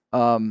ears.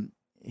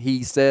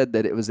 He said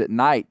that it was at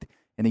night,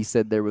 and he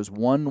said there was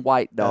one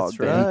white dog That's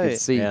that he right. could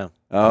see. Yeah.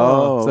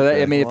 Oh, So that, I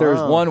okay. mean, if there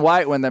was Wow. one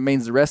white one, that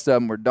means the rest of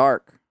them were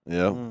dark.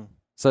 yeah. Mm.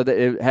 So that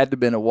it had to have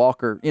been a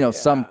Walker,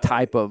 some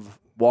type of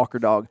Walker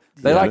dog.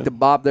 They Yeah. like to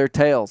bob their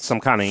tails. Some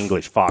kind of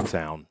English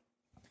foxhound,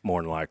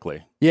 more than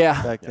likely.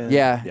 Yeah, Back then.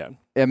 yeah. Yeah.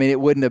 I mean, it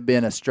wouldn't have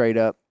been a straight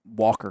up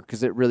Walker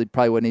because it really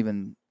probably wasn't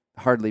even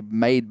hardly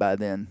made by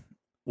then.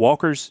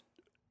 Walkers,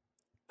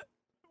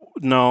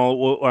 no,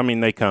 well, I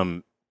mean, they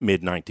come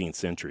mid 19th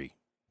century.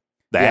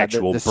 The Yeah,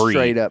 actual the breed.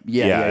 straight up,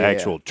 yeah,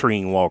 actual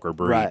Treeing Walker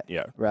breed. Right.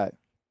 Yeah. Right.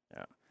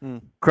 Yeah.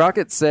 Mm.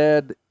 Crockett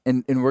said,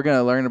 and we're going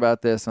to learn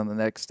about this on the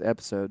next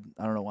episode.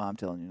 I don't know why I'm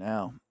telling you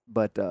now,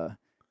 but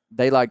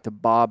they like to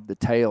bob the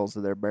tails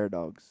of their bear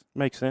dogs.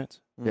 Makes sense.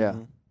 Yeah.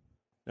 Mhm.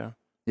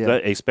 Yeah.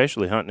 But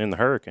especially hunting in the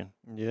hurricane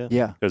Yeah.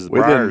 Yeah. because the We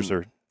briars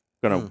are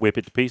going to Mm. whip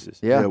it to pieces.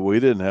 Yeah. We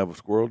didn't have a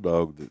squirrel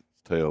dog that's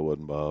tail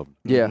wasn't bobbed.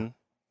 Yeah. Mhm.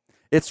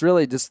 It's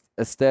really just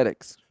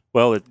aesthetics.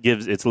 Well,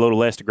 it's a little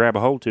less to grab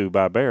a hold to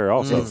by a bear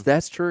also.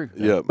 That's true.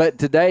 Yeah. But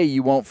today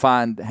you won't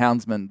find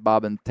houndsmen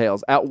bobbing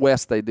tails. Out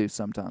west they do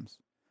sometimes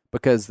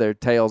because their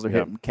tails are Yeah.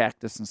 hitting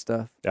cactus and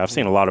stuff. I've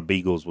seen a lot of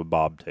beagles with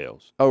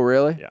bobtails. Oh,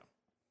 really? Yeah.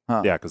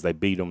 Huh. Yeah, because they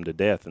beat them to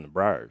death in the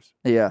briars.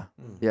 Yeah.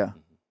 Mm. Yeah.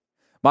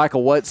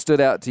 Michael, what stood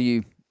out to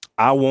you?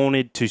 I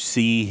wanted to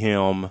see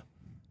him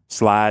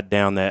slide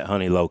down that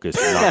honey locust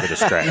and not get a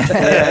scratch.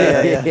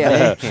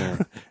 Yeah.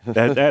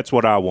 That's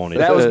what I wanted.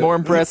 That was more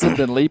impressive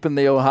than leaping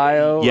the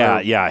Ohio. Yeah,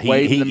 or yeah.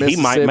 wading the He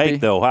might Mississippi.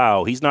 make the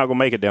Ohio. He's not going to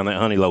make it down that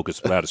honey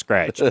locust without a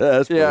scratch.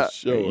 That's Yeah. for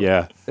sure.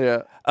 Yeah.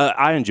 Yeah.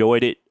 I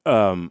enjoyed it.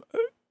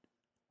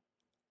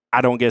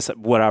 I don't guess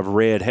what I've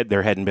read,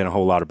 there hadn't been a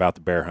whole lot about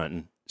the bear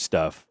hunting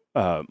stuff.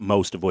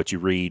 Most of what you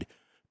read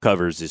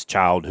covers his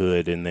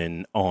childhood and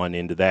then on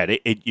into that.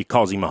 It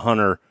calls him a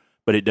hunter,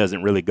 but it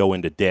doesn't really go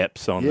into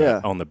depths on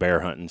the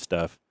bear hunting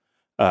stuff.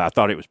 I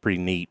thought it was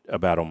pretty neat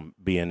about him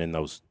being in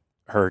those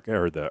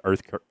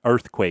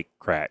earthquake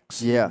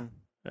cracks. Yeah.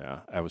 Yeah,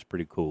 that was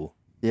pretty cool.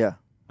 Yeah.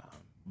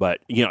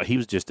 But he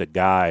was just a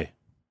guy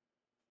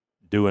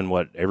doing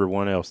what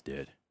everyone else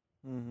did.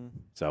 Mhm.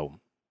 So,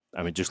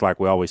 I mean, just like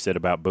we always said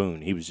about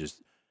Boone, he was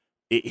just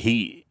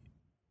he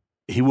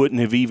wouldn't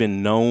have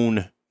even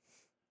known.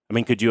 I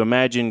mean, could you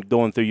imagine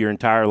going through your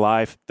entire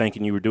life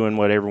thinking you were doing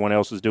what everyone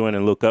else was doing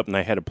and look up and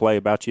they had a play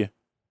about you?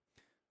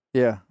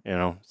 Yeah.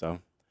 So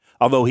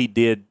although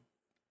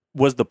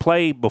was the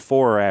play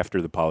before or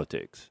after the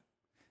politics?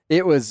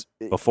 It was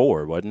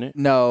Before, wasn't it?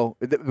 no,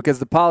 because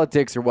the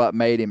politics are what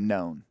made him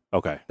known.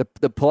 Okay.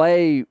 The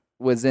play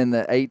was in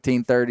the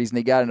 1830s, and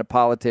he got into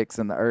politics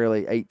in the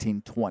early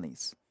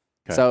 1820s.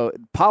 Okay. So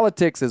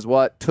politics is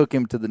what took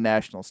him to the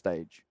national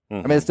stage. I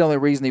mean, it's the only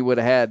reason he would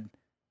have had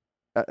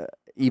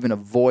even a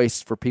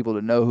voice for people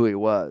to know who he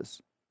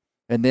was.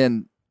 And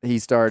then he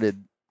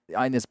started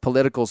in his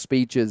political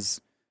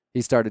speeches.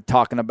 He started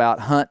talking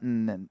about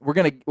hunting, and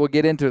we'll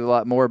get into it a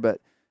lot more.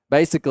 But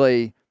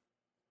basically,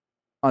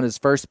 on his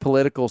first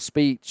political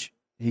speech,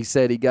 he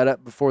said he got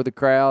up before the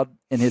crowd,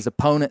 and his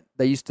opponent.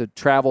 They used to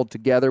travel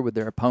together with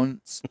their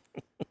opponents,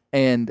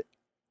 and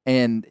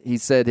he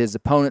said his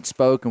opponent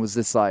spoke and was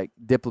this like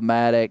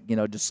diplomatic,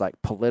 just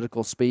like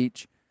political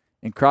speech.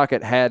 And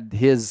Crockett had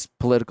his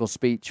political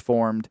speech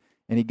formed,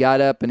 and he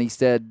got up and he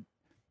said,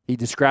 he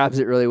describes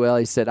it really well.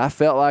 He said, "I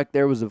felt like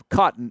there was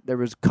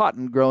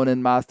cotton growing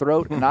in my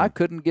throat, and I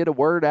couldn't get a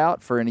word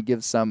out and he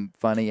gives some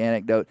funny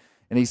anecdote.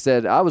 And he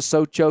said, I was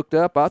so choked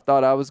up, I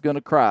thought I was going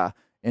to cry.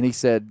 And he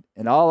said,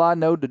 and all I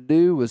know to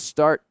do was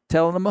start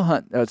telling them a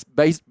hunt.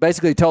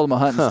 Basically told them a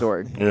hunting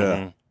story.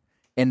 Yeah.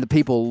 And the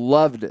people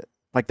loved it.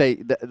 Like they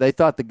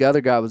thought the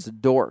other guy was a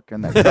dork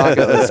and that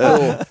Crockett was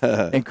cool.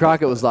 And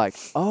Crockett was like,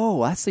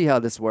 oh, I see how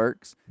this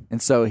works.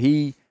 And so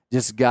he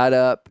just got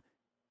up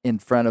in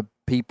front of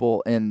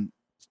people and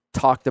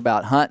talked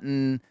about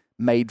hunting,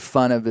 made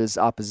fun of his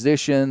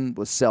opposition,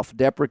 was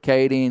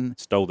self-deprecating,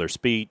 Stole their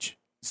speech.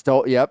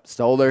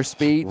 stole their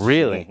speech.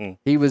 Really? Mhm.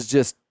 He was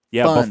just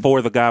Yeah, fun.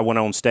 before the guy went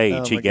on stage,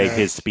 Oh he my gave gosh.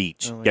 his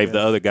speech, Oh my gave the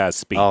gosh. other guy's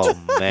speech. Oh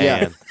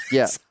man.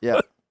 Yeah.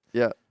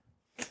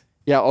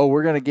 Oh,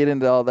 we're gonna get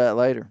into all that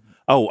later.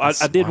 Oh, I That's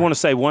did smart. want to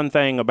say one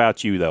thing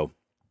about you, though.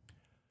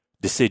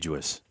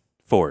 Deciduous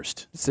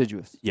forest.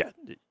 Deciduous. Yeah.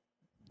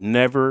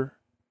 Never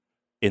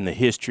in the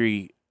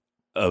history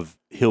of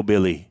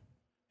hillbilly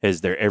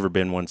has there ever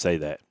been one say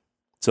that.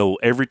 So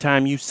every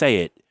time you say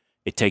it,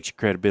 it takes your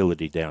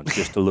credibility down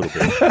just a little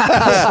bit.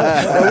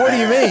 What do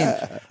you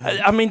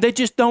mean? I mean, they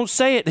just don't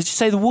say it. They just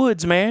say the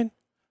woods, man.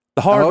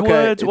 The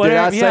hardwoods, Did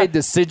whatever. I say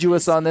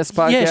deciduous on this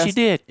podcast? Yes, you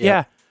did.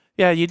 Yeah.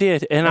 Yeah, you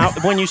did. And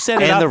when you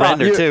said it, And I the thought,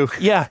 render, too.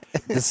 Yeah,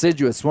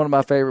 Deciduous, one of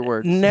my favorite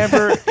words.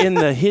 never in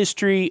the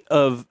history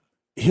of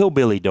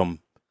hillbillydom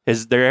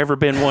has there ever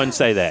been one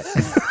say that.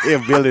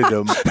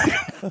 Hillbillydom.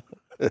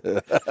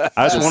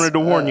 I just wanted to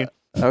warn you.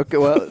 Okay,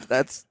 well,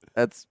 that's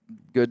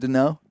good to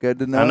know. Good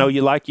to know. I know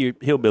you like your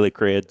hillbilly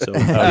cred, so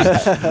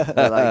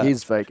Like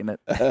he's faking it.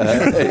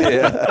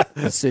 Yeah.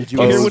 Deciduous.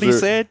 you hear what he Poser.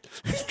 said?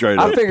 Straight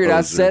up. I figured I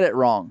poser. said it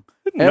wrong.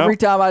 No. Every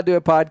time I do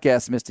a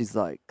podcast, Misty's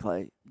like,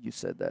 Clay, you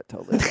said that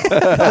totally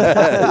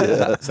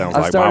wrong. Sounds I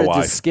like my started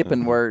wife. just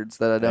skipping words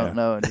that I don't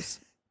know and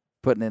just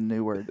putting in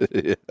new words.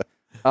 Yeah.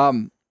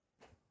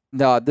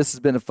 No, this has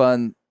been a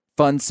fun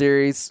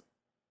series.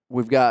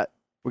 We've got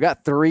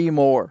 3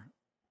 more.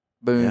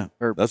 Boom. Yeah,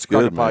 Or that's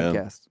Crockett good, man.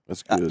 podcast.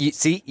 That's good. You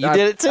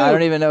did it too. I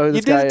don't even know who You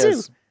this did guy it too.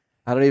 is.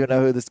 I don't even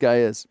know who this guy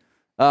is.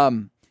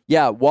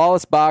 Yeah,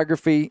 Wallace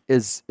biography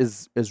is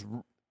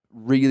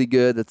really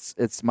good.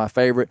 It's my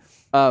favorite.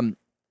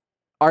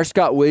 R.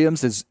 Scott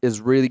Williams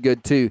is really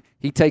good too.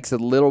 He takes a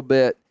little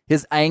bit.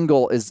 His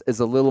angle is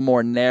a little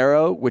more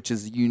narrow, which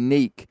is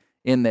unique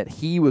in that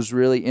he was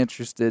really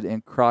interested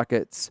in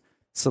Crockett's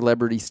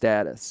celebrity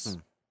status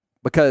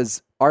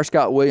because R.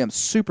 Scott Williams,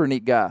 super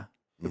neat guy,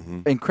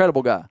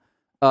 incredible guy.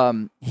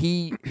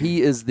 He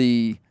is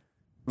the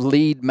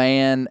lead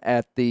man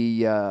at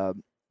the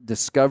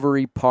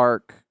Discovery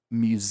Park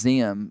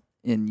Museum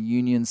in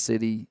Union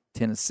City,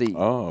 Tennessee,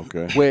 Oh,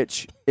 okay.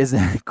 which is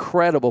an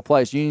incredible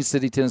place. Union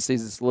City, Tennessee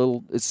is it's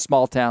a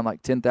small town,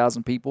 like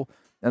 10,000 people,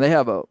 and they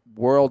have a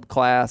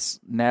world-class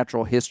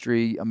natural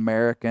history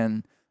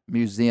American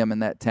museum in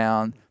that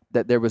town.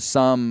 That there was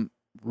some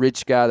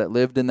rich guy that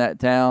lived in that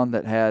town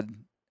that had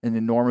an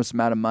enormous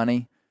amount of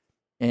money,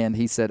 and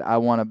he said, I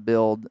want to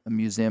build a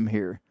museum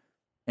here.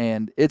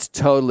 And it's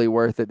totally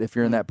worth it if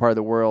you're in that part of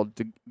the world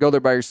to go there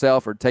by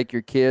yourself or take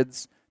your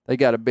kids. They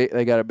got a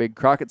big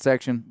Crockett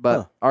section,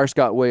 but R.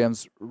 Scott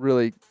Williams,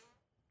 really,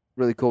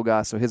 really cool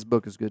guy. So his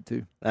book is good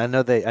too. I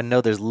know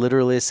there's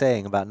literally a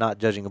saying about not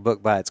judging a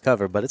book by its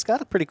cover, but it's got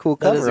a pretty cool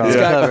cover. is a on It's it.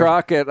 good got cover.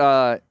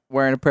 Crockett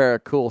wearing a pair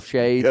of cool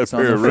shades. Got a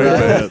on pair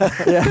the of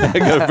front. Ray-Bans. I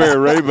got a pair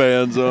of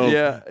Ray-Bans on.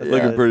 Yeah,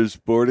 Looking yeah. pretty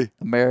sporty.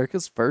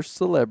 America's first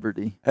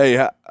celebrity.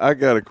 Hey, I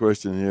got a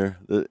question here.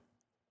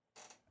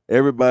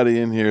 Everybody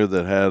in here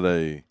that had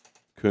a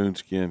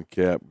coonskin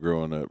cap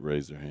growing up,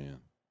 raise their hand.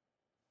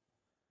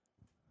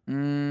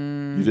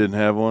 You didn't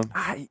have one?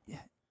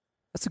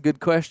 That's a good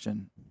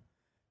question.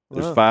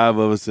 There's Wow. 5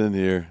 of us in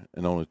here,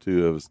 and only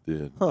 2 of us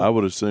did. Huh. I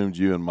would have assumed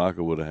you and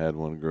Michael would have had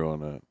one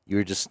growing up. You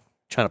were just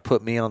trying to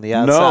put me on the No,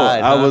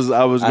 outside. I huh?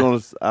 was going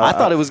to. I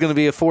thought it was going to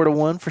be a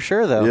 4-1 for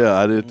sure, though. Yeah,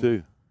 I did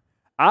too.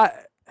 I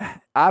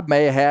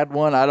may have had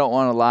one. I don't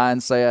want to lie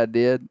and say I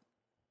did.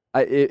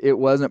 It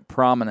wasn't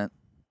prominent.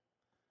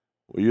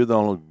 Well, you're the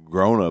only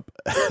grown up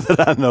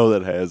that I know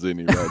that has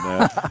any right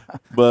now.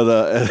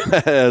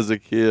 But as a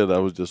kid, I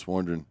was just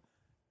wondering,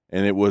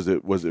 and it was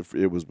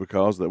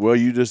because that. Well,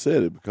 you just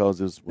said it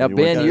because it's Now, when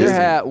you went Ben, to your Disney.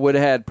 hat would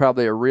have had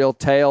probably a real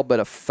tail, but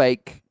a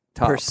fake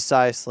top.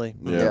 Precisely.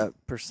 Yeah.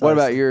 Precisely. What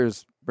about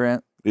yours,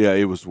 Brent? Yeah,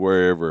 it was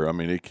wherever. I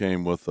mean, it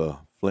came with a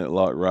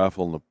flintlock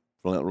rifle and a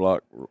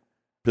flintlock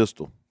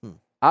pistol.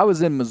 I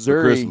was in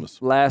Missouri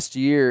Christmas. last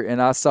year,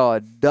 and I saw a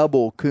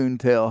double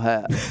coontail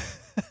hat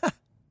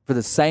for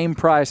the same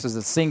price as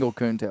a single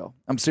coontail.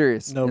 I'm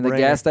serious. No in the brainer.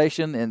 gas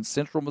station in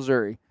central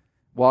Missouri.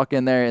 Walk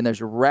in there, and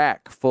there's a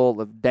rack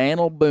full of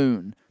Daniel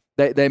Boone.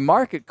 They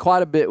market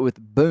quite a bit with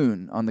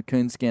Boone on the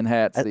coonskin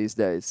hats these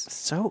days.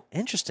 So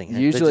interesting.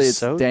 Usually it's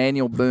so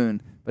Daniel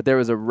Boone, but there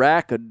was a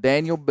rack of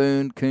Daniel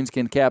Boone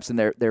coonskin caps, and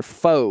they're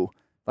faux,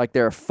 like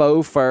they're a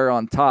faux fur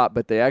on top,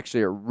 but they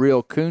actually are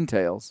real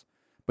coontails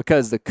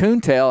because the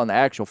coontail in the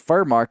actual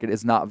fur market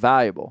is not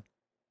valuable.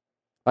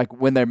 Like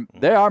when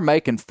they are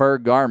making fur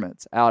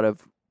garments out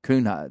of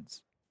coon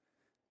hides,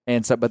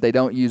 and so but they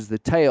don't use the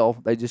tail;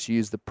 they just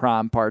use the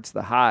prime parts of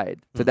the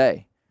hide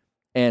today.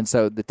 And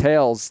so the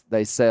tails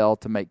they sell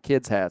to make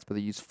kids' hats, but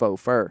they use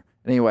faux fur.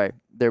 Anyway,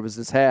 there was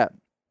this hat,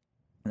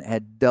 and it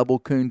had double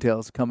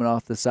coontails coming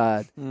off the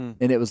side, and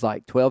it was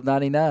like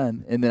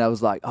 $12.99. And then I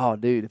was like, "Oh,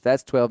 dude, if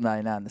that's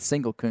 $12.99, the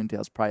single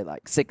coontail's probably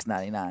like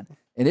 $6.99."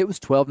 And it was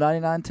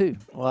 $12.99 too.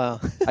 Wow.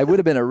 It would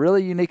have been a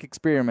really unique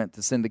experiment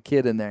to send a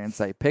kid in there and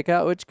say, "Pick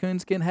out which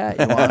coonskin hat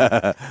you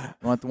want.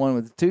 You want the one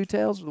with the 2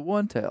 tails or the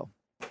 1 tail?"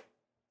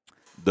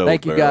 Double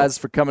Thank you barrel. guys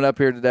for coming up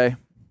here today.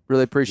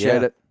 Really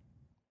appreciate Yeah. it.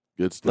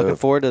 Good stuff. looking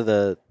forward to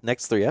the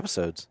next 3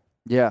 episodes.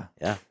 Yeah.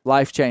 Yeah.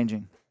 Life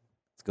changing.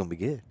 It's going to be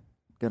good.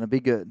 Gonna be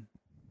good.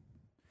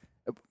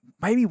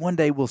 Maybe one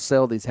day we'll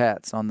sell these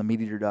hats on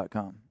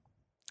themeateater.com.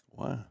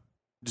 Wow.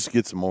 Just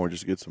get some more.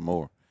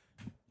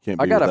 Can't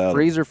be I got without a 'em.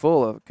 freezer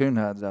full of coon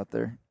hides out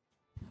there.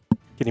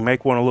 Can you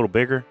make one a little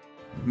bigger?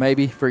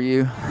 Maybe for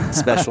you.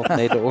 Special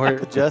made to order.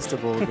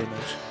 Adjustable would be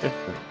nice.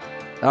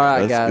 All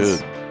right, That's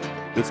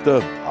guys. good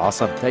stuff.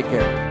 Awesome. Take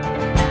care.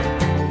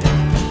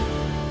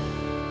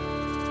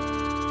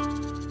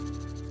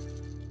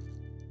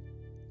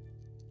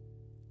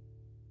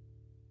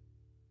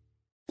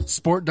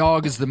 Sport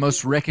Dog is the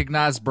most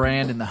recognized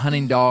brand in the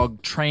hunting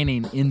dog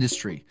training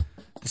industry.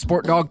 The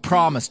Sport Dog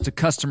promise to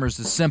customers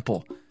is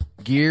simple.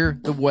 Gear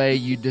the way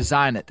you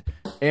design it.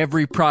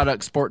 Every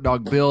product Sport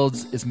Dog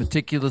builds is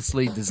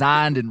meticulously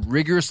designed and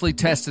rigorously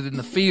tested in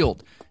the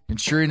field,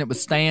 ensuring it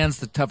withstands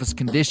the toughest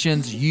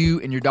conditions you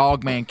and your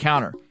dog may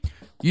encounter.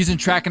 Using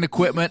tracking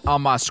equipment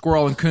on my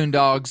squirrel and coon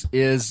dogs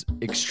is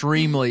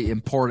extremely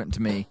important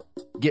to me.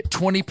 Get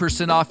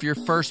 20% off your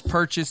first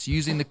purchase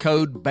using the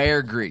code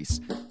BEARGREASE.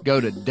 Go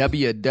to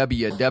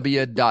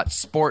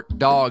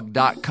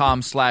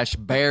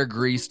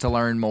www.sportdog.com/beargrease to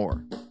learn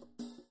more.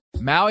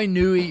 Maui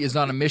Nui is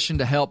on a mission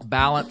to help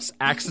balance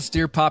axis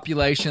deer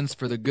populations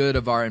for the good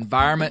of our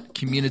environment,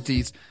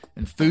 communities,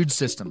 and food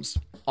systems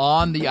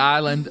on the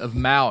island of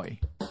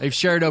Maui. They've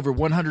shared over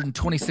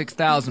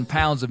 126,000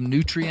 pounds of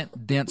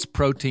nutrient-dense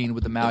protein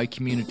with the Maui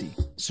community.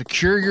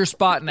 Secure your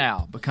spot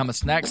now. Become a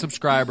snack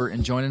subscriber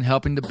and join in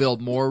helping to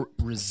build more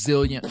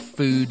resilient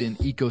food and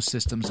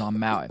ecosystems on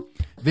Maui.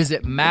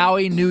 Visit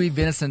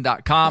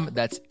MauiNuiVenison.com.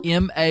 That's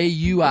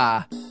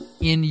MAUINUI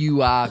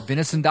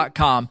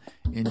venison.com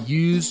and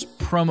use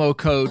promo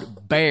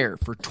code BEAR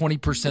for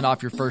 20%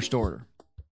 off your first order.